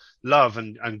believer in love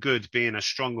and good being a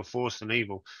stronger force than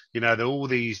evil. All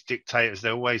these dictators,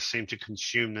 they always seem to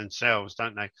consume themselves,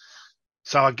 don't they?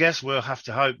 So I guess we'll have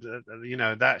to hope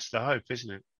that, that's the hope,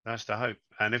 isn't it? That's the hope.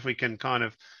 And if we can kind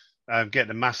of get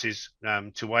the masses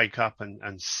to wake up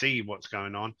and see what's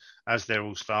going on as they're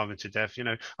all starving to death.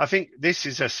 I think this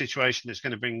is a situation that's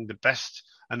going to bring the best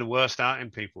and the worst out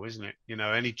in people, isn't it?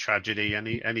 Any tragedy,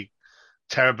 any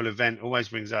terrible event always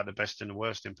brings out the best and the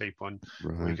worst in people, and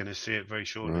we're going to see it very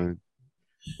shortly. Right.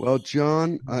 Well,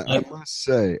 John, I must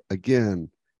say again,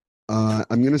 I'm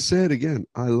going to say it again.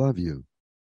 I love you.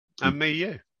 And me,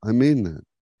 you. I mean that.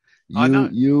 I know.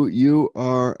 You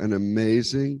are an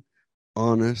amazing,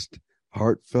 honest,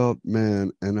 heartfelt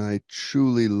man, and I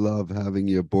truly love having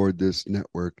you aboard this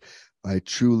network. I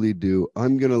truly do.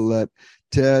 I'm going to let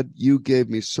Ted, you gave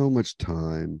me so much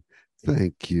time.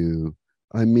 Thank you.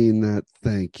 I mean that.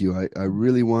 Thank you. I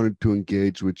really wanted to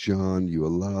engage with John. You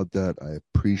allowed that. I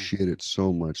appreciate it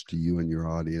so much, to you and your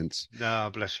audience. No,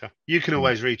 bless you. You can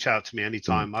always reach out to me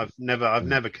anytime. I've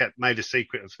never made a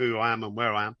secret of who I am and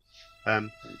where I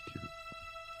am.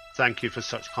 Thank you for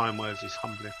such kind words. It's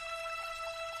humbling.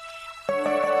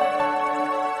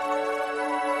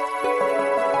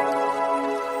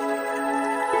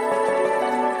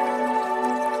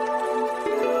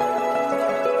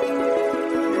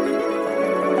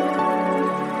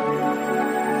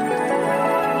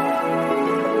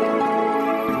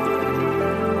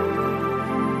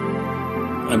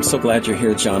 I'm so glad you're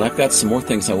here, John. I've got some more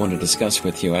things I want to discuss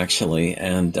with you, actually.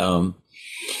 And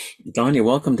Don, you're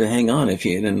welcome to hang on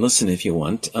and listen if you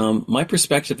want. My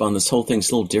perspective on this whole thing is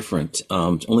a little different,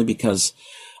 only because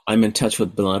I'm in touch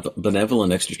with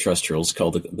benevolent extraterrestrials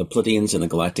called the Pleiadians and the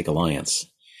Galactic Alliance.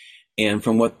 And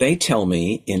from what they tell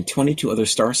me, in 22 other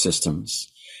star systems,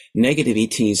 negative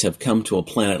ETs have come to a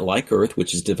planet like Earth,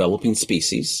 which is developing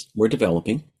species. We're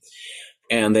developing.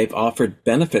 And they've offered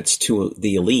benefits to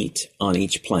the elite on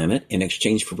each planet in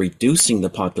exchange for reducing the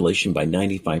population by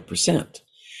 95%.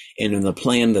 And in the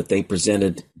plan that they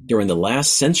presented during the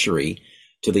last century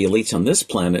to the elites on this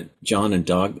planet, John and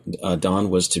Don,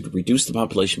 was to reduce the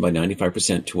population by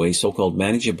 95% to a so-called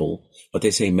manageable, what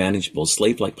they say manageable,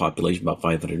 slave-like population, about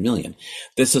 500 million.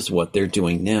 This is what they're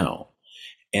doing now.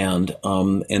 And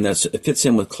it fits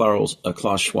in with Klaus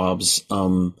Schwab's,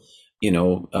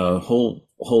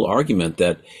 whole argument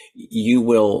that you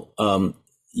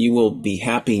will be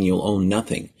happy and you'll own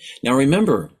nothing. Now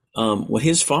remember,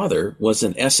 his father was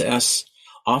an SS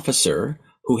officer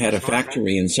who had a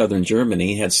factory in southern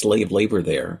Germany, had slave labor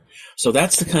there. So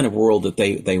that's the kind of world that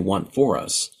they want for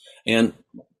us. And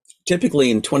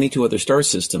typically in 22 other star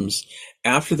systems,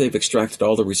 after they've extracted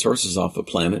all the resources off a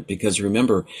planet, because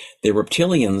remember, the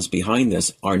reptilians behind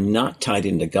this are not tied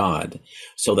into God.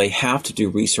 So they have to do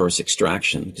resource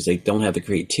extraction because they don't have the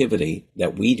creativity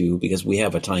that we do because we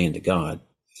have a tie into God.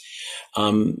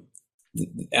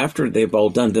 After they've all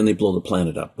done, then they blow the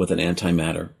planet up with an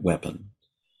antimatter weapon,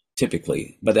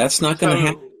 typically. But that's not going to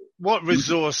happen. What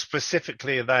resource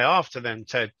specifically are they after then,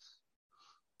 Ted?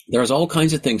 There's all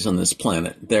kinds of things on this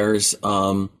planet. There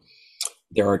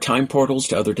are time portals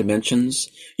to other dimensions.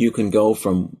 You can go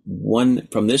from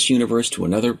this universe to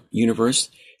another universe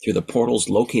through the portals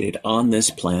located on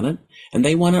this planet, and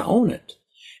they want to own it.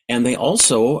 And they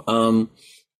also,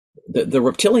 the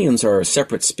reptilians are a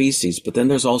separate species, but then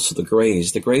there's also the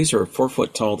Greys. The Greys are 4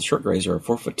 foot tall. The short Greys are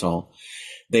 4 foot tall.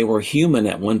 They were human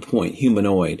at one point,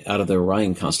 humanoid, out of the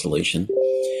Orion constellation.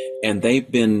 And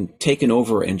they've been taken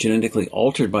over and genetically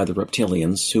altered by the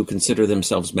reptilians, who consider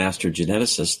themselves master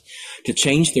geneticists, to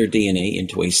change their DNA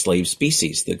into a slave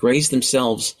species. The Greys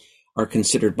themselves are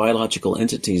considered biological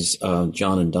entities,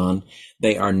 John and Don.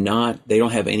 They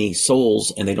don't have any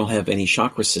souls, and they don't have any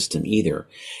chakra system either.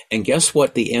 And guess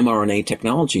what the mRNA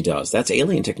technology does? That's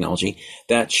alien technology.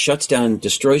 That shuts down,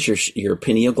 destroys your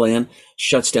pineal gland,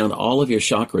 shuts down all of your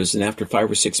chakras, and after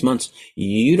 5 or 6 months,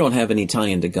 you don't have any tie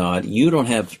into God. You don't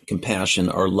have compassion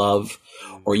or love,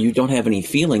 or you don't have any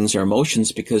feelings or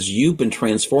emotions because you've been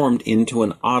transformed into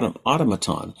an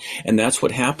automaton. And that's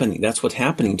what's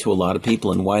happening to a lot of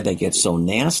people, and why they get so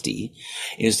nasty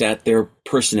is that their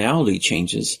personality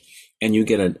changes and you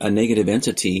get a negative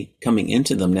entity coming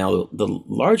into them. Now, the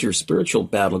larger spiritual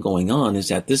battle going on is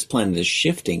that this planet is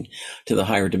shifting to the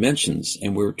higher dimensions,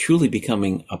 and we're truly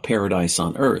becoming a paradise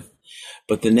on Earth.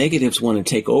 But the negatives want to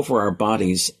take over our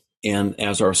bodies. And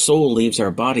as our soul leaves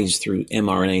our bodies through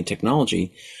mRNA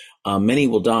technology, many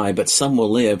will die, but some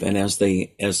will live. And as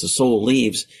the soul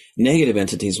leaves, negative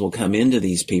entities will come into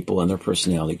these people, and their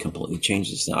personality completely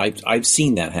changes. Now, I've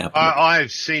seen that happen.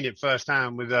 I've seen it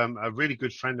firsthand with a really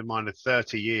good friend of mine of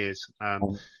 30 years.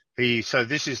 So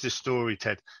this is the story,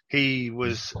 Ted. He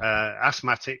was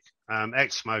asthmatic,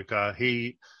 ex-smoker.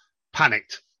 He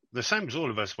panicked. The same as all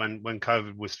of us when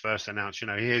COVID was first announced. He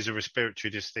hears a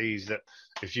respiratory disease that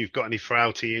if you've got any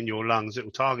frailty in your lungs, it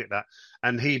will target that.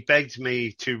 And he begged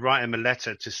me to write him a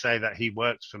letter to say that he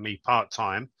worked for me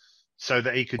part-time so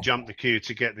that he could jump the queue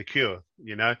to get the cure,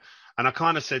 And I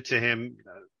kind of said to him,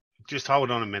 just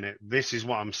hold on a minute. This is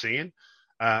what I'm seeing.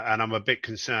 And I'm a bit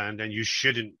concerned, and you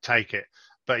shouldn't take it.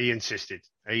 But he insisted.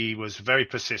 He was very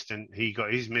persistent. He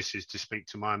got his missus to speak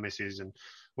to my missus, and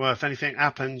well, if anything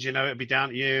happens, it'll be down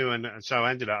to you. And so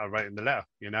I ended up writing the letter,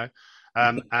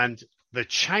 and the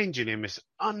change in him is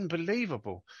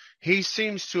unbelievable. He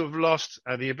seems to have lost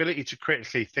the ability to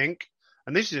critically think.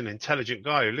 And this is an intelligent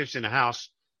guy who lives in a house,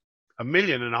 £1.5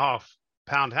 million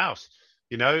house.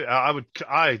 You know,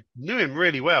 I knew him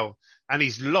really well, and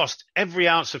he's lost every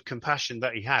ounce of compassion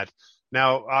that he had.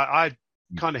 Now, I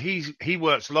kind of, he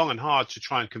works long and hard to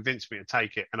try and convince me to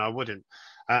take it, and I wouldn't.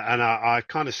 And I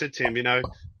kind of said to him, you know,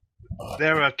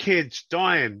 there are kids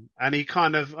dying, and he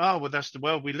kind of, oh, well, that's the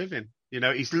world we live in. You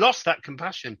know, he's lost that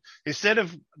compassion. Instead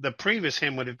of the previous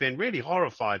him would have been really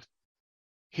horrified.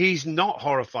 He's not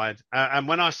horrified. And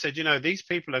when I said, you know, these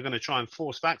people are going to try and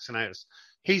force vaccinate us,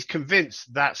 he's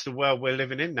convinced that's the world we're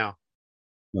living in now.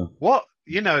 Yeah. What?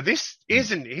 You know, this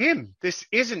isn't him. This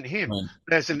isn't him. Right.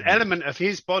 There's an element of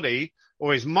his body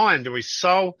or his mind or his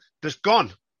soul that's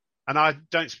gone. And I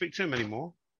don't speak to him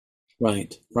anymore.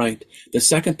 Right, right. The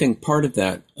second thing, part of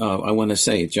that, I want to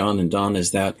say, John and Don,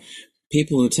 is that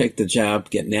people who take the jab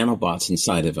get nanobots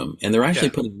inside of them. And they're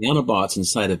actually putting nanobots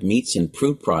inside of meats and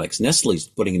food products. Nestle's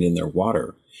putting it in their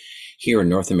water here in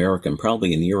North America and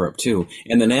probably in Europe too.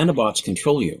 And the nanobots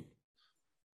control you.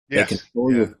 Yes. They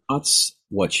control your thoughts,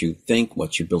 what you think,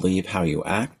 what you believe, how you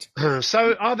act.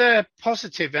 So are there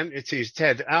positive entities,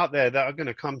 Ted, out there that are going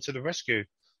to come to the rescue?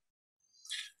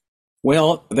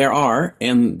 Well, there are,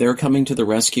 and they're coming to the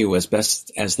rescue as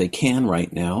best as they can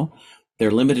right now. They're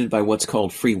limited by what's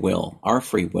called free will, our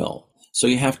free will. So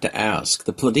you have to ask.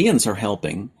 The Pleiadians are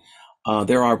helping.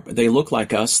 They look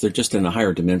like us. They're just in a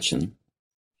higher dimension.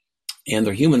 And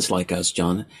they're humans like us,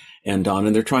 John and Don,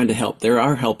 and they're trying to help. They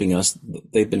are helping us.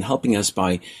 They've been helping us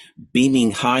by beaming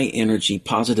high energy,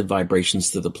 positive vibrations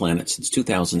to the planet since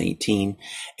 2018.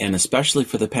 And especially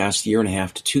for the past year and a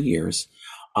half to 2 years,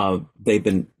 they've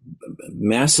been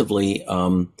massively,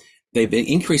 they've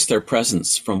increased their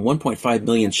presence from 1.5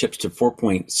 million ships to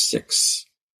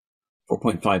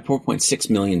 4.6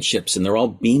 million ships, and they're all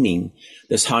beaming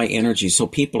this high energy. So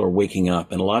people are waking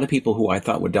up, and a lot of people who I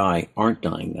thought would die aren't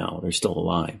dying now. They're still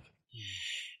alive.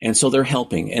 And so they're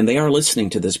helping, and they are listening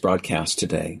to this broadcast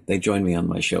today. They join me on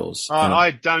my shows.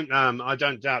 I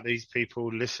don't doubt these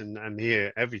people listen and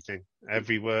hear everything,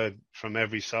 every word from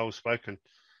every soul spoken.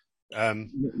 I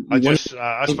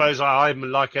suppose I'm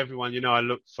like everyone, you know, I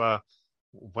look for,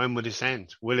 when will this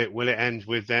end? Will it end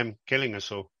with them killing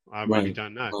us all? I really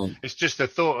don't know. Right. It's just a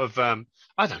thought of, I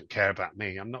don't care about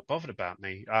me. I'm not bothered about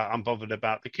me. I'm bothered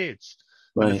about the kids.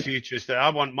 Right. And the futures that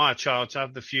I want my child to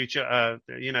have the future,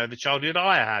 you know, the childhood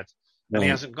I had, and he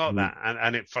hasn't got that.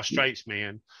 And it frustrates me.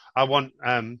 And I want,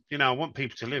 you know, I want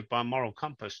people to live by a moral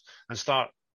compass and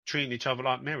start treating each other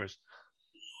like mirrors.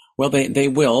 Well, they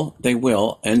will.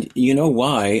 And you know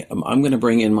why? I'm going to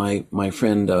bring in my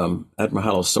friend,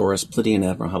 Admiralosaurus, Pleiadian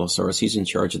Admiralosaurus. He's in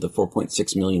charge of the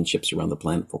 4.6 million ships around the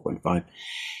planet, 4.5.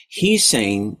 He's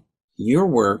saying your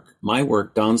work, my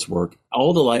work, Don's work,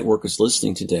 all the light workers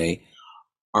listening today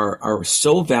are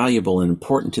so valuable and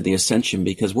important to the ascension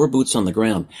because we're boots on the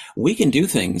ground. We can do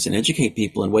things and educate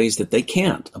people in ways that they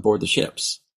can't aboard the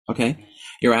ships. Okay?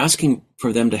 You're asking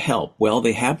for them to help. Well,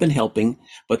 they have been helping,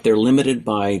 but they're limited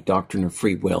by doctrine of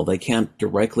free will. They can't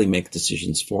directly make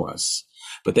decisions for us,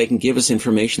 but they can give us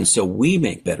information so we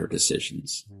make better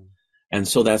decisions. And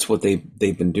so that's what they've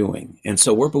been doing. And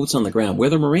so we're boots on the ground. We're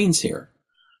the Marines here.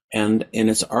 And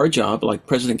it's our job, like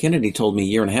President Kennedy told me a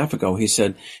year and a half ago. He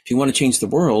said, if you want to change the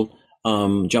world,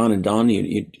 John and Don,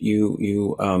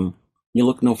 you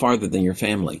look no farther than your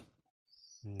family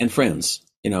and friends,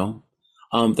 you know.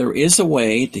 There is a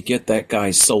way to get that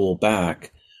guy's soul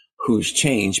back who's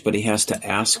changed, but he has to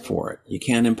ask for it. You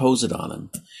can't impose it on him.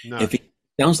 No. If he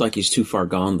sounds like he's too far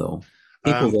gone, though.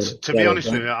 To be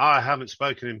honest with you, I haven't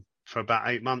spoken to him for about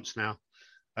 8 months now.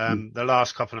 The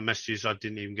last couple of messages, I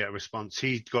didn't even get a response.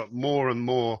 He got more and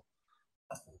more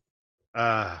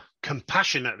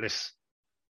compassionateless.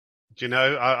 Do you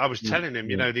know, I was telling him,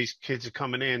 you know, these kids are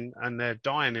coming in and they're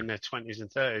dying in their 20s and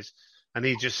 30s. And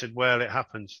he just said, well, it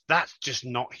happens. That's just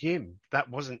not him. That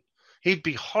wasn't, he'd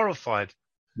be horrified.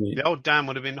 Yeah. The old Dan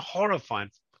would have been horrified.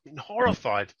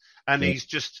 And he's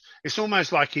just, it's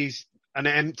almost like he's an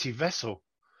empty vessel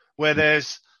where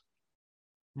there's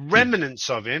remnants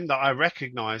of him that I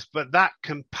recognize, but that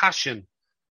compassion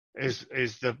is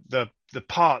the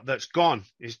part that's gone,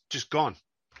 is just gone.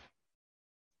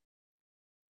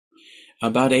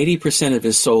 About 80% of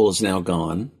his soul is now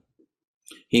gone.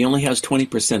 He only has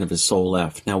 20% of his soul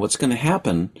left. Now, what's going to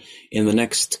happen in the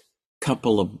next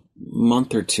couple of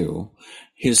month or two,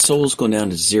 his soul's going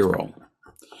down to 0.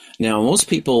 Now, most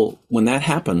people, when that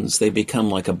happens, they become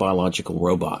like a biological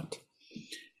robot.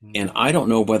 And I don't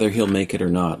know whether he'll make it or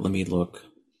not. Let me look.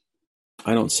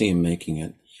 I don't see him making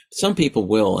it. Some people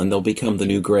will, and they'll become the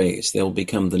new Greys. They'll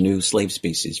become the new slave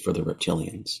species for the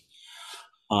reptilians.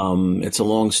 It's a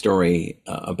long story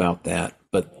about that.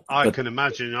 But I can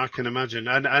imagine.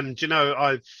 And you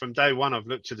know, from day one, I've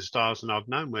looked to the stars and I've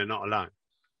known we're not alone.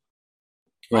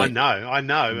 Right. I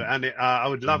know, and I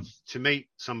would love to meet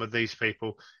some of these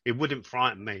people. It wouldn't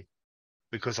frighten me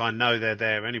because I know they're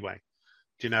there anyway.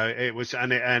 You know, it was,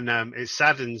 and it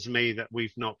saddens me that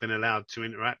we've not been allowed to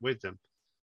interact with them.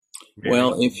 Really.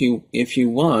 Well, if you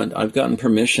want, I've gotten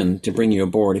permission to bring you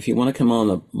aboard. If you want to come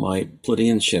on my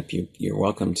Pleiadian ship, you're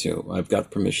welcome to. I've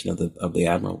got permission of the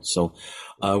admiral, so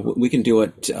we can do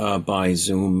it by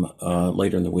Zoom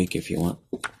later in the week if you want.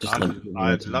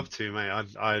 I'd love to, mate.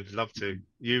 I'd love to.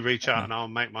 You reach out and I'll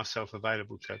make myself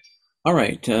available, Ted. All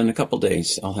right, in a couple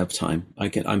days I'll have time.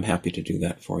 I'm happy to do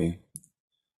that for you.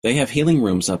 They have healing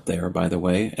rooms up there, by the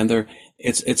way, and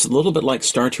it's a little bit like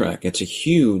Star Trek. It's a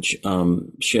huge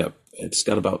ship. It's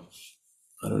got about,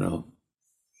 I don't know,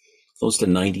 close to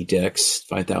 90 decks,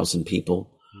 5,000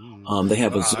 people. They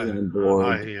have a Zoom on board.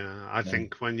 I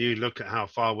think when you look at how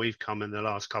far we've come in the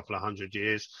last couple of 100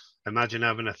 years, imagine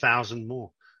having 1,000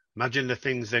 more. Imagine the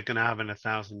things they're going to have in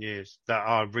 1,000 years that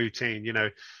are routine. You know,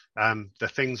 the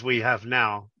things we have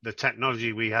now, the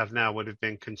technology we have now would have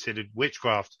been considered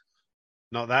witchcraft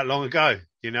not that long ago,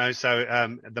 you know, so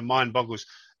the mind boggles.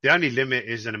 The only limit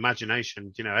is an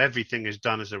imagination. You know, everything is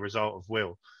done as a result of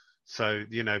will. So,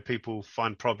 you know, people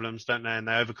find problems, don't they? And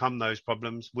they overcome those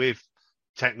problems with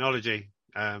technology.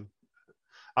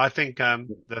 I think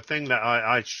the thing that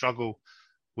I struggle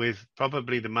with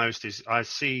probably the most is I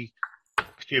see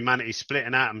humanity split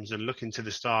in atoms and look into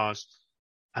the stars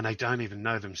and they don't even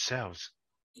know themselves.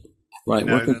 Right.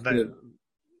 You know,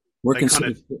 we're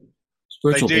considered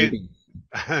spiritual babies.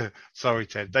 Sorry,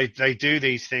 Ted. They do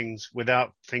these things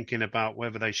without thinking about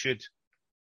whether they should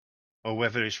or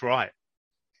whether it's right.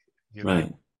 You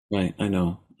know? Right. I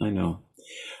know.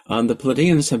 The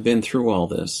Pleiadians have been through all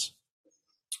this,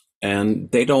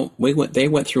 and they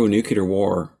went through a nuclear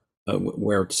war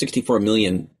where 64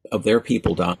 million of their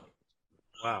people died.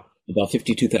 Wow. About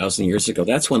 52,000 years ago.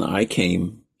 That's when I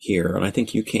came here, and I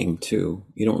think you came too.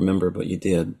 You don't remember, but you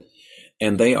did.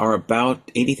 And they are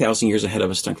about 80,000 years ahead of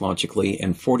us technologically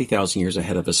and 40,000 years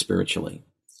ahead of us spiritually.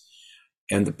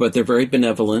 But they're very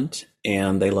benevolent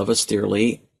and they love us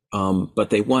dearly. But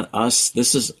they want us,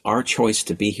 this is our choice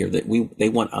to be here, they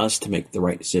want us to make the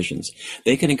right decisions.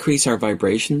 They can increase our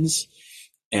vibrations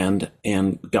and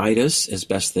guide us as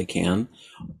best they can.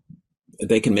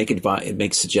 They can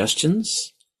make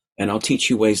suggestions, and I'll teach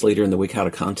you ways later in the week how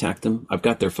to contact them. I've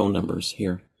got their phone numbers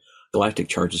here. Galactic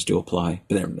charges do apply,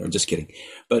 but I'm just kidding.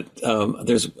 But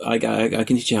I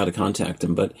can teach you how to contact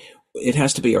them, but it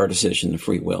has to be our decision, the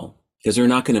free will, because they're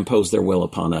not going to impose their will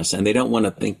upon us, and they don't want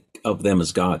to think of them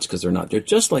as gods because they're not. They're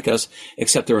just like us,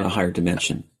 except they're in a higher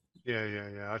dimension.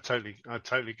 Yeah. I totally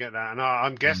get that, and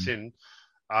I'm guessing.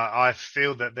 I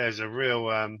feel that there's a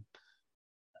real,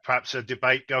 perhaps a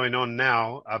debate going on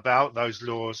now about those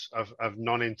laws of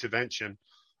non-intervention.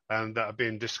 That are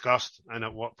being discussed and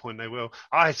at what point they will.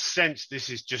 I sense this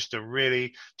is just a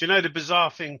really, do you know, the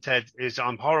bizarre thing, Ted, is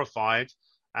I'm horrified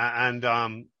and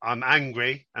I'm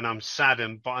angry and I'm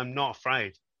saddened, but I'm not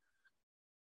afraid.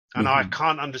 And I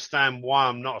can't understand why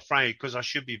I'm not afraid, because I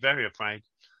should be very afraid,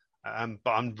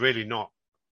 but I'm really not.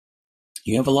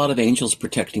 You have a lot of angels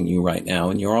protecting you right now,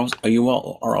 and you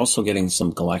are also getting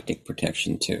some galactic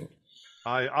protection too.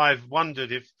 I've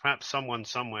wondered if perhaps someone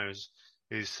somewhere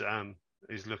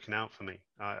is looking out for me.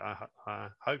 I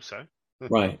hope so.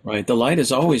 Right. The light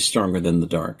is always stronger than the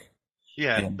dark.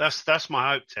 Yeah, that's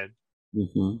my hope, Ted.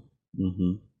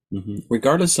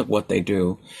 Regardless of what they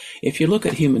do, if you look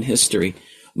at human history,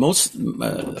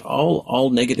 all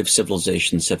negative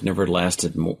civilizations have never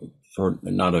lasted for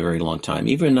not a very long time.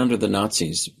 Even under the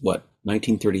Nazis,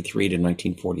 1933 to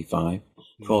 1945,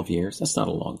 12 years. That's not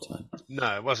a long time.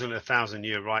 No, it wasn't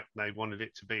 1,000-year Reich they wanted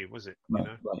it to be, was it?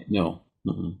 Right. No.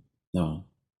 No.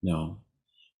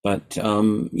 But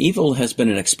evil has been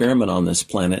an experiment on this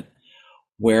planet,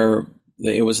 where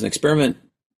it was an experiment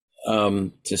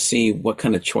to see what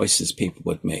kind of choices people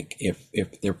would make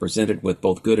if they're presented with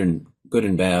both good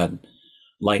and bad,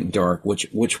 light and dark.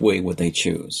 Which way would they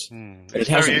choose? It's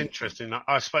very interesting.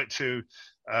 I spoke to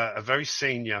a very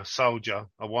senior soldier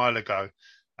a while ago,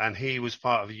 and he was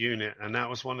part of a unit, and that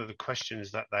was one of the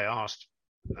questions that they asked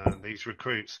these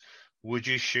recruits: would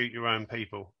you shoot your own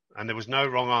people? And there was no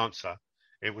wrong answer.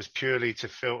 It was purely to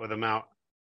filter them out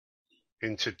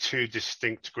into two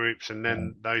distinct groups. And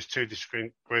then those two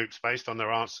distinct groups, based on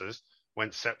their answers,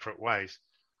 went separate ways.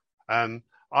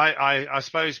 I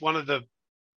suppose one of the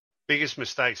biggest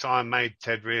mistakes I made,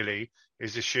 Ted, really,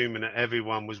 is assuming that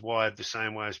everyone was wired the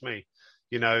same way as me.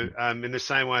 You know, in the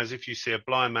same way as if you see a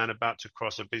blind man about to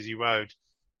cross a busy road,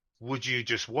 would you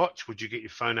just watch? Would you get your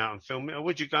phone out and film it? Or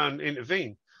would you go and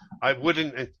intervene? I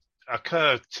wouldn't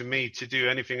occur to me to do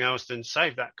anything else than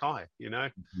save that guy,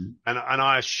 and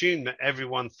I assume that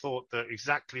everyone thought that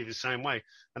exactly the same way,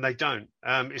 and they don't.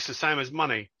 It's the same as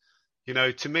money.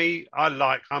 To me,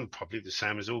 I'm probably the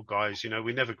same as all guys.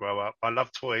 We never grow up. I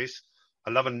love toys. I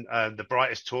love the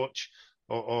brightest torch,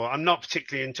 or I'm not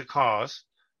particularly into cars.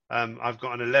 I've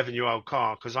got an 11-year-old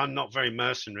car because I'm not very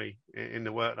mercenary in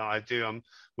the work that I do.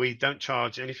 We don't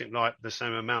charge anything like the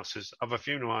same amounts as other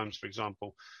funeral homes, for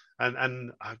example,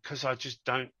 and because I just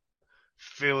don't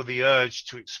feel the urge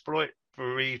to exploit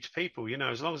bereaved people.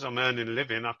 As long as I'm earning a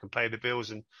living, I can pay the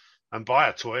bills and buy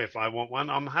a toy if I want one.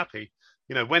 I'm happy.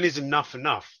 When is enough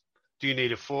enough? Do you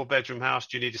need a 4-bedroom house?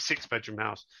 Do you need a 6-bedroom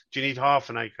house? Do you need half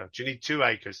an acre? Do you need 2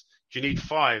 acres? Do you need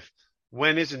 5?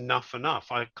 When is enough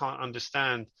enough? I can't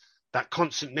understand that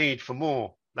constant need for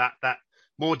more, that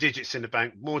more digits in the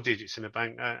bank,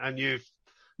 and you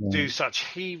do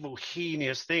such evil,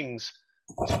 heinous things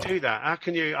to do that. How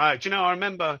can you? I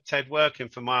remember, Ted, working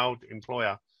for my old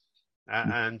employer,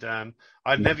 and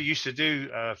I never used to do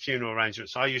funeral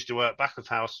arrangements. I used to work back of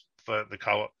house for the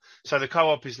co-op. So the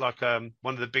co-op is like one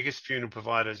of the biggest funeral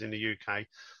providers in the UK.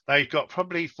 They've got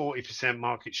probably 40%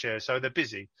 market share, so they're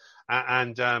busy.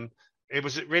 And it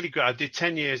was really good. I did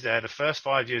 10 years there. The first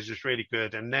 5 years was really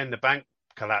good, and then the bank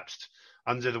collapsed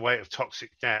under the weight of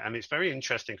toxic debt. And it's very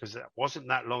interesting because that wasn't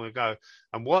that long ago.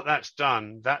 And what that's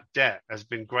done, that debt has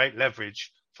been great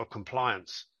leverage for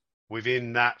compliance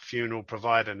within that funeral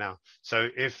provider now. So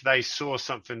if they saw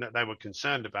something that they were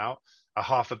concerned about, a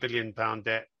 £500 million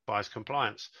debt buys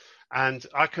compliance. And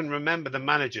I can remember the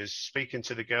managers speaking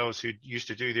to the girls who used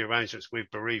to do the arrangements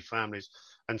with bereaved families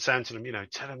and saying to them,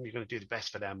 tell them you're going to do the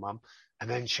best for their mum and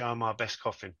then show them our best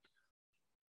coffin.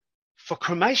 For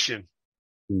cremation,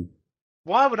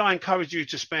 why would I encourage you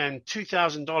to spend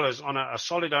 $2,000 on a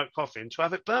solid oak coffin to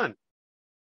have it burnt?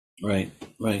 Right.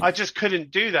 I just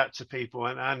couldn't do that to people.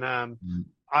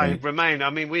 I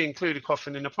remain, we include a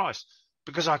coffin in the price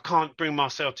because I can't bring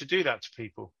myself to do that to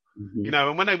people.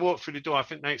 And when they walk through the door, I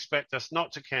think they expect us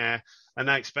not to care and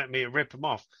they expect me to rip them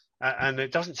off. And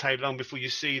it doesn't take long before you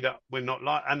see that we're not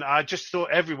like, and I just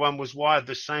thought everyone was wired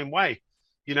the same way.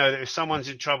 That if someone's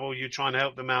in trouble, you try and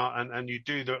help them out and you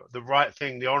do the right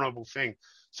thing, the honorable thing.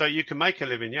 So you can make a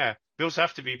living. Yeah. Bills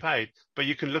have to be paid, but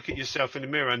you can look at yourself in the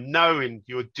mirror knowing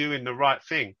you're doing the right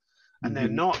thing. And they're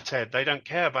not, Ted. They don't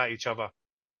care about each other.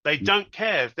 They don't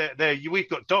care. We've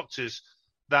got doctors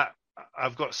that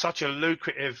have got such a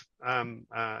lucrative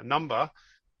number.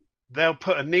 They'll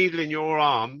put a needle in your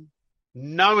arm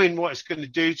knowing what it's going to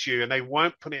do to you, and they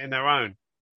won't put it in their own.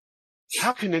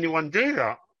 How can anyone do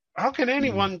that? How can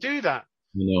anyone do that?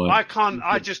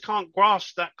 I just can't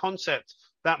grasp that concept,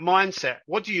 that mindset.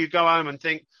 What do you go home and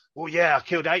think? Well, yeah, I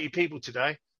killed 80 people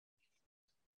today.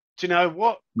 Do you know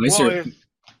what?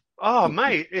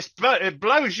 Mate, it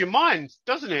blows your mind,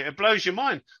 doesn't it? It blows your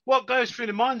mind. What goes through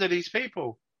the mind of these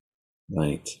people?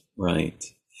 Right.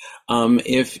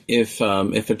 If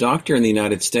a doctor in the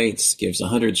United States gives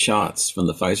 100 shots from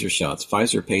the Pfizer shots,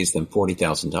 Pfizer pays them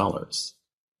 $40,000.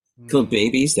 Kill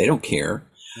babies, they don't care.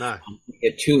 No.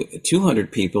 Get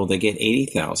 200 people, they get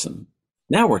 80,000.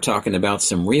 Now we're talking about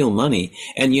some real money.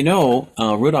 And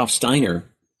Rudolf Steiner,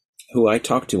 who I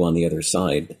talked to on the other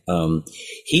side,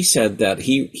 he said that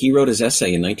he wrote his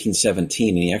essay in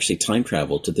 1917 and he actually time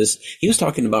traveled to this. He was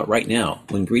talking about right now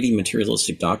when greedy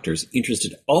materialistic doctors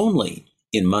interested only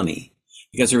in money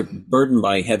because they're burdened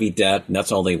by heavy debt and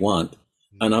that's all they want.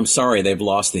 And I'm sorry, they've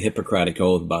lost the Hippocratic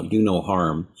oath about do no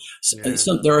harm.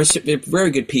 There are very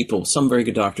good people, some very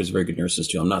good doctors, very good nurses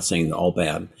too. I'm not saying they're all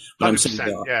bad, but I'm saying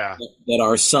that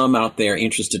are some out there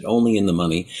interested only in the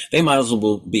money. They might as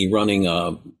well be running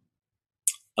a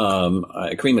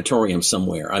crematorium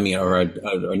somewhere. Or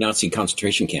a Nazi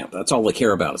concentration camp. That's all they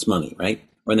care about is money, right?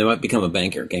 Or they might become a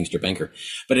gangster banker.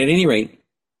 But at any rate,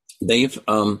 they've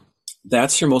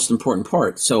that's their most important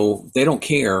part. So they don't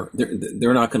care.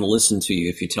 They're not going to listen to you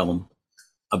if you tell them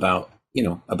about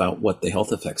what the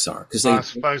health effects are. Because I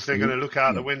suppose they're going to look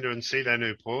out the window and see their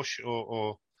new Porsche,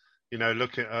 or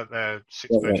look at their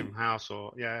 6-bedroom house,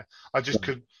 or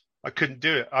I couldn't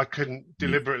do it. I couldn't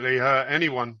deliberately hurt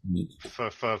anyone for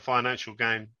financial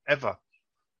gain ever.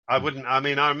 I wouldn't. I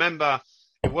remember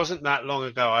it wasn't that long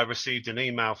ago. I received an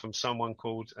email from someone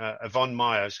called Yvonne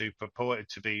Myers, who purported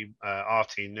to be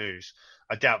RT News.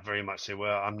 I doubt very much they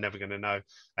were. I'm never going to know.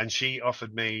 And she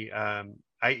offered me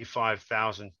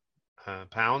 £85,000,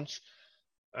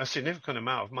 a significant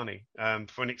amount of money,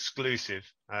 for an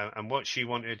exclusive. And what she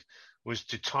wanted was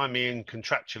to tie me in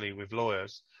contractually with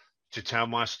lawyers to tell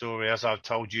my story, as I've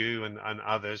told you and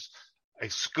others,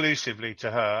 exclusively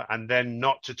to her, and then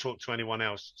not to talk to anyone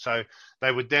else. So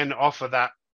they would then offer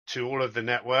that to all of the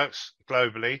networks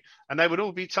globally, and they would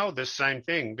all be told the same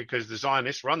thing, because the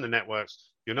Zionists run the networks.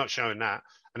 You're not showing that.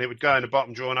 And it would go in the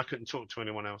bottom drawer, and I couldn't talk to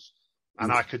anyone else.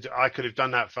 And I could have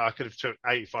done that I could have took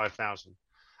 85,000.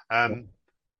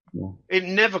 It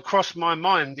never crossed my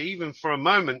mind, even for a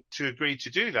moment, to agree to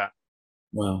do that.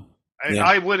 Wow.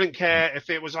 I wouldn't care if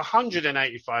it was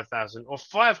 185,000 or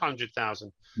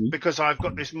 500,000, because I've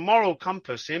got this moral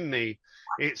compass in me.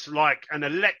 It's like an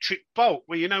electric bolt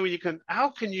where, how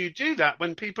can you do that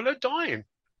when people are dying?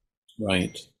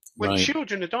 Right. When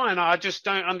children are dying, I just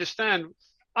don't understand.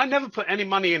 I never put any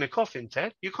money in a coffin,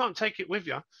 Ted. You can't take it with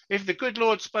you. If the good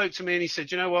Lord spoke to me and he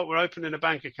said, you know what, we're opening a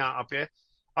bank account up here,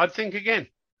 I'd think again.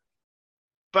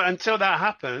 But until that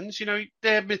happens,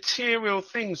 they're material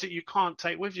things that you can't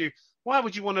take with you. Why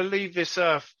would you want to leave this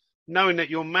earth knowing that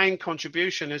your main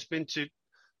contribution has been to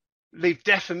leave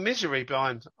death and misery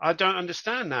behind? I don't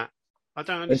understand that. I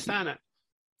don't understand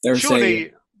it.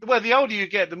 Surely, the older you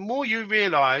get, the more you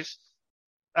realize,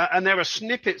 and there are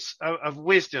snippets of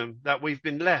wisdom that we've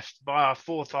been left by our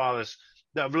forefathers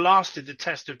that have lasted the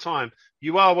test of time.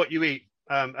 You are what you eat.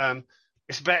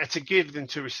 It's better to give than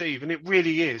to receive. And it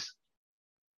really is.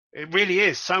 It really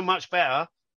is so much better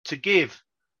to give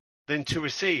than to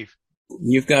receive.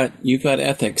 You've got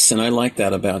ethics, and I like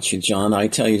that about you, John. I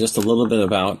tell you just a little bit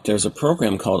about, there's a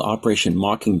program called Operation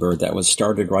Mockingbird that was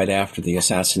started right after the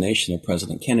assassination of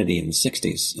President Kennedy in the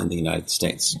 60s in the United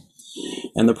States.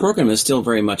 And the program is still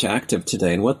very much active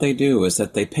today. And what they do is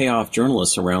that they pay off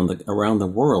journalists around the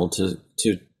world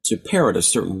to parrot a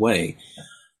certain way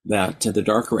that the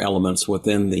darker elements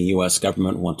within the U.S.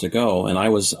 government want to go. And I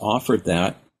was offered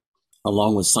that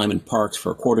along with Simon Parks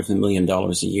for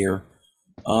 $250,000 a year.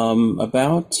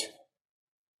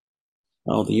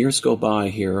 The years go by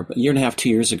here, a year and a half, 2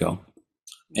 years ago.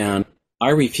 And I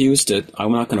refused it.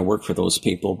 I'm not going to work for those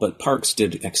people, but Parks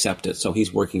did accept it. So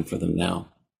he's working for them now.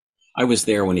 I was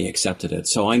there when he accepted it,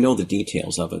 so I know the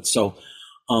details of it. So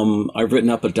I've written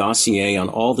up a dossier on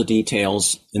all the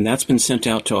details, and that's been sent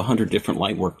out to 100 different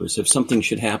light workers. If something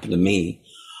should happen to me,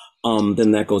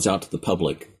 then that goes out to the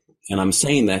public. And I'm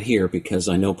saying that here because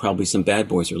I know probably some bad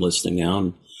boys are listening now,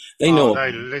 and they know.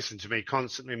 They listen to me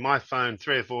constantly. My phone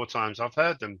 3 or 4 times. I've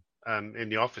heard them in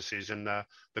the offices and the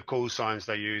call signs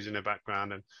they use in the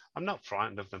background, and I'm not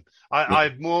frightened of them.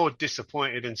 I'm more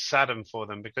disappointed and saddened for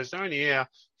them because they're only here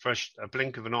for a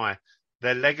blink of an eye.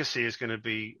 Their legacy is going to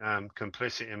be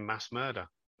complicit in mass murder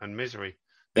and misery.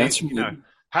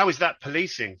 How is that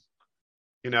policing?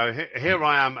 Here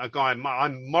I am, a guy.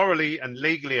 I'm morally and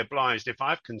legally obliged, if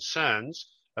I have concerns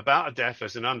about a death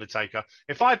as an undertaker,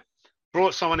 if I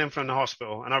brought someone in from the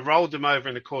hospital and I rolled them over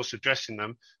in the course of dressing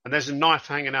them and there's a knife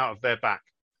hanging out of their back,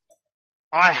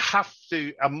 I have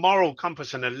a moral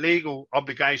compass and a legal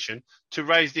obligation to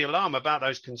raise the alarm about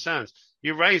those concerns.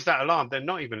 You raise that alarm, they're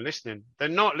not even listening. They're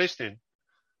not listening.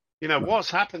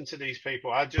 What's happened to these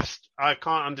people? I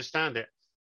can't understand it.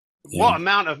 Yeah. What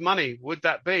amount of money would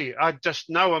that be?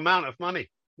 No amount of money.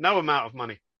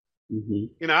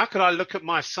 Mm-hmm. How could I look at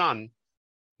my son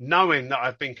knowing that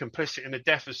I've been complicit in the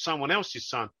death of someone else's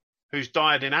son who's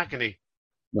died in agony?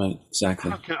 Right,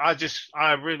 exactly.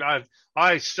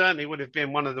 I certainly would have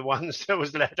been one of the ones that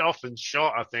was let off and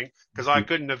shot, I think, because I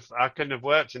couldn't have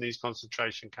worked in these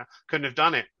concentration camps. Couldn't have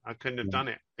done it. I couldn't have done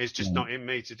it. It's just not in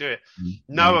me to do it.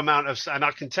 No amount of, and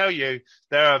I can tell you,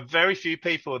 there are very few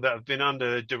people that have been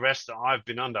under the duress that I've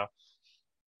been under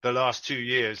the last 2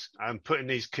 years, and putting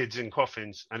these kids in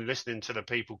coffins and listening to the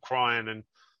people crying and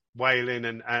wailing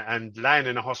and laying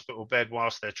in a hospital bed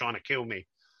whilst they're trying to kill me.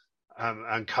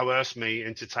 And coerce me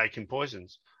into taking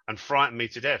poisons and frighten me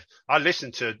to death. I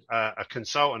listened to a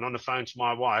consultant on the phone to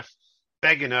my wife,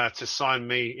 begging her to sign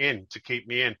me in, to keep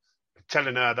me in,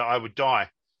 telling her that I would die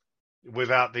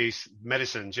without these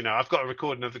medicines. I've got a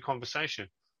recording of the conversation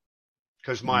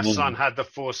because my son had the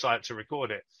foresight to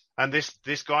record it. And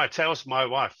this guy tells my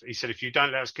wife, he said, if you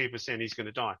don't let us keep us in, he's going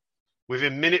to die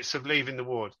within minutes of leaving the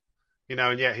ward.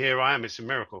 And yet here I am. It's a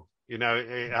miracle.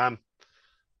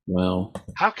 Well,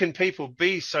 how can people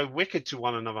be so wicked to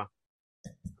one another?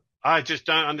 I just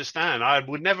don't understand. I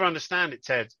would never understand it,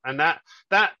 Ted. And that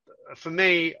for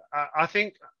me, I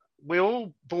think we're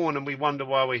all born and we wonder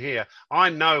why we're here.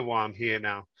 I know why I'm here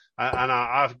now. And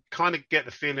I kind of get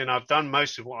the feeling I've done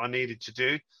most of what I needed to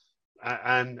do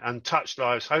and touch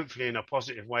lives, hopefully in a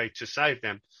positive way, to save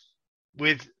them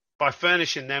by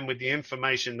furnishing them with the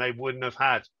information they wouldn't have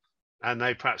had. And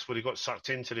they perhaps would have got sucked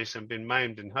into this and been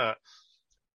maimed and hurt.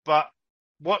 But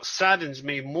what saddens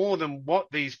me more than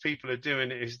what these people are doing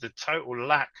is the total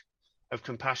lack of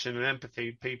compassion and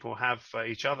empathy people have for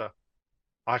each other.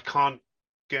 I can't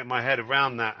get my head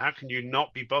around that. How can you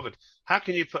not be bothered? How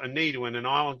can you put a needle in an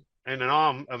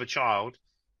arm of a child,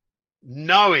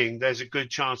 knowing there's a good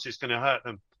chance it's going to hurt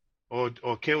them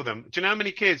or kill them? Do you know how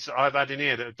many kids I've had in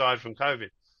here that have died from COVID?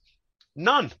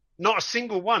 None, not a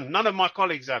single one. None of my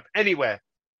colleagues have anywhere.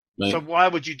 Right. So why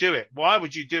would you do it? Why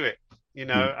would you do it? You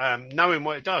know, knowing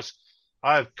what it does.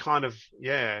 I kind of,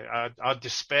 I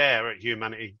despair at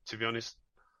humanity, to be honest.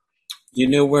 You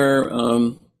know where,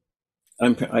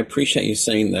 I appreciate you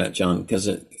saying that, John, because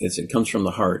it comes from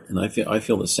the heart, and I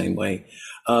feel the same way.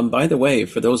 By the way,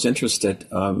 for those interested,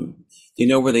 do you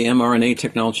know where the mRNA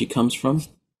technology comes from?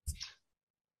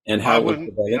 And how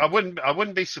I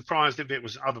wouldn't be surprised if it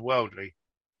was otherworldly,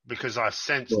 because I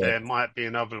sense there might be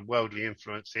an otherworldly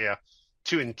influence here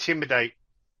to intimidate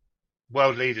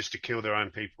world leaders to kill their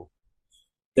own people.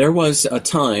 There was a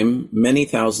time many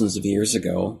thousands of years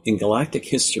ago in galactic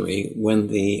history when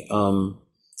the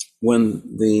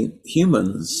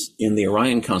humans in the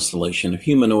Orion constellation,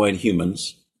 humanoid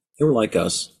humans, they were like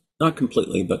us, not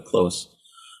completely but close,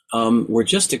 were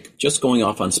just going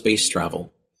off on space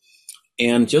travel.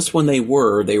 And just when they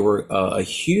were a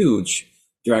huge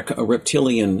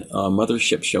reptilian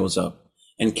mothership shows up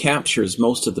and captures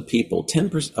most of the people.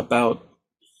 10%, about,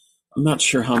 I'm not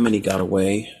sure how many got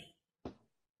away.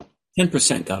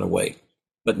 10% got away,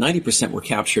 but 90% were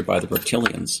captured by the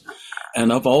reptilians.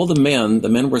 And of all the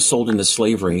men were sold into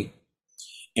slavery.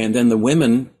 And then the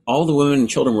women, all the women and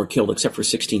children were killed except for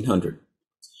 1,600.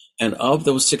 And of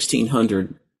those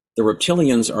 1,600, the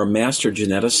reptilians are master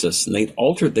geneticists, and they'd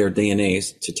altered their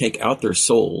DNAs to take out their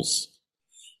souls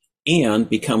and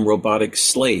become robotic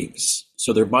slaves.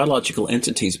 So they're biological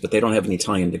entities, but they don't have any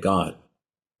tie into God,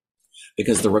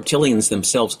 because the reptilians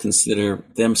themselves consider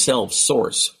themselves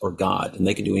source or God, and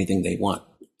they can do anything they want.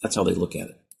 That's how they look at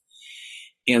it.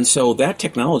 And so that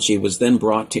technology was then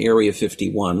brought to Area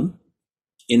 51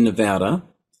 in Nevada,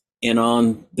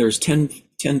 and there's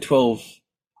 12,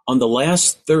 on the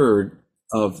last third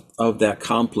of that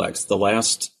complex, the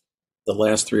last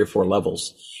 3 or 4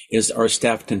 levels are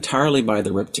staffed entirely by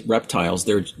the reptiles.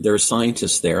 There are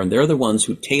scientists there, and they're the ones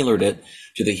who tailored it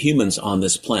to the humans on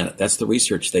this planet. That's the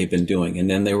research they've been doing, and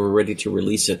then they were ready to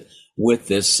release it with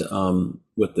this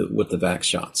with the vax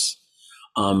shots.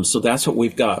 So that's what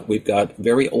we've got. We've got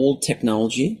very old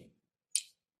technology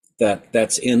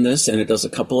that's in this, and it does a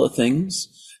couple of things.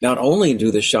 Not only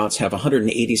do the shots have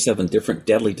 187 different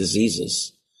deadly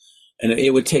diseases, and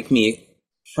it would take me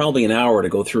probably an hour to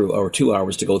go through, or 2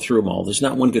 hours to go through them all. There's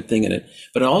not one good thing in it,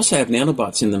 but I also have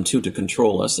nanobots in them too to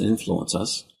control us and influence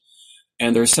us.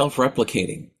 And they're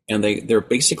self-replicating, and they're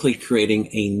basically creating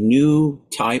a new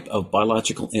type of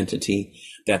biological entity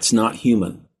that's not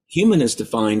human. Human is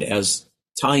defined as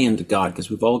tie into God, because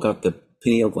we've all got the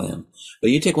pineal gland. But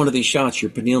you take one of these shots,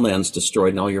 your pineal gland's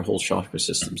destroyed, and all your whole chakra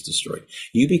system's destroyed.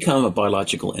 You become a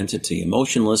biological entity,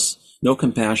 emotionless, no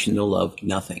compassion, no love,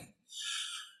 nothing.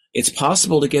 It's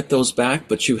possible to get those back,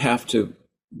 but you have to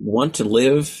want to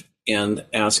live and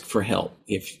ask for help.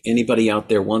 If anybody out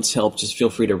there wants help, just feel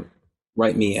free to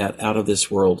write me at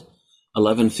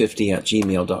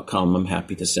outofthisworld1150@gmail.com. I'm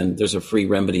happy to send. There's a free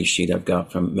remedy sheet I've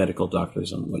got from medical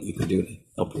doctors on what you can do to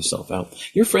help yourself out.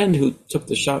 Your friend who took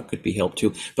the shot could be helped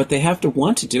too, but they have to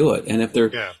want to do it. And if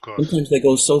sometimes they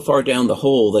go so far down the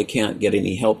hole, they can't get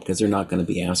any help because they're not going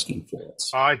to be asking for it.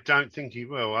 I don't think he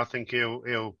will. I think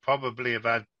he'll probably have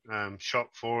had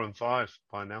shot 4 and 5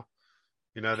 by now.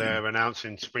 You know, they're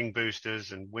announcing spring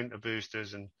boosters and winter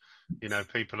boosters, and you know,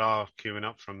 people are queuing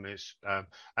up from this.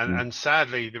 And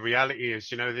sadly, the reality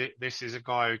is, you know, this is a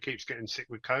guy who keeps getting sick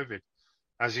with COVID.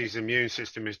 As his immune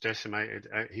system is decimated,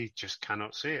 he just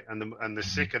cannot see it. And the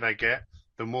sicker they get,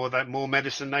 the more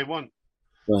medicine they want.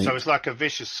 Right. So it's like a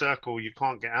vicious circle you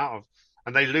can't get out of.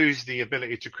 And they lose the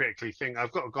ability to critically think.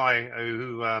 I've got a guy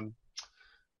who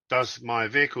does my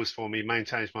vehicles for me,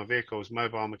 maintains my vehicles,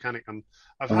 mobile mechanic. And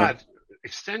I've had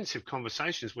extensive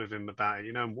conversations with him about it,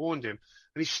 you know, and warned him,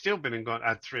 and he's still been and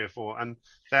had 3 or 4, and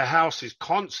their house is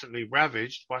constantly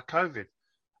ravaged by COVID.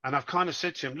 And I've kind of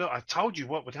said to him, look, I told you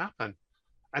what would happen,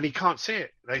 and he can't see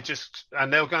it.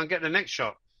 And they'll go and get the next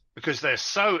shot because they're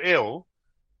so ill,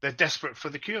 they're desperate for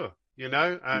the cure, you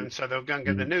know, and so they'll go and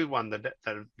get the new one, the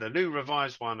new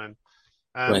revised one, and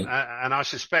I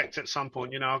suspect at some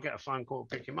point, you know, I'll get a phone call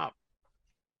to pick him up.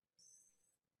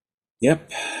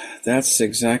 Yep, that's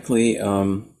exactly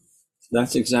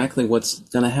what's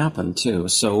going to happen too.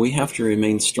 So we have to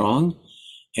remain strong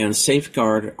and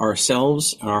safeguard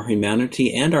ourselves, our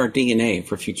humanity, and our DNA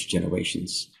for future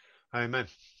generations. Amen.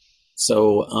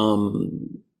 So,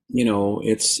 you know,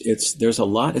 there's a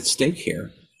lot at stake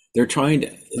here. they're trying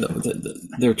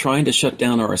to shut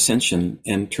down our ascension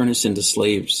and turn us into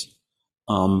slaves.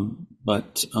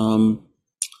 But and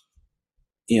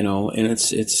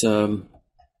it's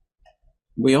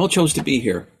we all chose to be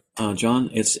here, John.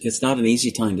 It's not an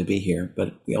easy time to be here,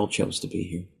 but we all chose to be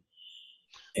here.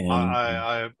 And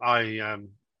I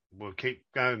will keep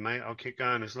going, mate. I'll keep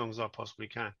going as long as I possibly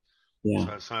can.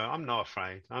 Yeah. So I'm not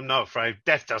afraid. I'm not afraid.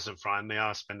 Death doesn't frighten me.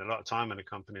 I spend a lot of time in the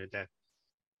company of death.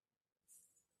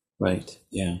 Right.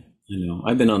 Yeah. I know.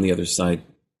 I've been on the other side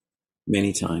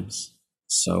many times,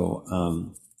 so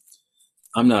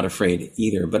I'm not afraid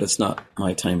either. But it's not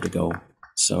my time to go.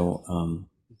 So.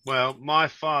 Well, my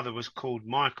father was called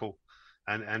Michael,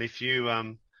 and if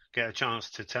you get a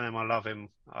chance to tell him I love him,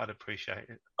 I'd appreciate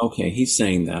it. Okay, he's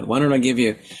saying that. Why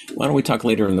don't we talk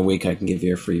later in the week? I can give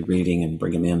you a free reading and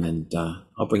bring him in, and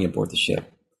I'll bring you aboard the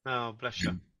ship. Oh, bless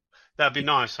you. That'd be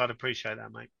nice. I'd appreciate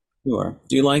that, mate. You are.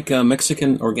 Do you like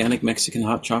organic Mexican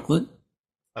hot chocolate?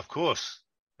 Of course.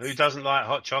 Who doesn't like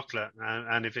hot chocolate?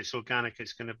 And if it's organic,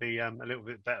 it's going to be a little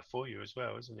bit better for you as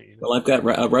well, isn't it? Well, I've got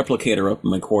a replicator up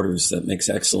in my quarters that makes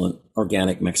excellent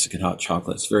organic Mexican hot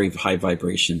chocolate. It's very high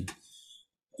vibration.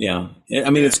 Yeah.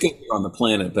 I mean, it's good on the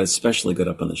planet, but especially good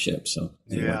up on the ship. So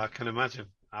anyway. Yeah, I can imagine.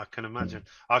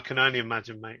 I can only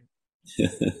imagine, mate.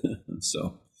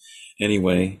 So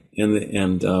anyway,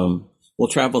 and we'll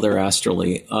travel there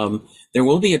astrally. There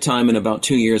will be a time in about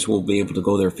 2 years we'll be able to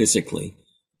go there physically,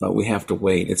 but we have to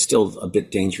wait. It's still a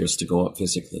bit dangerous to go up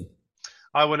physically.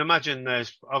 I would imagine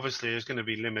there's going to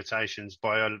be limitations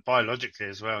biologically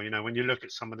as well. When you look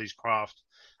at some of these craft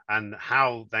and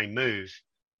how they move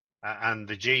and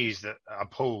the G's that are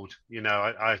pulled,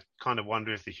 I kind of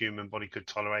wonder if the human body could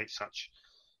tolerate such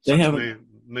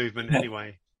movement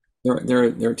anyway.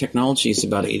 Their technology is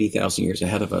about 80,000 years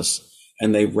ahead of us,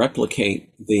 and they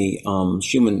replicate the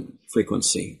human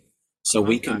frequency. So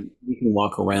we can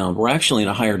walk around. We're actually in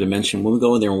a higher dimension. When we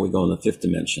go in there, we go in the fifth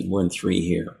dimension. We're in 3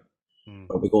 here,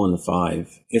 but we go in the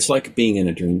 5. It's like being in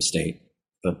a dream state,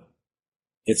 but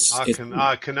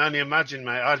I can only imagine,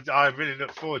 mate. I really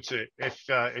look forward to it.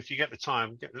 If you get the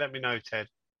time, let me know, Ted.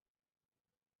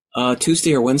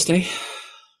 Tuesday or Wednesday?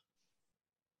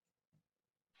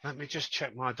 Let me just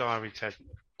check my diary, Ted.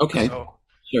 Okay,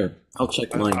 sure. I'll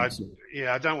check mine. I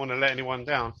don't want to let anyone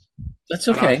down. That's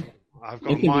okay. I've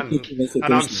got mine,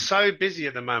 and I'm so busy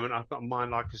at the moment. I've got mine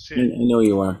like a sieve. I know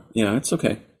you are. Yeah, it's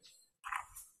okay.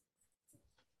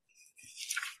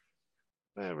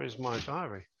 Where is my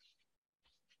diary?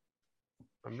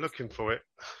 I'm looking for it.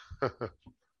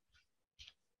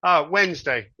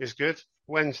 Wednesday is good.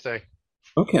 Wednesday.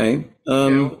 Okay.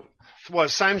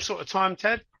 Same sort of time,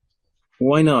 Ted?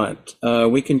 Why not?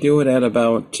 We can do it at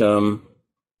about.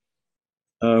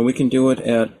 We can do it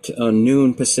at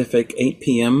noon Pacific, 8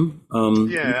 p.m.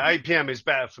 8 p.m. is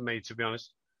better for me, to be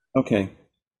honest. Okay,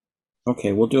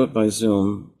 we'll do it by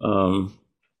Zoom.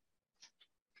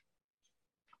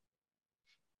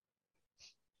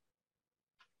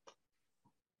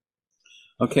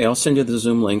 Okay, I'll send you the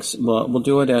Zoom links. We'll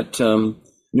do it at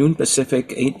noon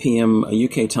Pacific, 8 p.m.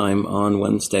 UK time on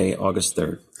Wednesday, August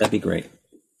 3rd. That'd be great.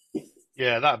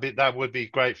 Yeah, that would be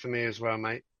great for me as well,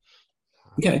 mate.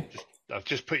 Okay. I've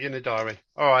just put you in the diary.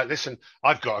 All right, listen,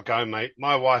 I've got to go, mate.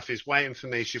 My wife is waiting for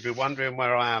me. She'll be wondering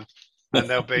where I am. And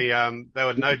there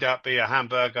would no doubt be a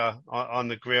hamburger on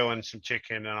the grill and some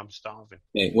chicken, and I'm starving.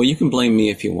 Okay, well, you can blame me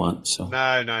if you want. So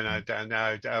No.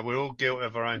 We're all guilty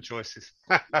of our own choices.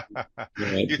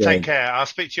 Right, you take care. I'll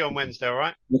speak to you on Wednesday, all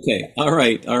right? Okay. All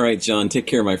right, John. Take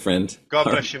care, my friend. God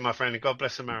bless you, my friend, and God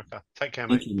bless America. Take care,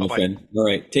 mate. Thank you, my friend. All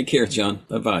right. Take care, John.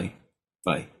 Bye-bye.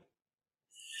 Bye.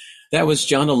 That was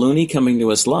John O'Looney coming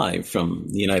to us live from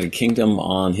the United Kingdom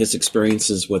on his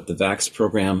experiences with the VAX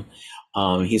program.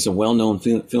 He's a well-known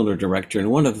fielder director,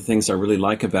 and one of the things I really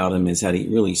like about him is that he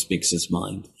really speaks his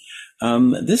mind.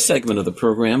 This segment of the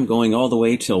program, going all the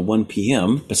way till 1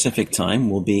 p.m. Pacific time,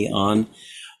 will be on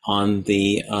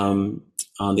the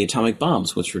atomic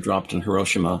bombs which were dropped in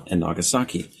Hiroshima and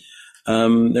Nagasaki.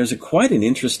 There's quite an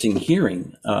interesting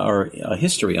hearing or a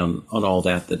history on all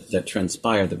that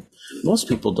transpired that most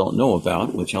people don't know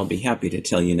about, which I'll be happy to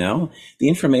tell you now. The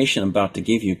information I'm about to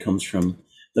give you comes from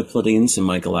the Pleiadians in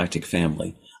my galactic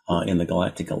family in the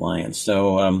Galactic Alliance.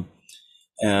 So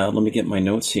let me get my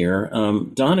notes here.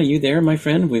 Don, are you there, my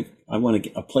friend? I want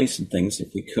to play some things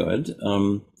if we could.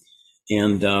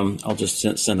 And I'll just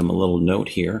send him a little note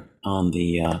here on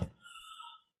the...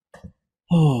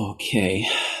 Okay,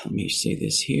 let me say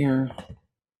this here.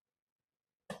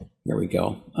 There we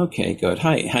go. Okay, good.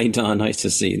 Hi, Don. Nice to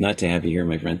see you. Nice to have you here,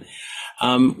 my friend.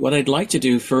 What I'd like to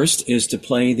do first is to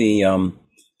play the...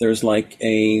 there's like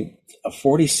a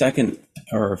 40-second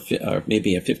or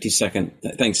maybe a 50-second.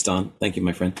 Thanks, Don. Thank you,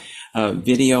 my friend.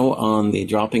 Video on the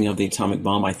dropping of the atomic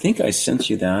bomb. I think I sent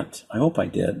you that. I hope I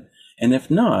did. And if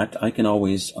not, I can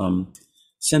always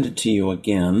send it to you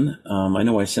again. I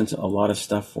know I sent a lot of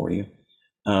stuff for you.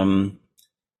 Let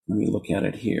me look at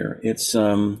it here. It's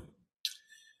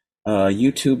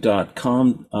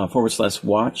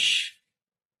youtube.com/watch.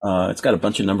 It's got a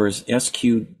bunch of numbers.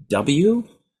 SQW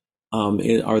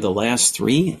are the last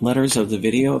three letters of the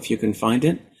video, if you can find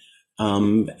it.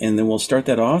 And then we'll start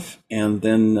that off. And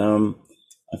then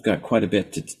I've got quite a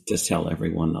bit to tell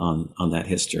everyone on that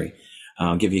history.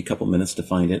 I'll give you a couple minutes to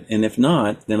find it. And if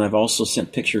not, then I've also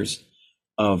sent pictures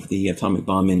of the atomic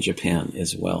bomb in Japan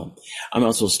as well. I'm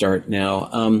also start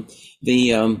now.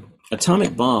 The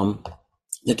atomic bomb,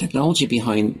 the technology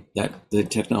behind that, the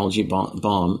technology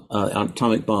bomb,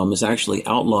 atomic bomb is actually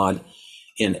outlawed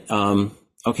in,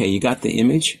 okay, you got the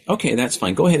image? Okay, that's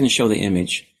fine. Go ahead and show the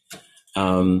image.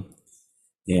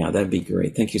 Yeah, that'd be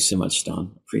great. Thank you so much,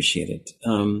 Don. Appreciate it.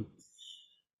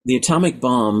 The atomic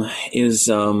bomb is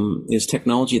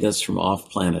technology that's from off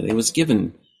planet. It was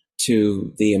given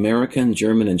to the American,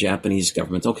 German, and Japanese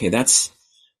governments. Okay, that's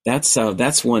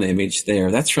one image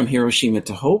there. That's from Hiroshima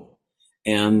to Hope.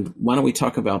 And why don't we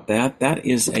talk about that? That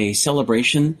is a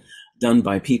celebration done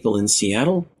by people in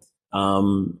Seattle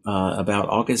about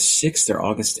August 6th or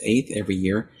August 8th every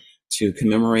year to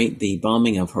commemorate the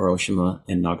bombing of Hiroshima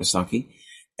and Nagasaki.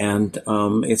 And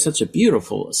it's such a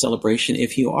beautiful celebration.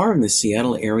 If you are in the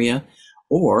Seattle area,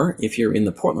 or if you're in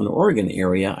the Portland, Oregon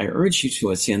area, I urge you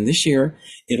to attend. This year,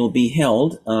 it'll be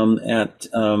held at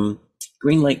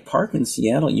Green Lake Park in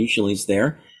Seattle. Usually is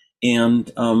there.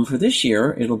 And for this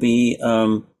year, it'll be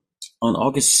on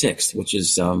August 6th, which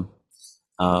is,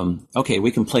 okay,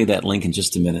 we can play that link in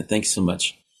just a minute. Thanks so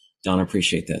much, Don. I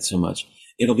appreciate that so much.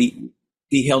 It'll be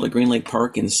held at Green Lake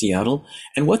Park in Seattle.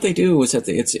 And what they do is that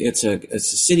it's a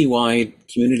citywide,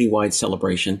 community-wide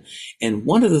celebration. And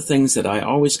one of the things that I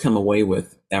always come away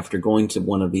with after going to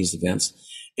one of these events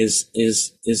is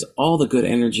all the good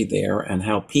energy there and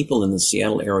how people in the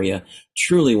Seattle area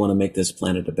truly want to make this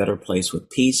planet a better place with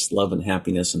peace, love, and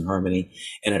happiness and harmony.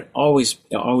 And it's always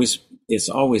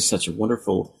such a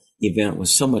wonderful event with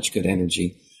so much good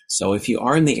energy. So if you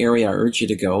are in the area, I urge you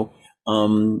to go.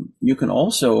 You can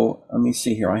also, let me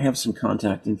see here. I have some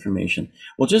contact information.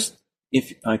 Well, just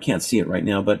if I can't see it right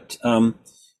now, but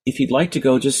if you'd like to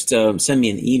go, just send me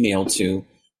an email to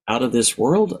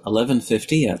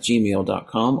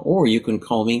outofthisworld1150@gmail.com, or you can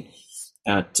call me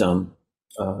at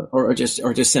or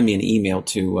just send me an email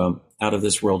to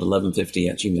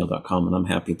outofthisworld1150@gmail.com, and I'm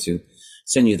happy to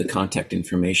send you the contact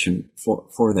information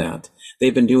for that.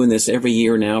 They've been doing this every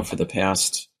year now for the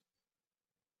past,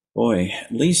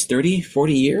 at least 30,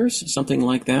 40 years, something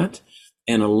like that.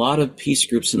 And a lot of peace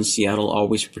groups in Seattle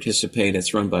always participate.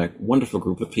 It's run by a wonderful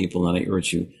group of people, and I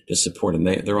urge you to support them.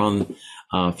 They're on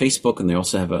Facebook, and they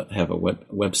also have a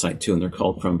website too, and they're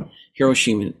called From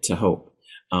Hiroshima to Hope,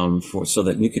 so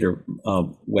that nuclear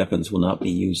weapons will not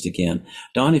be used again.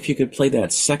 Don, if you could play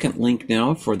that second link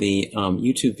now for the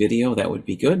YouTube video, that would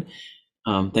be good.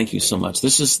 Thank you so much.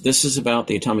 This is about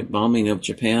the atomic bombing of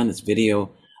Japan. It's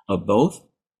video of both.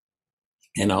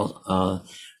 And I'll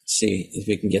see if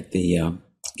we can get the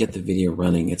video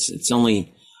running. It's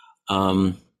only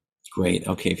great.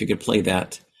 Okay, if you could play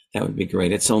that, that would be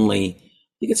great. It's only, I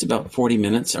think it's about 40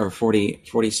 minutes or 40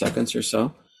 seconds or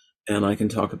so, and I can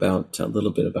talk about a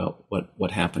little bit about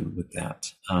what happened with that.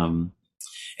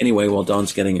 Anyway, while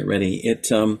Don's getting it ready,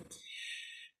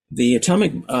 the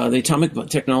atomic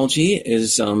technology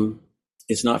is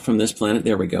not from this planet.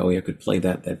 There we go. You could play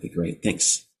that. That'd be great.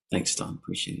 Thanks, Don.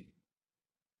 Appreciate it.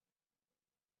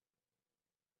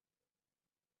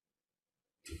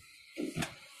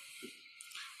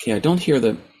 Okay, I don't hear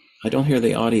the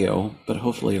audio, but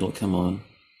hopefully it'll come on.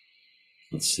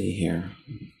 Let's see here.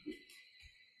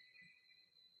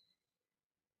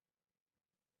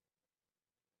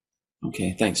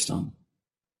 Okay, thanks, Don.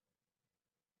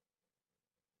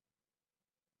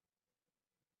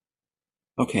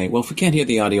 Okay, well, if we can't hear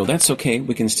the audio, that's okay.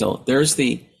 We can still. There's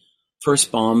the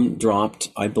first bomb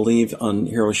dropped, I believe, on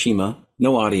Hiroshima.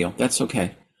 No audio. That's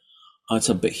okay. It's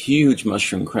a huge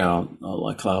mushroom cloud,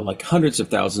 like hundreds of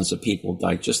thousands of people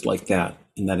died just like that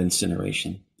in that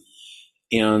incineration.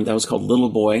 And that was called Little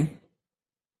Boy.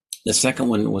 The second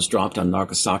one was dropped on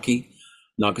Nagasaki.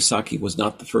 Nagasaki was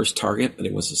not the first target, but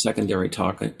it was a secondary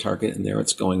target, and there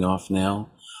it's going off now.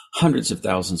 Hundreds of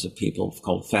thousands of people,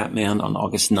 called Fat Man, on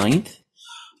August 9th,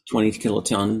 20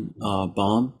 kiloton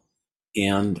bomb.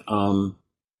 And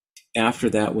after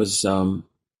that was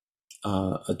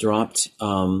dropped.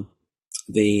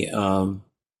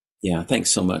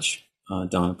 Thanks so much.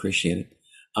 Don. Appreciate it.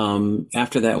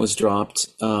 After that was dropped,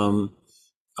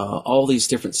 all these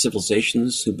different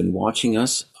civilizations who've been watching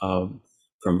us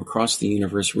from across the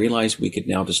universe realized we could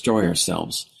now destroy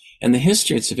ourselves. And the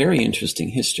history, it's a very interesting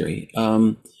history.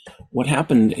 What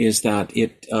happened is that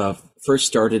it first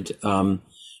started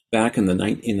back in the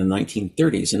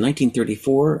 1930s. In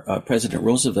 1934, President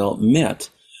Roosevelt met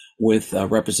with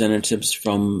representatives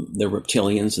from the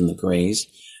reptilians and the Greys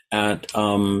at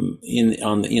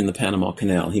in the Panama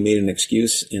Canal. He made an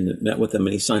excuse and met with them,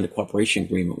 and he signed a cooperation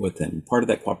agreement with them. Part of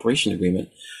that cooperation agreement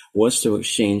was to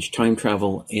exchange time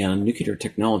travel and nuclear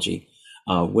technology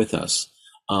with us.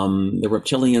 The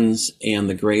reptilians and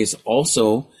the Greys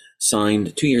also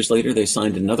signed, 2 years later, they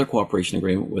signed another cooperation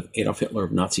agreement with Adolf Hitler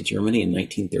of Nazi Germany in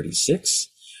 1936.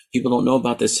 People don't know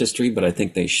about this history, but I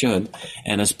think they should.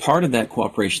 And as part of that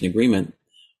cooperation agreement,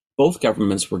 both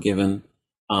governments were given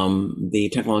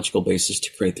the technological basis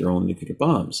to create their own nuclear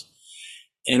bombs.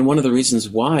 And one of the reasons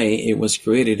why it was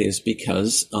created is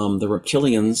because the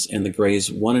reptilians and the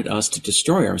Greys wanted us to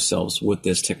destroy ourselves with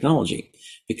this technology.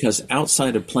 Because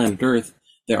outside of planet Earth,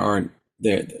 the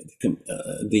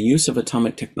use of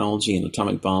atomic technology and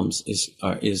atomic bombs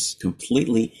is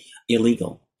completely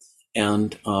illegal,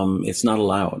 and it's not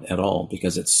allowed at all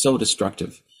because it's so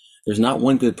destructive. There's not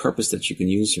one good purpose that you can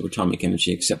use for atomic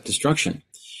energy except destruction.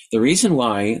 The reason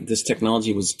why this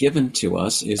technology was given to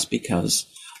us is because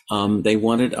they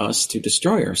wanted us to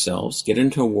destroy ourselves, get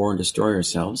into a war and destroy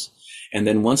ourselves. And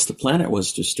then once the planet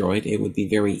was destroyed, it would be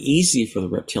very easy for the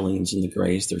reptilians and the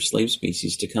Greys, their slave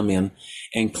species, to come in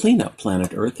and clean up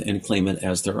planet Earth and claim it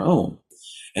as their own.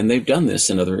 And they've done this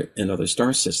in other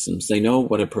star systems. They know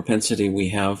what a propensity we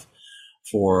have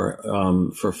for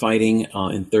fighting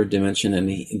in third dimension.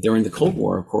 And during the Cold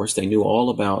War, of course, they knew all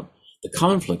about the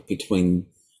conflict between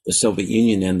the Soviet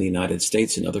Union and the United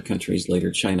States and other countries,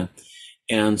 later China.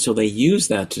 And so they use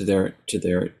that to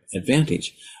their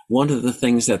advantage. One of the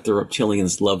things that the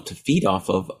reptilians love to feed off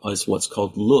of is what's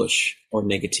called lush, or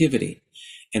negativity.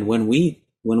 And when we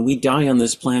die on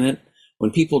this planet,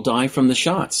 when people die from the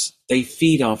shots, they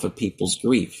feed off of people's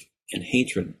grief and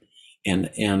hatred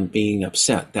and being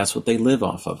upset. That's what they live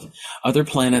off of. Other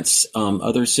planets,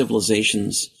 other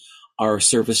civilizations are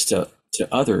service to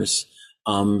others,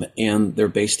 and they're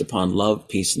based upon love,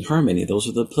 peace, and harmony. Those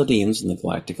are the Pleiadians in the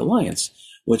Galactic Alliance,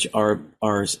 which are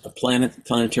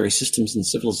planetary systems and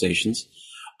civilizations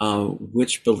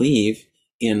which believe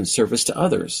in service to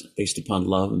others based upon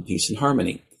love and peace and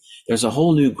harmony. There's a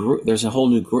whole new group.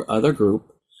 Other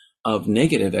group of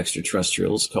negative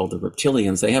extraterrestrials called the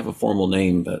reptilians. They have a formal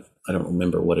name, but I don't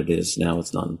remember what it is now.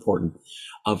 It's not important.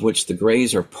 Of which the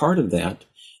Greys are part of that,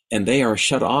 and they are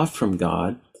shut off from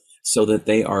God, so that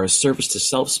they are a service to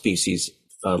self species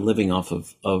living off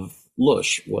of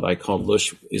lush. What I call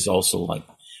lush is also like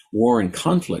war and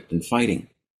conflict and fighting.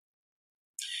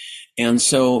 And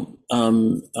so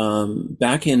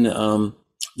back in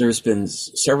there's been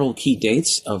several key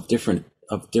dates of different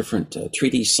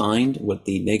treaties signed with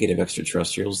the negative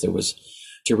extraterrestrials. There was,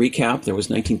 to recap, there was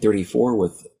 1934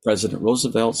 with President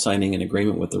Roosevelt signing an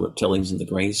agreement with the reptilians and the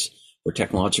Greys for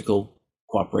technological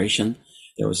cooperation.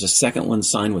 There was a second one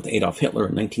signed with Adolf Hitler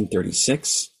in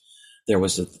 1936. There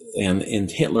was and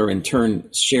Hitler in turn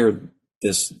shared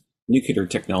this nuclear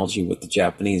technology with the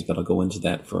Japanese, but I'll go into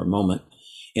that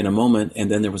in a moment.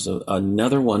 And then there was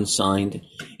another one signed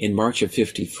in March of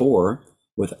 '54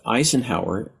 with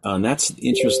Eisenhower. And that's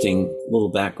interesting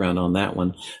little background on that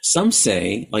one. Some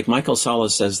say, like Michael Sala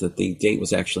says, that the date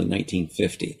was actually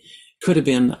 1950. Could have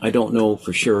been, I don't know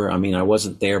for sure. I mean, I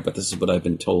wasn't there, but this is what I've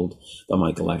been told by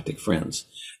my galactic friends.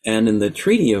 And in the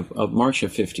Treaty of March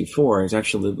of '54, is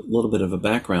actually a little bit of a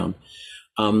background.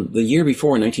 The year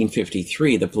before, in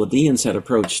 1953, the Pleiadians had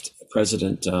approached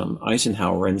President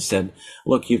Eisenhower and said,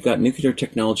 look, you've got nuclear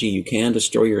technology. You can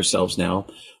destroy yourselves now.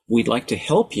 We'd like to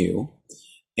help you.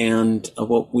 And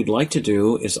what we'd like to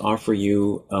do is offer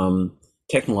you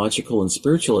technological and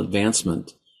spiritual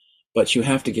advancement. But you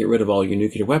have to get rid of all your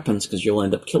nuclear weapons because you'll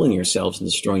end up killing yourselves and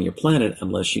destroying your planet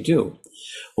unless you do.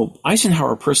 Well,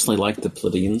 Eisenhower personally liked the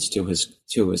Pleiadians to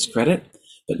his credit,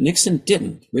 but Nixon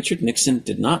didn't. Richard Nixon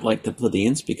did not like the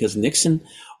Pleiadians because Nixon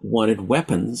wanted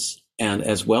weapons, and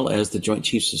as well as the Joint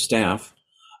Chiefs of Staff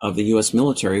of the U.S.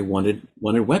 military wanted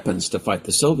weapons to fight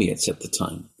the Soviets at the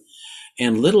time.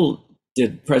 And little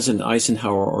did President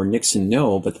Eisenhower or Nixon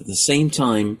know, but at the same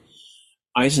time,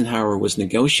 Eisenhower was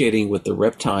negotiating with the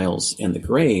reptiles and the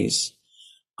Greys.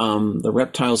 The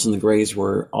reptiles and the Greys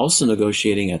were also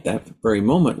negotiating at that very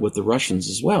moment with the Russians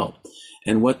as well.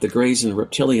 And what the Greys and the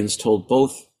reptilians told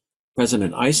both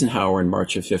President Eisenhower in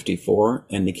March of 54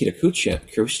 and Nikita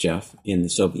Khrushchev in the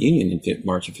Soviet Union in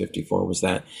March of 54 was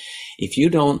that if you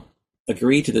don't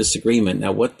agree to this agreement,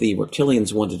 now what the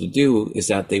reptilians wanted to do is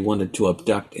that they wanted to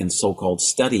abduct and so-called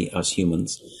study us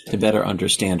humans to better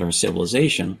understand our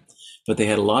civilization, but they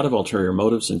had a lot of ulterior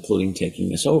motives, including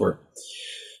taking us over.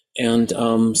 And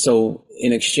so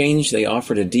in exchange, they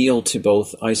offered a deal to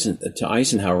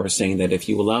Eisenhower, saying that if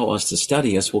you allow us to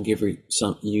study us, we'll give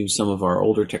you some of our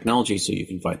older technology so you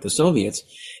can fight the Soviets,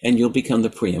 and you'll become the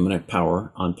preeminent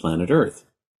power on planet Earth.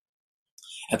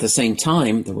 At the same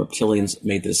time, the reptilians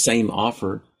made the same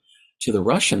offer to the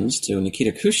Russians, to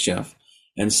Nikita Khrushchev,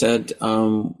 and said,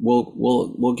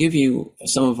 we'll give you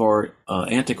some of our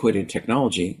antiquated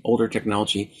technology, older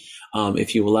technology,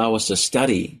 if you allow us to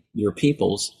study your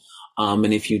peoples.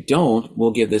 And if you don't,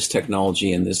 we'll give this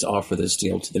technology and offer this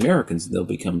deal to the Americans. They'll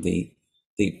become the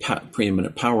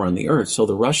preeminent power on the earth. So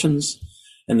the Russians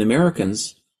and the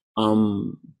Americans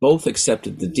both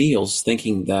accepted the deals,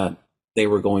 thinking that they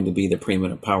were going to be the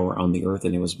preeminent power on the earth,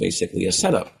 and it was basically a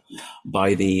setup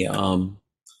by the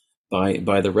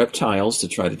by the reptiles to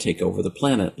try to take over the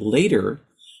planet. Later,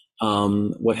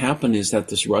 what happened is that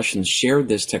the Russians shared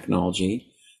this technology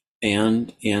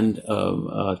and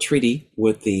a treaty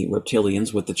with the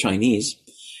reptilians, with the Chinese,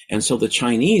 and so the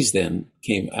Chinese then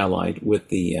came allied with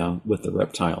the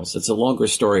reptiles. It's a longer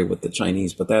story with the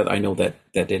Chinese, but that I know that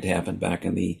did happen back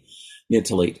in the mid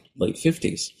to late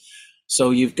 50s.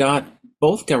 So you've got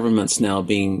both governments now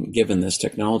being given this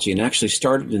technology, and actually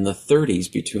started in the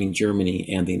 30s between Germany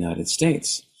and the United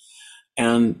States,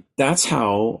 and that's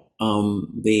how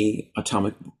the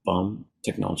atomic bomb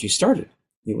technology started.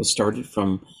 It was started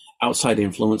from outside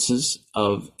influences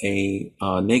of a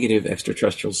negative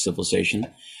extraterrestrial civilization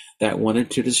that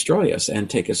wanted to destroy us and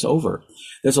take us over.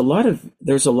 There's a lot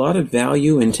of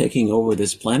value in taking over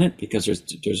this planet, because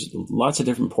there's lots of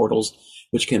different portals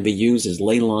which can be used as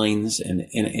ley lines and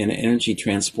energy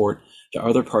transport to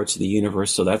other parts of the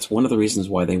universe. So that's one of the reasons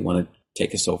why they want to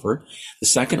take us over. The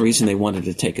second reason they wanted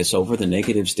to take us over, the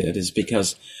negatives did, is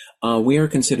because we are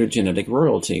considered genetic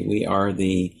royalty. We are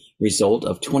the result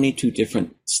of 22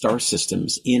 different star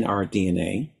systems in our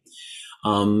DNA.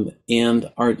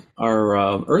 And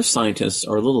our Earth scientists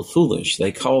are a little foolish.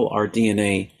 They call our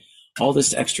DNA, all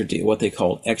this what they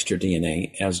call extra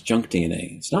DNA, as junk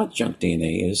DNA. It's not junk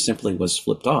DNA. It simply was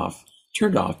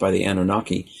turned off by the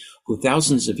Anunnaki, who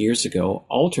thousands of years ago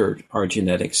altered our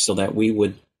genetics so that we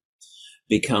would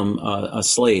become a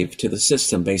slave to the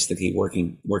system, basically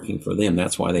working for them.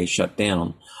 That's why they shut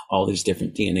down all these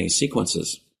different DNA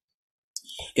sequences.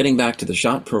 Getting back to the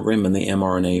SHOT program and the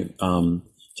mRNA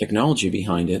technology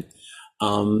behind it,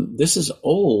 this is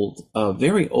old,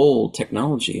 very old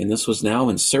technology, and this was now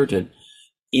inserted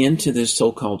into this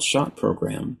so-called SHOT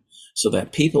program, so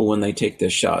that people, when they take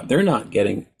this shot, they're not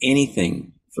getting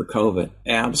anything for COVID.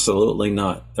 Absolutely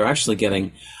not. They're actually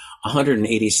getting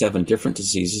 187 different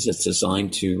diseases. It's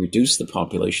designed to reduce the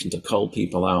population, to cull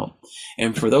people out.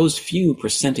 And for those few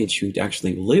percentage who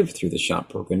actually live through the SHOT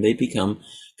program, they become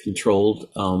controlled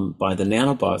by the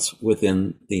nanobots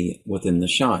within the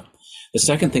SHOT. The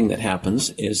second thing that happens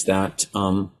is that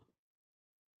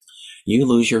you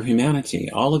lose your humanity.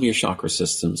 All of your chakra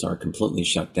systems are completely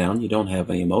shut down. You don't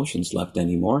have any emotions left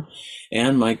anymore.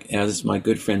 And as my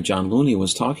good friend John Looney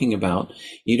was talking about,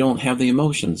 you don't have the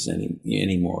emotions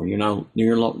anymore.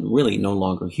 You're really no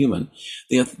longer human.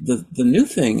 The new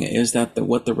thing is that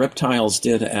what the reptiles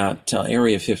did at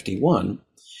Area 51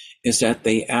 is that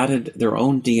they added their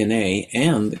own DNA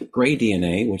and gray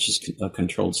DNA, which is a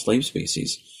controlled slave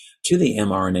species, to the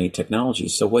mRNA technology.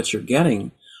 So what you're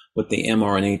getting with the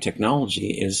mRNA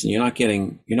technology is you're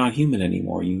not human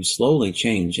anymore. You slowly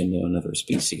change into another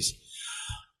species.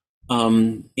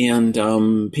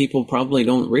 People probably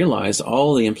don't realize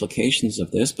all the implications of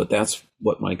this, but that's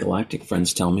what my galactic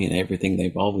friends tell me, and everything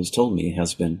they've always told me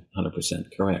has been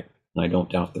 100% correct. And I don't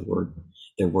doubt their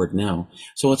word now.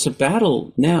 So it's a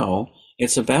battle now.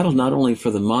 It's a battle not only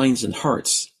for the minds and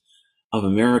hearts of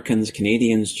Americans,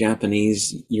 Canadians,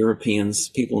 Japanese, Europeans,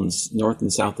 people in North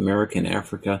and South America and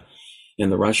Africa, and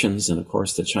the Russians, and of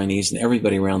course the Chinese, and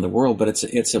everybody around the world. But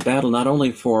it's a battle not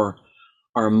only for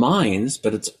our minds,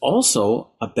 but it's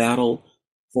also a battle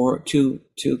to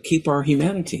keep our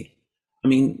humanity. I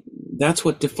mean, that's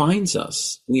what defines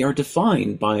us. We are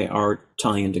defined by our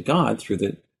tie into God through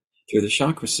the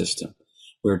chakra system.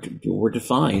 We're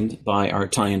defined by our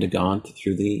tie into God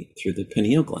through the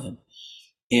pineal gland.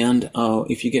 And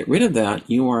if you get rid of that,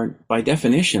 you are, by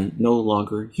definition, no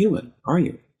longer human, are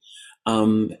you?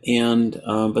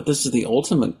 But this is the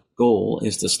ultimate goal,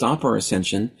 is to stop our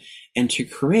ascension and to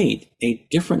create a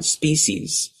different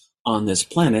species on this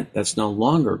planet that's no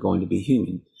longer going to be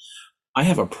human. I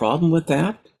have a problem with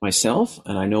that myself,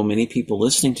 and I know many people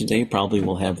listening today probably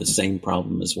will have the same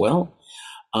problem as well.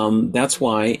 That's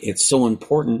why it's so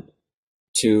important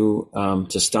to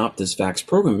stop this vax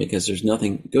program, because there's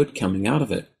nothing good coming out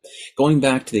of it. Going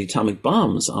back to the atomic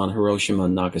bombs on Hiroshima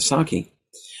and Nagasaki,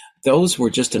 those were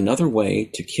just another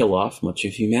way to kill off much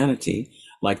of humanity,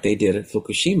 like they did at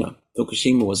Fukushima.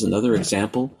 Fukushima was another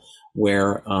example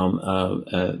where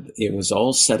it was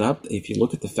all set up. If you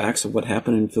look at the facts of what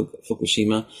happened in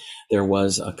Fukushima, there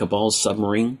was a Cabal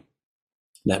submarine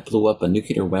that blew up a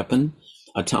nuclear weapon,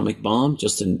 atomic bomb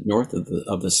just north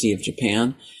of the Sea of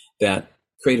Japan, that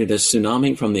created a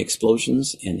tsunami from the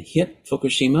explosions and hit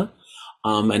Fukushima.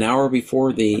 An hour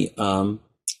before the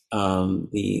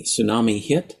tsunami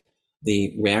hit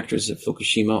the reactors at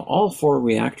Fukushima, all 4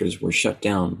 reactors were shut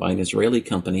down by an Israeli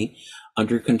company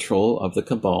under control of the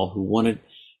Cabal, who wanted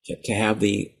to have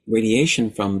the radiation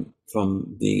from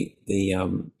the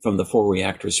 4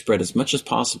 reactors spread as much as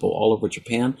possible all over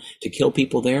Japan to kill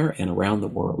people there and around the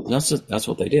world. That's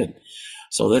what they did.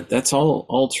 So that's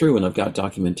all true, and I've got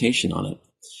documentation on it.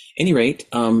 Any rate,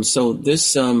 so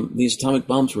these atomic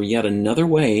bombs were yet another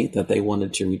way that they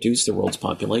wanted to reduce the world's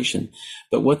population.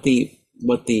 But what the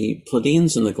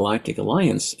Pleiadians and the Galactic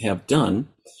Alliance have done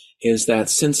is that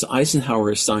since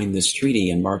Eisenhower signed this treaty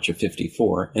in March of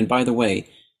 '54, and by the way,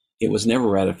 it was never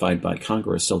ratified by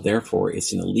Congress, so therefore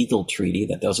it's an illegal treaty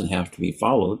that doesn't have to be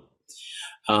followed.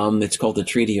 It's called the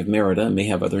Treaty of Merida. It may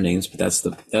have other names, but that's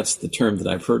the term that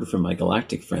I've heard from my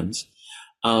galactic friends.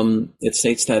 It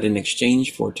states that in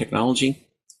exchange for technology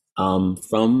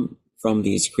from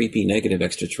these creepy negative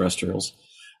extraterrestrials,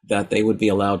 that they would be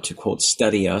allowed to, quote,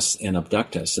 study us and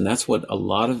abduct us. And that's what a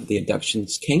lot of the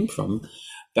abductions came from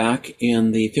back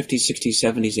in the 50s, 60s,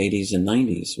 70s, 80s, and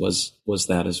 90s was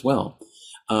that as well.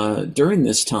 During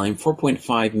this time,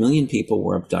 4.5 million people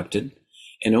were abducted,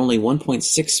 and only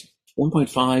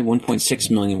 1.6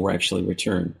 million were actually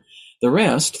returned. The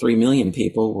rest, 3 million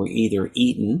people, were either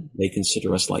eaten, they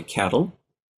consider us like cattle,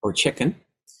 or chicken.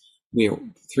 3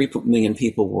 million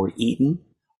people were eaten,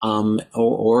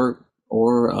 or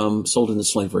sold into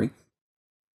slavery.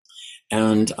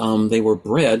 And they were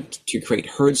bred to create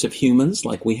herds of humans,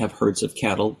 like we have herds of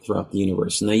cattle throughout the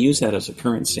universe. And they use that as a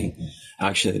currency.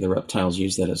 Actually, the reptiles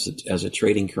use that as a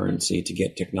trading currency to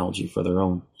get technology for their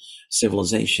own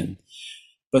civilization.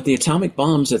 But the atomic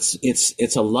bombs,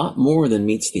 it's a lot more than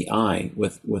meets the eye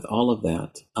with all of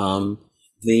that. I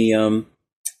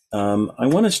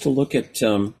want us to look at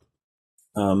Don,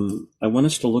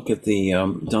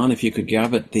 if you could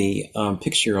grab it, the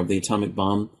picture of the atomic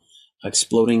bomb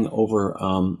exploding over,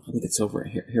 I think it's over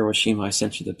Hiroshima. I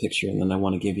sent you the picture, and then I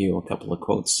want to give you a couple of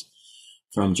quotes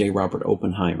from J. Robert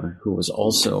Oppenheimer, who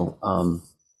also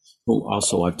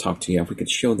I've talked to you. If we could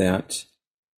show that,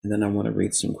 and then I want to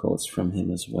read some quotes from him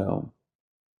as well.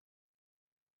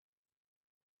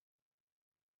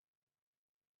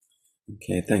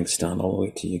 Okay, thanks, Don. I'll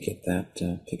wait till you get that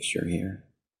picture here.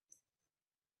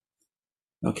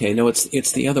 Okay, no,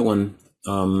 it's the other one.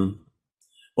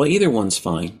 Well, either one's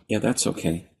fine. Yeah, that's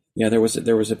okay. Yeah, there was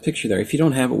a picture there. If you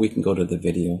don't have it, we can go to the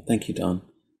video. Thank you, Don,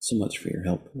 so much for your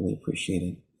help. Really appreciate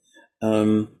it.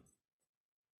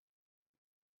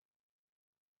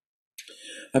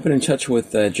 I've been in touch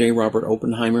with J. Robert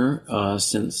Oppenheimer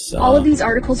since... All of these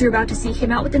articles you're about to see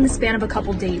came out within the span of a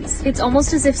couple days. It's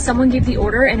almost as if someone gave the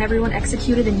order and everyone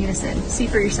executed in unison. See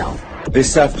for yourself.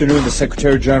 This afternoon, the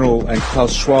Secretary General and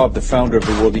Klaus Schwab, the founder of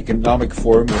the World Economic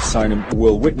Forum,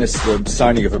 will witness the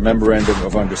signing of a memorandum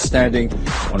of understanding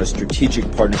on a strategic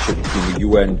partnership between the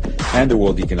UN and the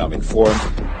World Economic Forum,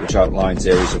 which outlines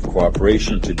areas of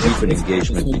cooperation to deepen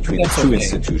engagement between the two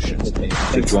institutions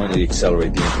to jointly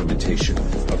accelerate the implementation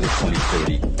of the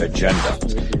 2030 agenda.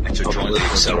 And to jointly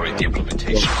accelerate the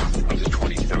implementation of the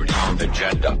 2030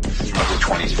 agenda. Of the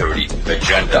 2030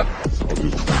 agenda. Of the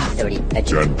 2030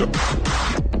 agenda.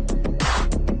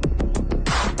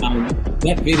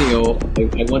 That video,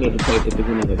 I wanted to play at the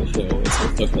beginning of the show. It's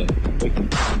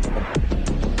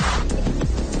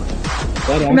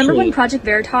okay. Remember when Project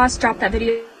Veritas dropped that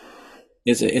video?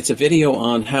 It's a video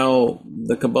on how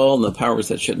the cabal and the powers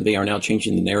that shouldn't be are now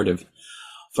changing the narrative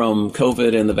from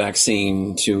COVID and the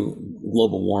vaccine to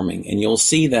global warming. And you'll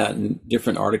see that in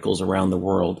different articles around the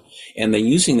world. And they're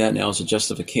using that now as a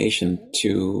justification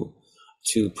to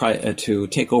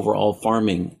take over all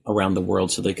farming around the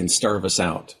world so they can starve us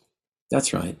out.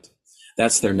 That's right.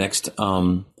 That's their next,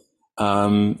 yeah,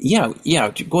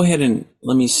 go ahead and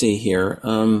let me see here.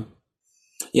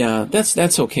 Yeah,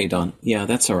 that's okay, Don. Yeah,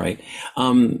 that's all right.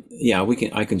 Yeah,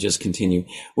 I can just continue.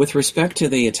 With respect to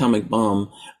the atomic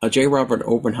bomb, J. Robert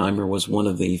Oppenheimer was one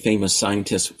of the famous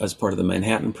scientists as part of the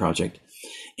Manhattan Project,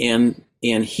 and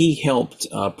he helped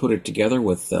put it together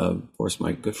with, of course,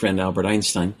 my good friend Albert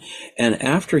Einstein. And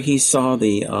after he saw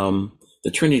the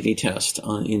Trinity test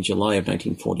in July of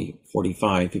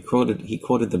 1945, he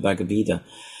quoted the Bhagavad Gita,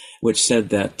 which said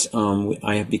that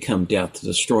I have become death, the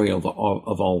destroyer of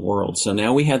all worlds. So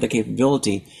now we had the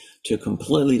capability to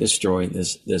completely destroy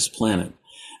this planet.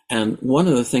 And one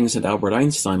of the things that Albert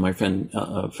Einstein, my friend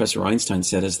Professor Einstein,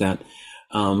 said is that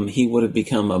he would have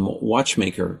become a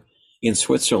watchmaker in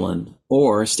Switzerland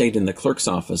or stayed in the clerk's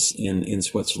office in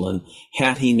Switzerland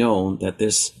had he known that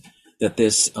this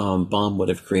bomb would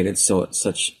have created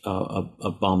such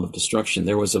a bomb of destruction.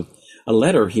 There was a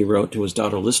letter he wrote to his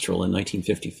daughter Listral in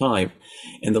 1955,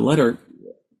 and the letter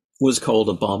was called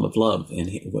 "A Bomb of Love." And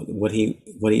what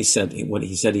he said he would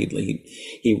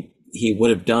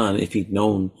have done if he'd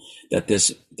known that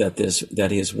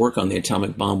his work on the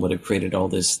atomic bomb would have created all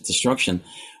this destruction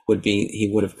would be he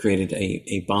would have created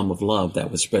a bomb of love that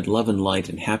would spread love and light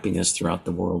and happiness throughout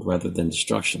the world rather than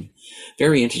destruction.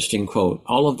 Very interesting quote.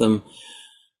 All of them.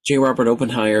 J. Robert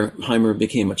Oppenheimer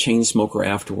became a chain smoker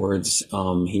afterwards.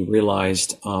 He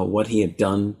realized what he had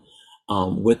done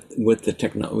with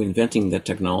inventing the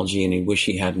technology, and he wished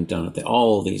he hadn't done it.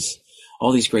 All these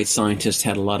great scientists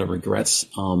had a lot of regrets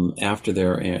after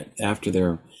their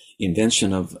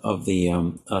invention of the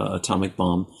atomic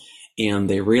bomb, and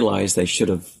they realized they should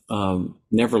have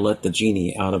never let the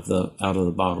genie out of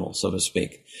the bottle, so to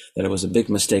speak. That it was a big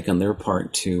mistake on their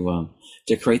part to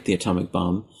create the atomic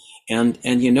bomb. And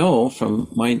from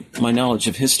my knowledge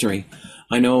of history,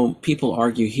 I know people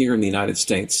argue here in the United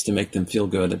States to make them feel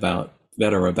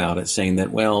better about it, saying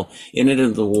that, well, in it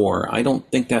of the war. I don't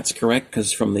think that's correct,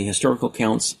 because from the historical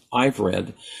accounts I've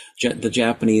read, the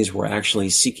Japanese were actually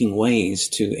seeking ways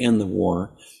to end the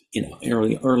war in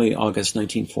early August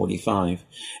 1945,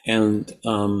 and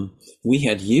we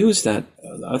had used that.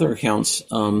 Other accounts,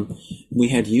 we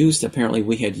had used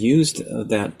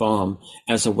that bomb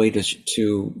as a way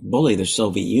to bully the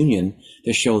Soviet Union,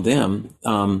 to show them.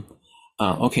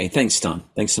 Okay, thanks, Don.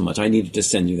 Thanks so much. I needed to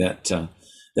send you that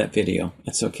video.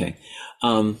 That's okay.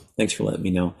 Thanks for letting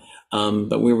me know.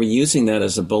 But we were using that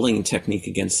as a bullying technique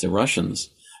against the Russians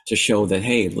to show that,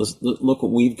 hey, look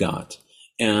what we've got.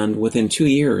 And within 2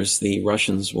 years, the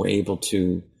Russians were able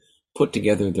to put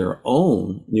together their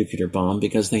own nuclear bomb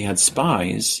because they had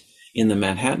spies in the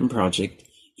Manhattan Project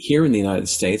here in the United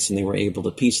States, and they were able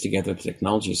to piece together the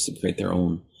technologies to create their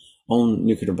own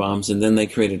nuclear bombs. And then they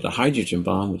created a hydrogen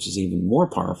bomb, which is even more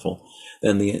powerful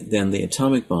than the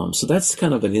atomic bomb. So that's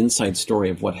kind of an inside story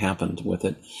of what happened with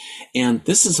it. And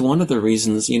this is one of the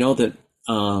reasons, that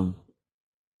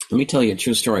let me tell you a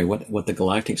true story, what the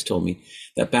Galactics told me,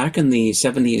 that back in the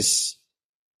 60s,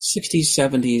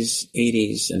 70s,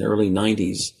 80s, and early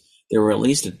 90s, there were at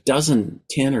least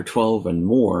 10 or 12 and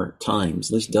more times,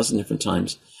 at least a dozen different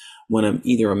times, when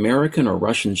either American or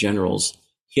Russian generals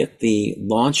hit the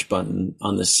launch button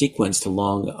on the sequence to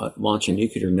launch a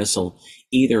nuclear missile,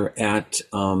 either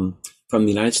from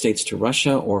the United States to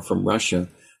Russia or from Russia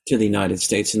to the United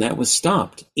States. And that was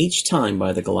stopped each time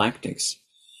by the Galactics,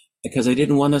 because they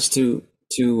didn't want us to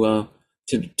blow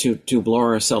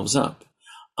ourselves up.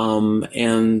 We're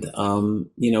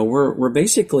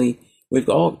basically, we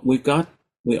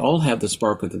all have the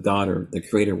spark of the God or the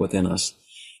Creator within us,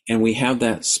 and we have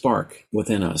that spark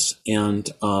within us.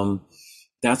 And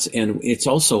it's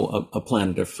also a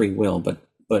planet of free will, but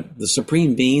the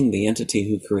Supreme Being, the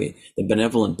entity the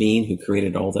benevolent being who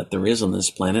created all that there is on this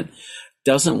planet,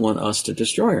 doesn't want us to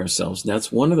destroy ourselves. And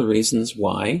that's one of the reasons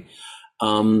why,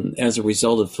 as a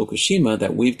result of Fukushima,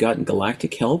 that we've gotten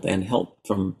galactic help and help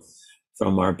from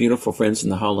our beautiful friends in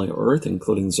the Hollow Earth,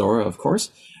 including Zora, of course,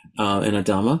 and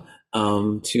Adama,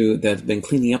 that have been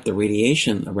cleaning up the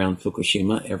radiation around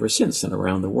Fukushima ever since, and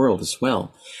around the world as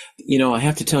well. I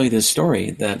have to tell you this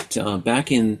story that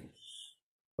back in,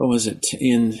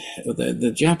 in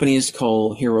the Japanese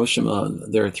call Hiroshima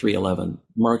their 3/11.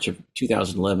 March of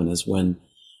 2011 is when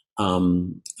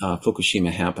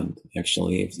Fukushima happened,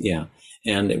 actually. Yeah.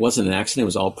 And it wasn't an accident. It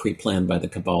was all pre-planned by the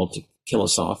cabal to kill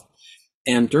us off.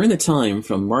 And during the time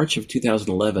from March of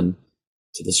 2011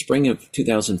 to the spring of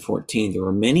 2014, there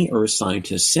were many Earth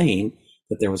scientists saying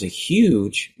that there was a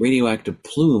huge radioactive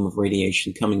plume of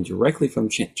radiation coming directly from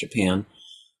Japan,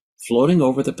 floating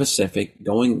over the Pacific,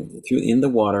 going through in the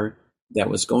water, that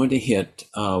was going to hit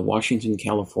Washington,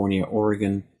 California,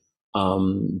 Oregon,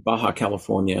 Baja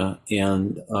California,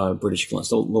 and British Columbia,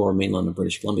 so lower mainland of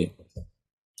British Columbia,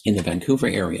 in the Vancouver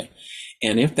area.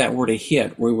 And if that were to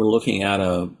hit, we were looking at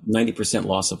a 90%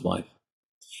 loss of life.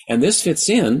 And this fits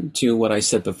in to what I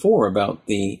said before about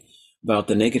the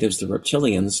negatives, the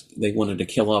reptilians. They wanted to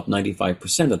kill off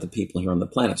 95% of the people here on the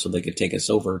planet so they could take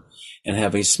us over and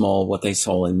have a small, what they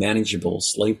call a manageable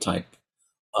slave type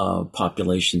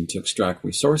population to extract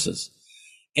resources.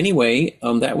 Anyway,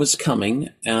 that was coming.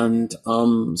 And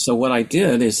so what I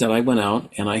did is that I went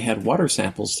out and I had water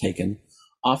samples taken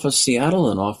off of Seattle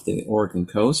and off the Oregon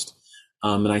coast.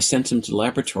 And I sent them to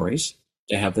laboratories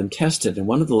to have them tested. And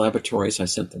one of the laboratories I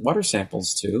sent the water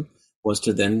samples to was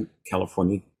to then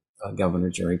California Governor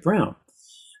Jerry Brown.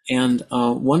 And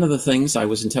one of the things, I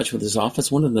was in touch with his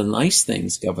office. One of the nice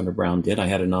things Governor Brown did, I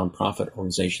had a nonprofit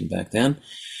organization back then.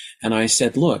 And I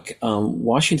said, look,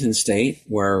 Washington State,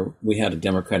 where we had a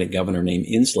Democratic governor named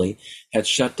Inslee, had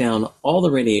shut down all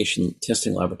the radiation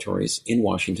testing laboratories in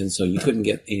Washington, so you couldn't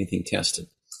get anything tested.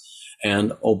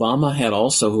 And Obama had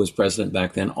also, who was president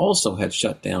back then, also had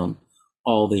shut down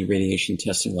all the radiation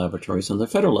testing laboratories on the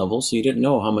federal level, so you didn't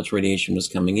know how much radiation was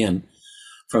coming in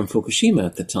from Fukushima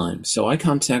at the time. So I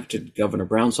contacted Governor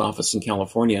Brown's office in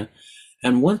California,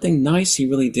 and one thing nice he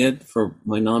really did for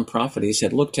my nonprofit, he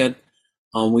said, look, Ted,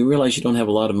 we realize you don't have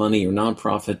a lot of money, you're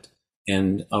nonprofit,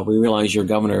 and we realize your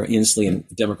Governor Inslee, and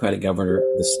Democratic governor,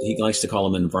 he likes to call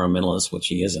him an environmentalist, which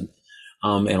he isn't.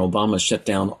 And Obama shut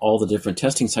down all the different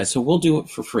testing sites. So we'll do it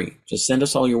for free. Just send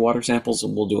us all your water samples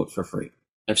and we'll do it for free.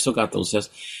 I've still got those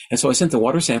tests. And so I sent the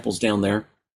water samples down there.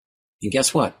 And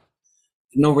guess what?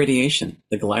 No radiation.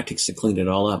 The Galactics had cleaned it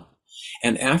all up.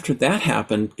 And after that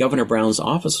happened, Governor Brown's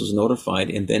office was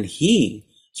notified. And then he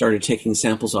started taking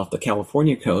samples off the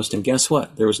California coast. And guess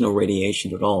what? There was no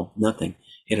radiation at all. Nothing.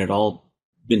 It had all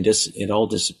been it all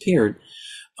disappeared.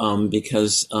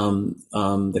 Because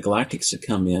the Galactics had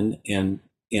come in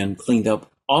and cleaned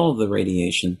up all of the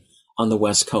radiation on the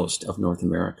west coast of North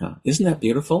America. Isn't that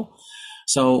beautiful?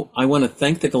 So I want to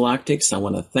thank the Galactics. I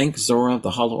want to thank Zora,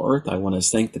 the Hollow Earth. I want to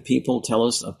thank the people,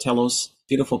 Telos,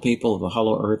 beautiful people of the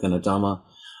Hollow Earth, and Adama,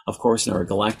 of course, and our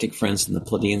galactic friends and the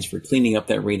Pleiadians for cleaning up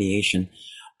that radiation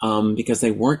because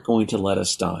they weren't going to let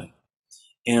us die.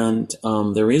 And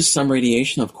there is some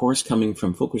radiation, of course, coming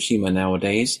from Fukushima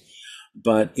nowadays.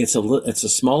 But it's a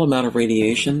small amount of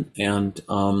radiation, and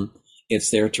it's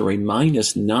there to remind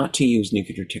us not to use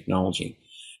nuclear technology.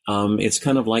 It's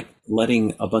kind of like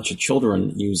letting a bunch of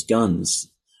children use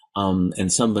guns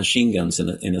and some machine guns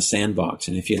in a sandbox.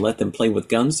 And if you let them play with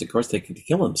guns, of course, they could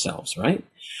kill themselves, right?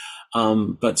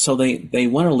 But so they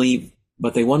want to leave,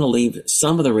 but they want to leave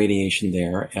some of the radiation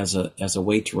there as a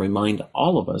way to remind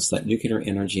all of us that nuclear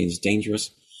energy is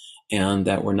dangerous and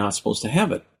that we're not supposed to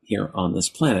have it here on this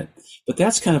planet. But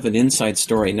that's kind of an inside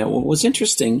story. Now, what was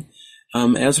interesting,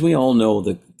 as we all know,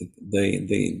 the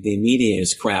media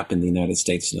is crap in the United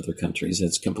States and other countries.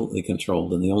 It's completely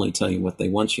controlled, and they only tell you what they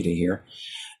want you to hear.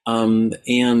 And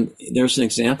there's an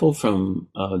example from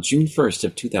June 1st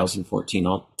of 2014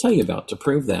 I'll tell you about to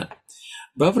prove that.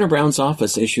 Governor Brown's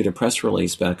office issued a press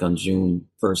release back on June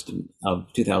 1st of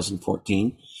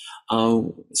 2014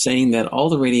 saying that all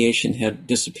the radiation had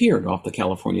disappeared off the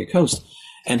California coast.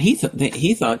 And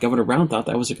Governor Brown thought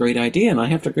that was a great idea, and I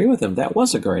have to agree with him. That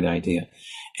was a great idea.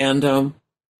 And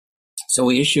so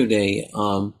we issued a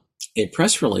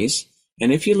press release,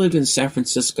 and if you lived in San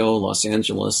Francisco, Los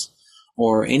Angeles,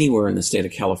 or anywhere in the state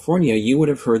of California, you would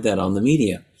have heard that on the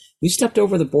media. You stepped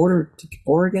over the border to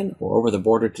Oregon or over the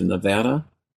border to Nevada,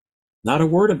 not a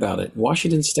word about it.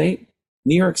 Washington State,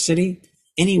 New York City,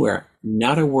 anywhere,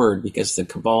 not a word, because the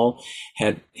cabal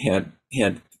had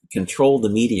controlled the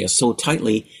media so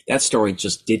tightly that story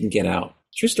just didn't get out.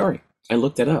 True story. I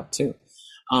looked it up too.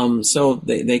 So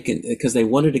they can, because they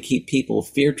wanted to keep people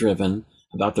fear-driven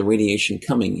about the radiation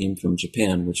coming in from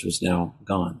Japan, which was now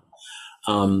gone.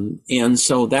 And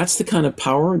so that's the kind of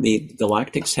power the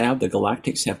Galactics have. The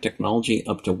Galactics have technology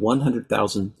up to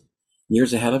 100,000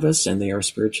 years ahead of us, and they are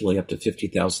spiritually up to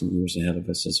 50,000 years ahead of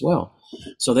us as well.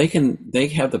 So they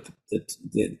have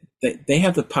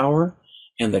the power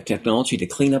and the technology to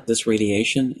clean up this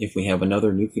radiation if we have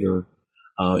another nuclear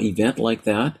event like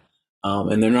that.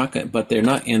 And they're not going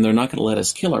to let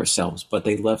us kill ourselves. But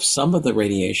they left some of the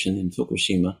radiation in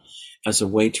Fukushima as a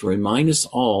way to remind us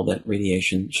all that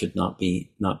radiation should not be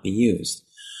used.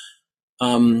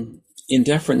 In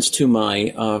deference to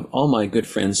all my good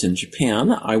friends in Japan,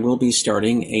 I will be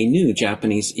starting a new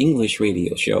Japanese English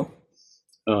radio show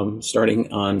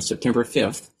starting on September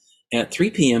 5th. At 3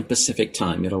 p.m. Pacific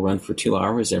time. It'll run for 2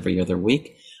 hours every other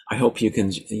week. I hope you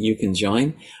can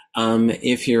join.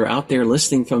 If you're out there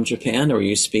listening from Japan or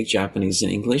you speak Japanese and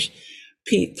English,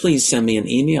 please send me an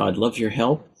email. I'd love your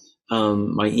help.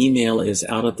 My email is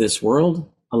outofthisworld,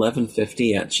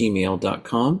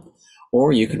 1150@gmail.com,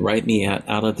 or you can write me at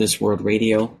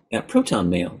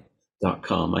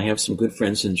outofthisworldradio@protonmail.com. I have some good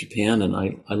friends in Japan, and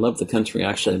I love the country.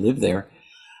 Actually, I lived there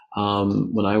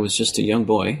when I was just a young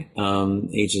boy,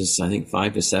 ages, I think,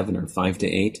 5 to 7 or 5 to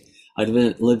 8. I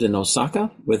lived in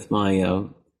Osaka with my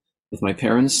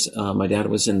parents. My dad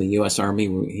was in the U.S. Army.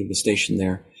 He was stationed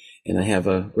there, and I have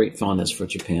a great fondness for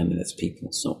Japan and its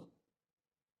people. So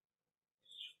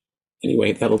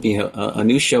anyway, that'll be a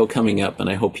new show coming up, and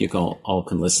I hope you all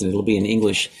can listen. It'll be in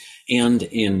English and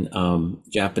in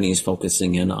Japanese,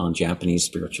 focusing in on Japanese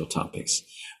spiritual topics.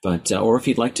 But or if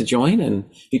you'd like to join and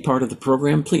be part of the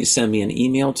program, please send me an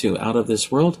email to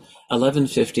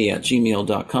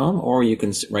outofthisworld1150@gmail.com, or you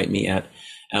can write me at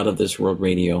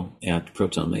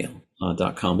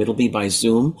outofthisworldradio@protonmail.com. It'll be by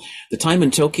Zoom. The time in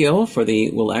Tokyo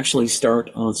will actually start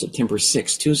on September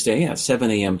 6th, Tuesday at 7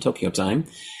 a.m. Tokyo time.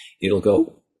 It'll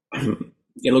go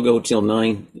till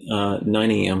 9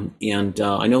 a.m. And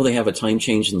I know they have a time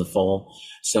change in the fall,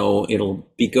 so it'll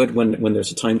be good when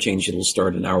there's a time change. It'll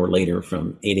start an hour later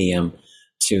from 8 a.m.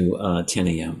 to 10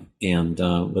 a.m. And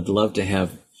would love to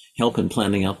have help in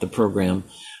planning out the program.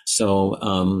 So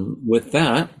with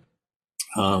that,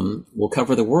 we'll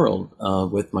cover the world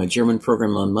with my German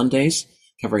program on Mondays,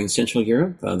 covering Central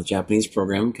Europe, the Japanese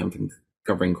program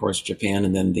covering, of course, Japan,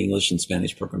 and then the English and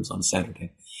Spanish programs on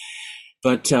Saturday.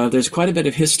 But there's quite a bit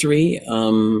of history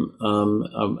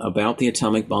about the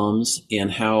atomic bombs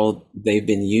and how they've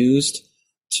been used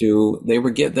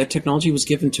that technology was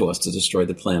given to us to destroy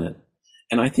the planet.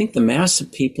 And I think the mass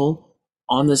of people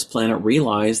on this planet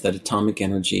realize that atomic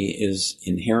energy is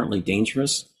inherently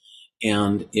dangerous,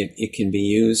 and it can be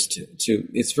used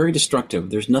it's very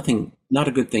destructive. There's not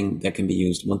a good thing that can be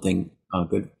used. One thing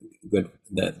good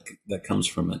that comes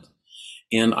from it.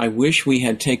 And I wish we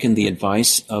had taken the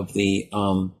advice of the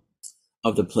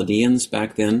Pleiadians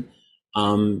back then,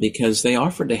 because they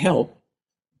offered to help,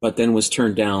 but then was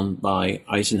turned down by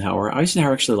Eisenhower.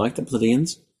 Eisenhower actually liked the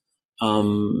Pleiadians,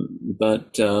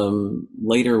 but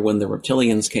later, when the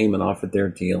reptilians came and offered their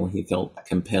deal, he felt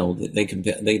compelled.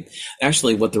 They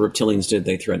actually, what the reptilians did,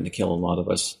 they threatened to kill a lot of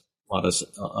us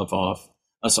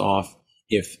off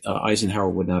if Eisenhower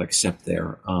would not accept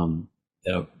their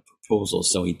proposal.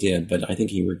 So he did, but I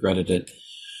think he regretted it.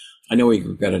 I know he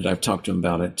regretted it. I've talked to him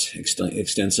about it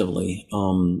extensively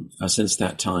since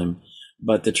that time.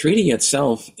 But the treaty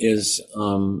itself is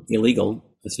illegal.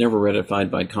 It's never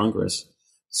ratified by Congress.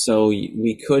 So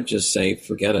we could just say,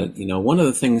 forget it. One of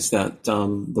the things that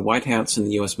the White Hats in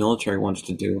the U.S. military wanted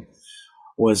to do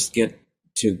was get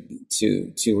to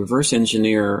reverse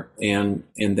engineer and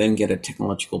then get a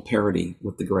technological parity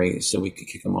with the Greys, so we could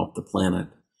kick them off the planet.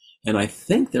 And I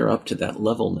think they're up to that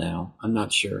level now. I'm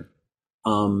not sure.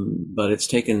 But it's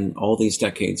taken all these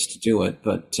decades to do it.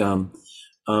 But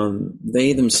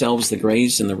they themselves, the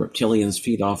Greys and the reptilians,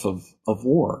 feed off of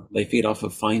war. They feed off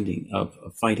of fighting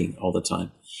all the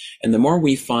time. And the more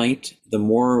we fight, the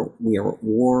more we are at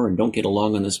war and don't get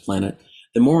along on this planet,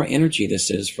 the more energy this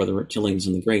is for the reptilians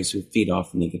and the Greys, who feed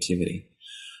off negativity.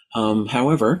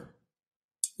 However,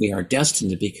 we are destined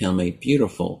to become a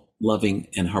beautiful, loving,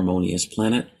 and harmonious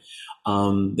planet.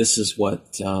 This is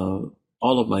what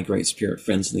all of my great spirit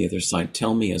friends on the other side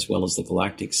tell me, as well as the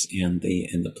Galactics and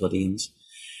the Pleiadians.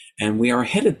 And we are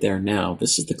headed there now.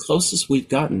 This is the closest we've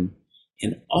gotten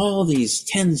in all these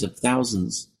tens of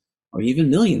thousands or even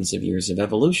millions of years of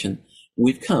evolution.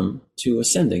 We've come to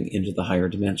ascending into the higher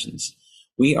dimensions.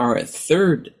 We are at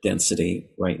third density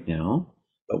right now,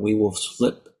 but we will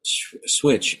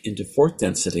switch into fourth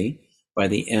density by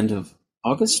the end of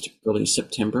August, early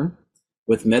September,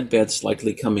 with medbeds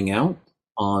likely coming out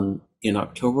in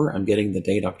October. I'm getting the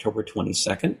date October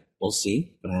 22nd. We'll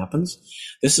see what happens.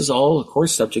 This is all, of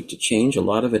course, subject to change. A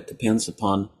lot of it depends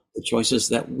upon the choices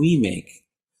that we make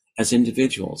as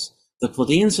individuals. The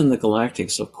Pleiadians and the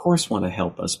Galactics, of course, want to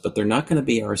help us, but they're not going to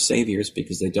be our saviors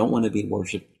because they don't want to be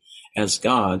worshipped as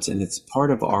gods. And it's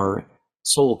part of our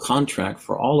soul contract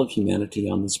for all of humanity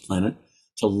on this planet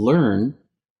to learn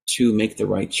to make the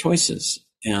right choices.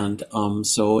 And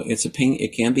so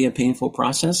it can be a painful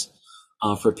process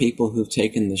for people who've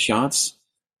taken the shots,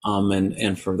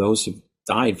 and for those who've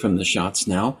died from the shots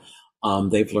now.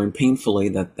 They've learned painfully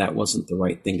that wasn't the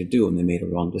right thing to do, and they made a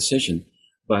wrong decision.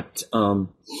 But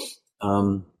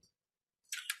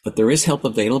there is help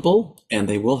available, and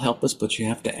they will help us, but you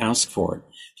have to ask for it.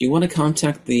 If you want to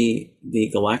contact the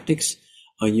Galactics,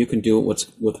 you can do it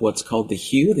with what's called the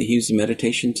Hugh's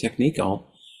meditation technique.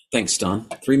 Thanks, Don.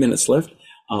 3 minutes left.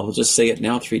 We'll just say it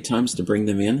now 3 times to bring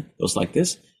them in. It goes like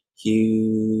this.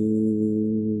 Hugh.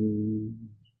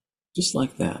 Just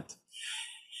like that.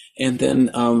 And then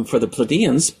for the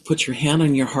Pleiadians, put your hand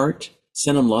on your heart,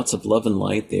 send them lots of love and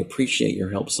light. They appreciate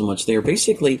your help so much. They are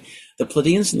basically, the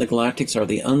Pleiadians and the Galactics are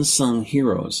the unsung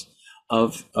heroes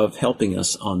of helping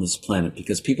us on this planet,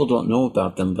 because people don't know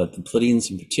about them, but the Pleiadians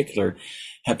in particular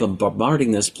have been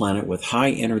bombarding this planet with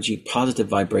high energy, positive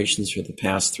vibrations for the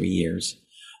past 3 years.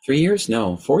 3 years?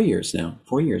 No, 4 years now.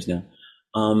 4 years now.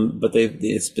 But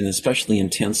it's been especially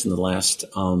intense in the last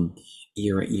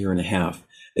year and a half.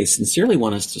 They sincerely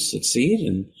want us to succeed,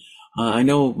 and I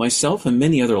know myself and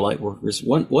many other light workers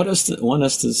want us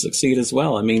to succeed as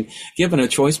well. I mean, given a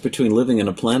choice between living on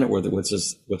a planet where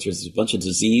there's a bunch of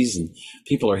disease and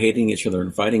people are hating each other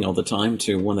and fighting all the time,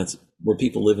 to one where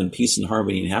people live in peace and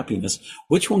harmony and happiness,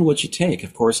 which one would you take?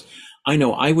 Of course, I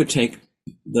know I would take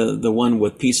the one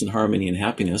with peace and harmony and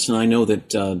happiness, and I know that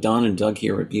Don and Doug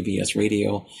here at BBS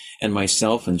Radio, and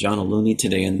myself and John Aluni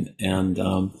today, and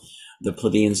the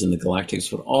Pleiadians and the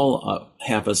Galactics would all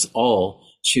have us all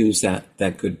choose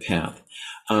that good path.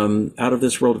 Out of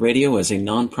This World Radio is a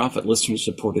nonprofit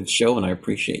listener-supported show, and I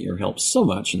appreciate your help so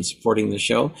much in supporting the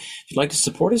show. If you'd like to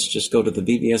support us, just go to the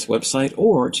BBS website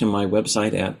or to my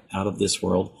website at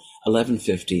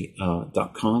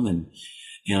outofthisworld1150.com.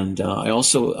 And I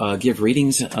also give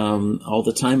readings all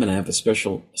the time, and I have a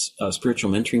special spiritual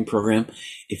mentoring program.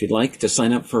 If you'd like to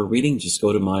sign up for a reading, just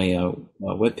go to my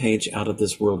webpage, Out of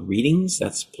This World Readings,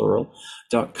 that's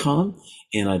plural.com,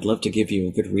 and I'd love to give you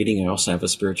a good reading. I also have a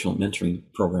spiritual mentoring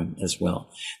program as well.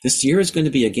 This year is going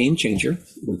to be a game changer.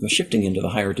 We're shifting into the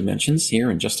higher dimensions here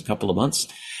in just a couple of months.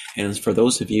 And for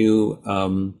those of you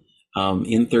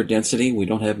in third density, we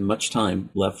don't have much time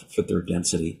left for third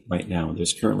density right now.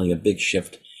 There's currently a big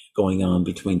shift going on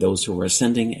between those who are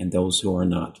ascending and those who are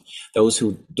not. Those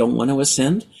who don't want to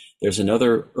ascend, there's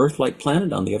another Earth-like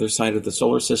planet on the other side of the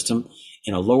solar system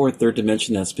in a lower third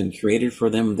dimension that's been created for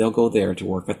them. They'll go there to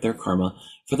work at their karma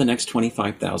for the next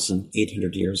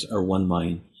 25,800 years, or one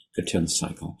mind Cocoon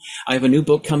cycle. I have a new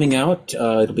book coming out.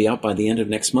 It'll be out by the end of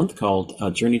next month, called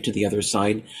Journey to the Other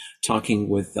Side, talking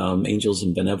with angels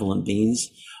and benevolent beings.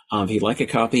 If you'd like a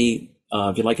copy,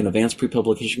 if you'd like an advanced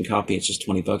pre-publication copy, it's just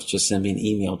 $20. Just send me an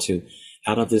email to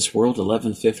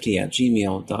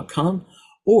outofthisworld1150@gmail.com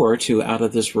or to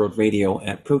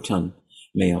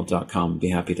outofthisworldradio@protonmail.com. Be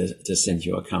happy to send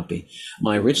you a copy.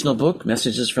 My original book,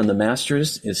 Messages from the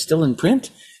Masters, is still in print,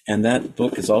 and that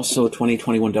book is also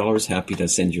 $21. Happy to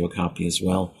send you a copy as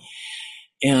well.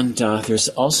 And there's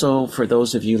also, for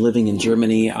those of you living in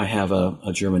Germany, I have a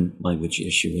German language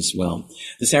issue as well.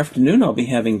 This afternoon, I'll be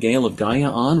having Gail of Gaia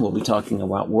on. We'll be talking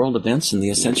about world events and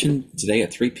the Ascension today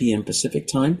at 3 p.m. Pacific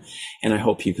time. And I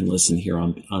hope you can listen here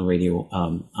on radio,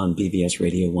 on BBS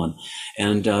Radio 1.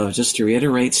 And just to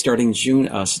reiterate, starting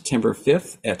September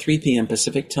 5th at 3 p.m.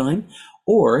 Pacific time,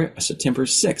 or September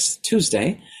 6th,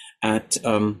 Tuesday, at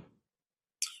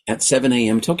 7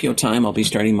 a.m. Tokyo time, I'll be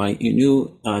starting my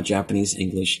new Japanese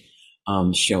English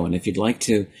show. And if you'd like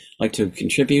to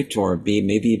contribute or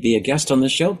maybe be a guest on the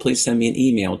show, please send me an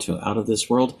email to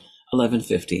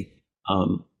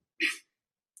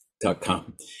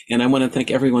outofthisworld1150.com. And I want to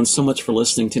thank everyone so much for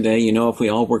listening today. You know, if we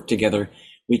all work together,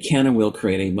 we can and will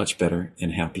create a much better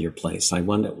and happier place. I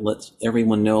want to let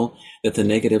everyone know that the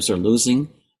negatives are losing.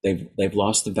 They've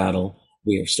lost the battle.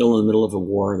 We are still in the middle of a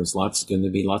war. There's going to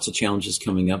be lots of challenges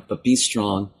coming up, but be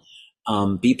strong,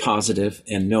 be positive,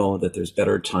 and know that there's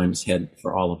better times ahead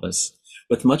for all of us.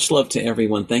 With much love to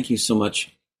everyone, thank you so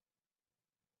much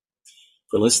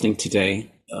for listening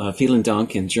today. Vielen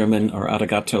Dank in German, or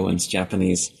arigato in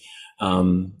Japanese,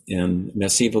 and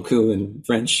merci beaucoup in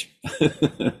French,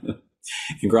 and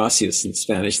gracias in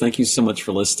Spanish. Thank you so much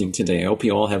for listening today. I hope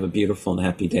you all have a beautiful and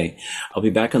happy day. I'll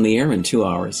be back on the air in 2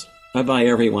 hours. Bye-bye,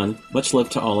 everyone. Much love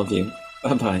to all of you.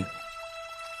 Bye-bye.